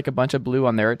has like a bunch of blue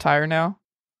on their attire now.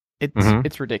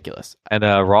 It's ridiculous. And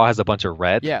Raw has a bunch of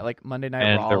red. Yeah, like Monday Night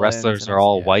and Raw. The wrestlers are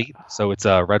all white, so it's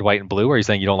red, white, and blue. Are you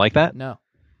saying you don't like that? No.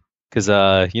 Because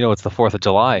it's the 4th of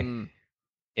July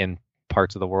in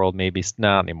parts of the world. Maybe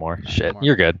not anymore. Not Shit, anymore.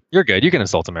 you're good. You're good. You can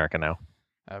insult America now.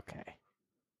 Okay.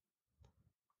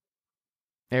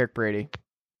 Eric Brady,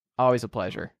 always a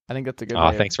pleasure. I think that's a good.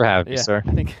 way Thanks for having me, sir.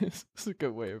 I think it's a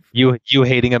good way of you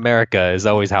hating America is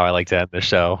always how I like to end the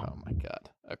show. Oh my god.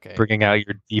 Okay. Bringing out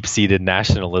your deep-seated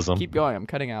nationalism. Keep going. I'm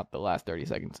cutting out the last 30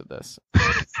 seconds of this.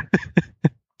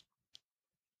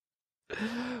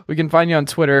 We can find you on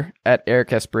Twitter at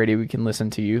Eric S. Brady. We can listen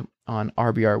to you on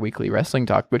RBR Weekly Wrestling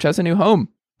Talk, which has a new home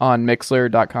on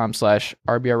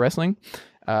Mixler.com/RBR Wrestling.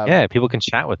 Yeah, people can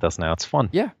chat with us now. It's fun.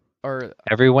 Yeah. Or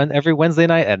every Wednesday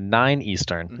night at 9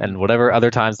 Eastern. And whatever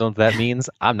other time zones that means,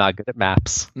 I'm not good at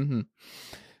maps.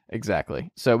 Exactly.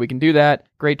 So we can do that.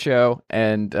 Great show.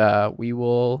 And we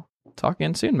will talk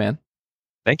again soon, man.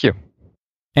 Thank you.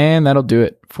 And that'll do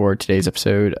it for today's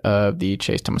episode of the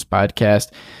Chase Thomas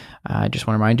Podcast. I just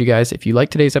want to remind you guys, if you like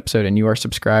today's episode and you are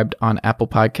subscribed on Apple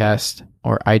Podcasts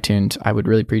or iTunes, I would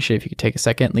really appreciate if you could take a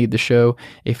second, leave the show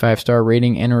a 5-star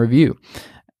rating and a review.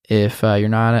 If you're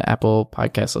not an Apple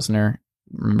Podcast listener,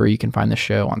 remember you can find the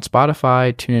show on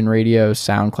Spotify, TuneIn Radio,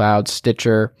 SoundCloud,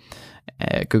 Stitcher,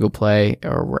 Google Play,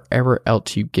 or wherever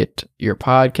else you get your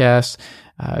podcasts.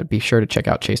 Be sure to check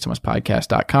out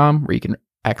chasethomaspodcast.com, where you can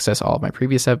access all of my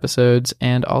previous episodes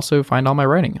and also find all my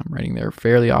writing. I'm writing there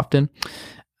fairly often.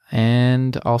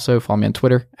 And also follow me on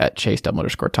Twitter at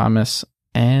Chase_Thomas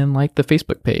and like the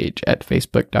Facebook page at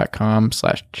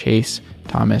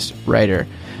facebook.com/ChaseThomasWriter.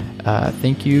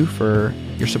 Thank you for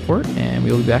your support, and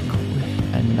we'll be back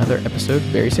with another episode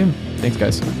very soon. Thanks,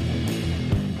 guys.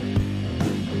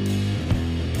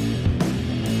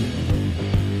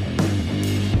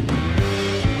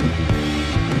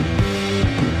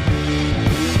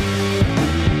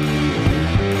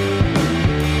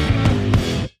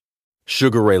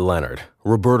 Sugar Ray Leonard,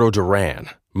 Roberto Duran,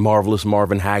 Marvelous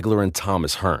Marvin Hagler, and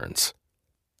Thomas Hearns.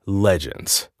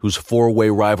 Legends, whose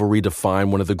four-way rivalry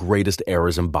defined one of the greatest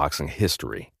eras in boxing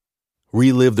history.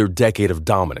 Relive their decade of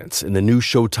dominance in the new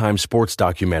Showtime sports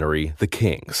documentary, The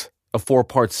Kings, a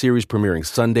 4-part series premiering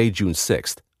Sunday, June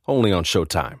 6th, only on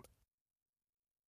Showtime.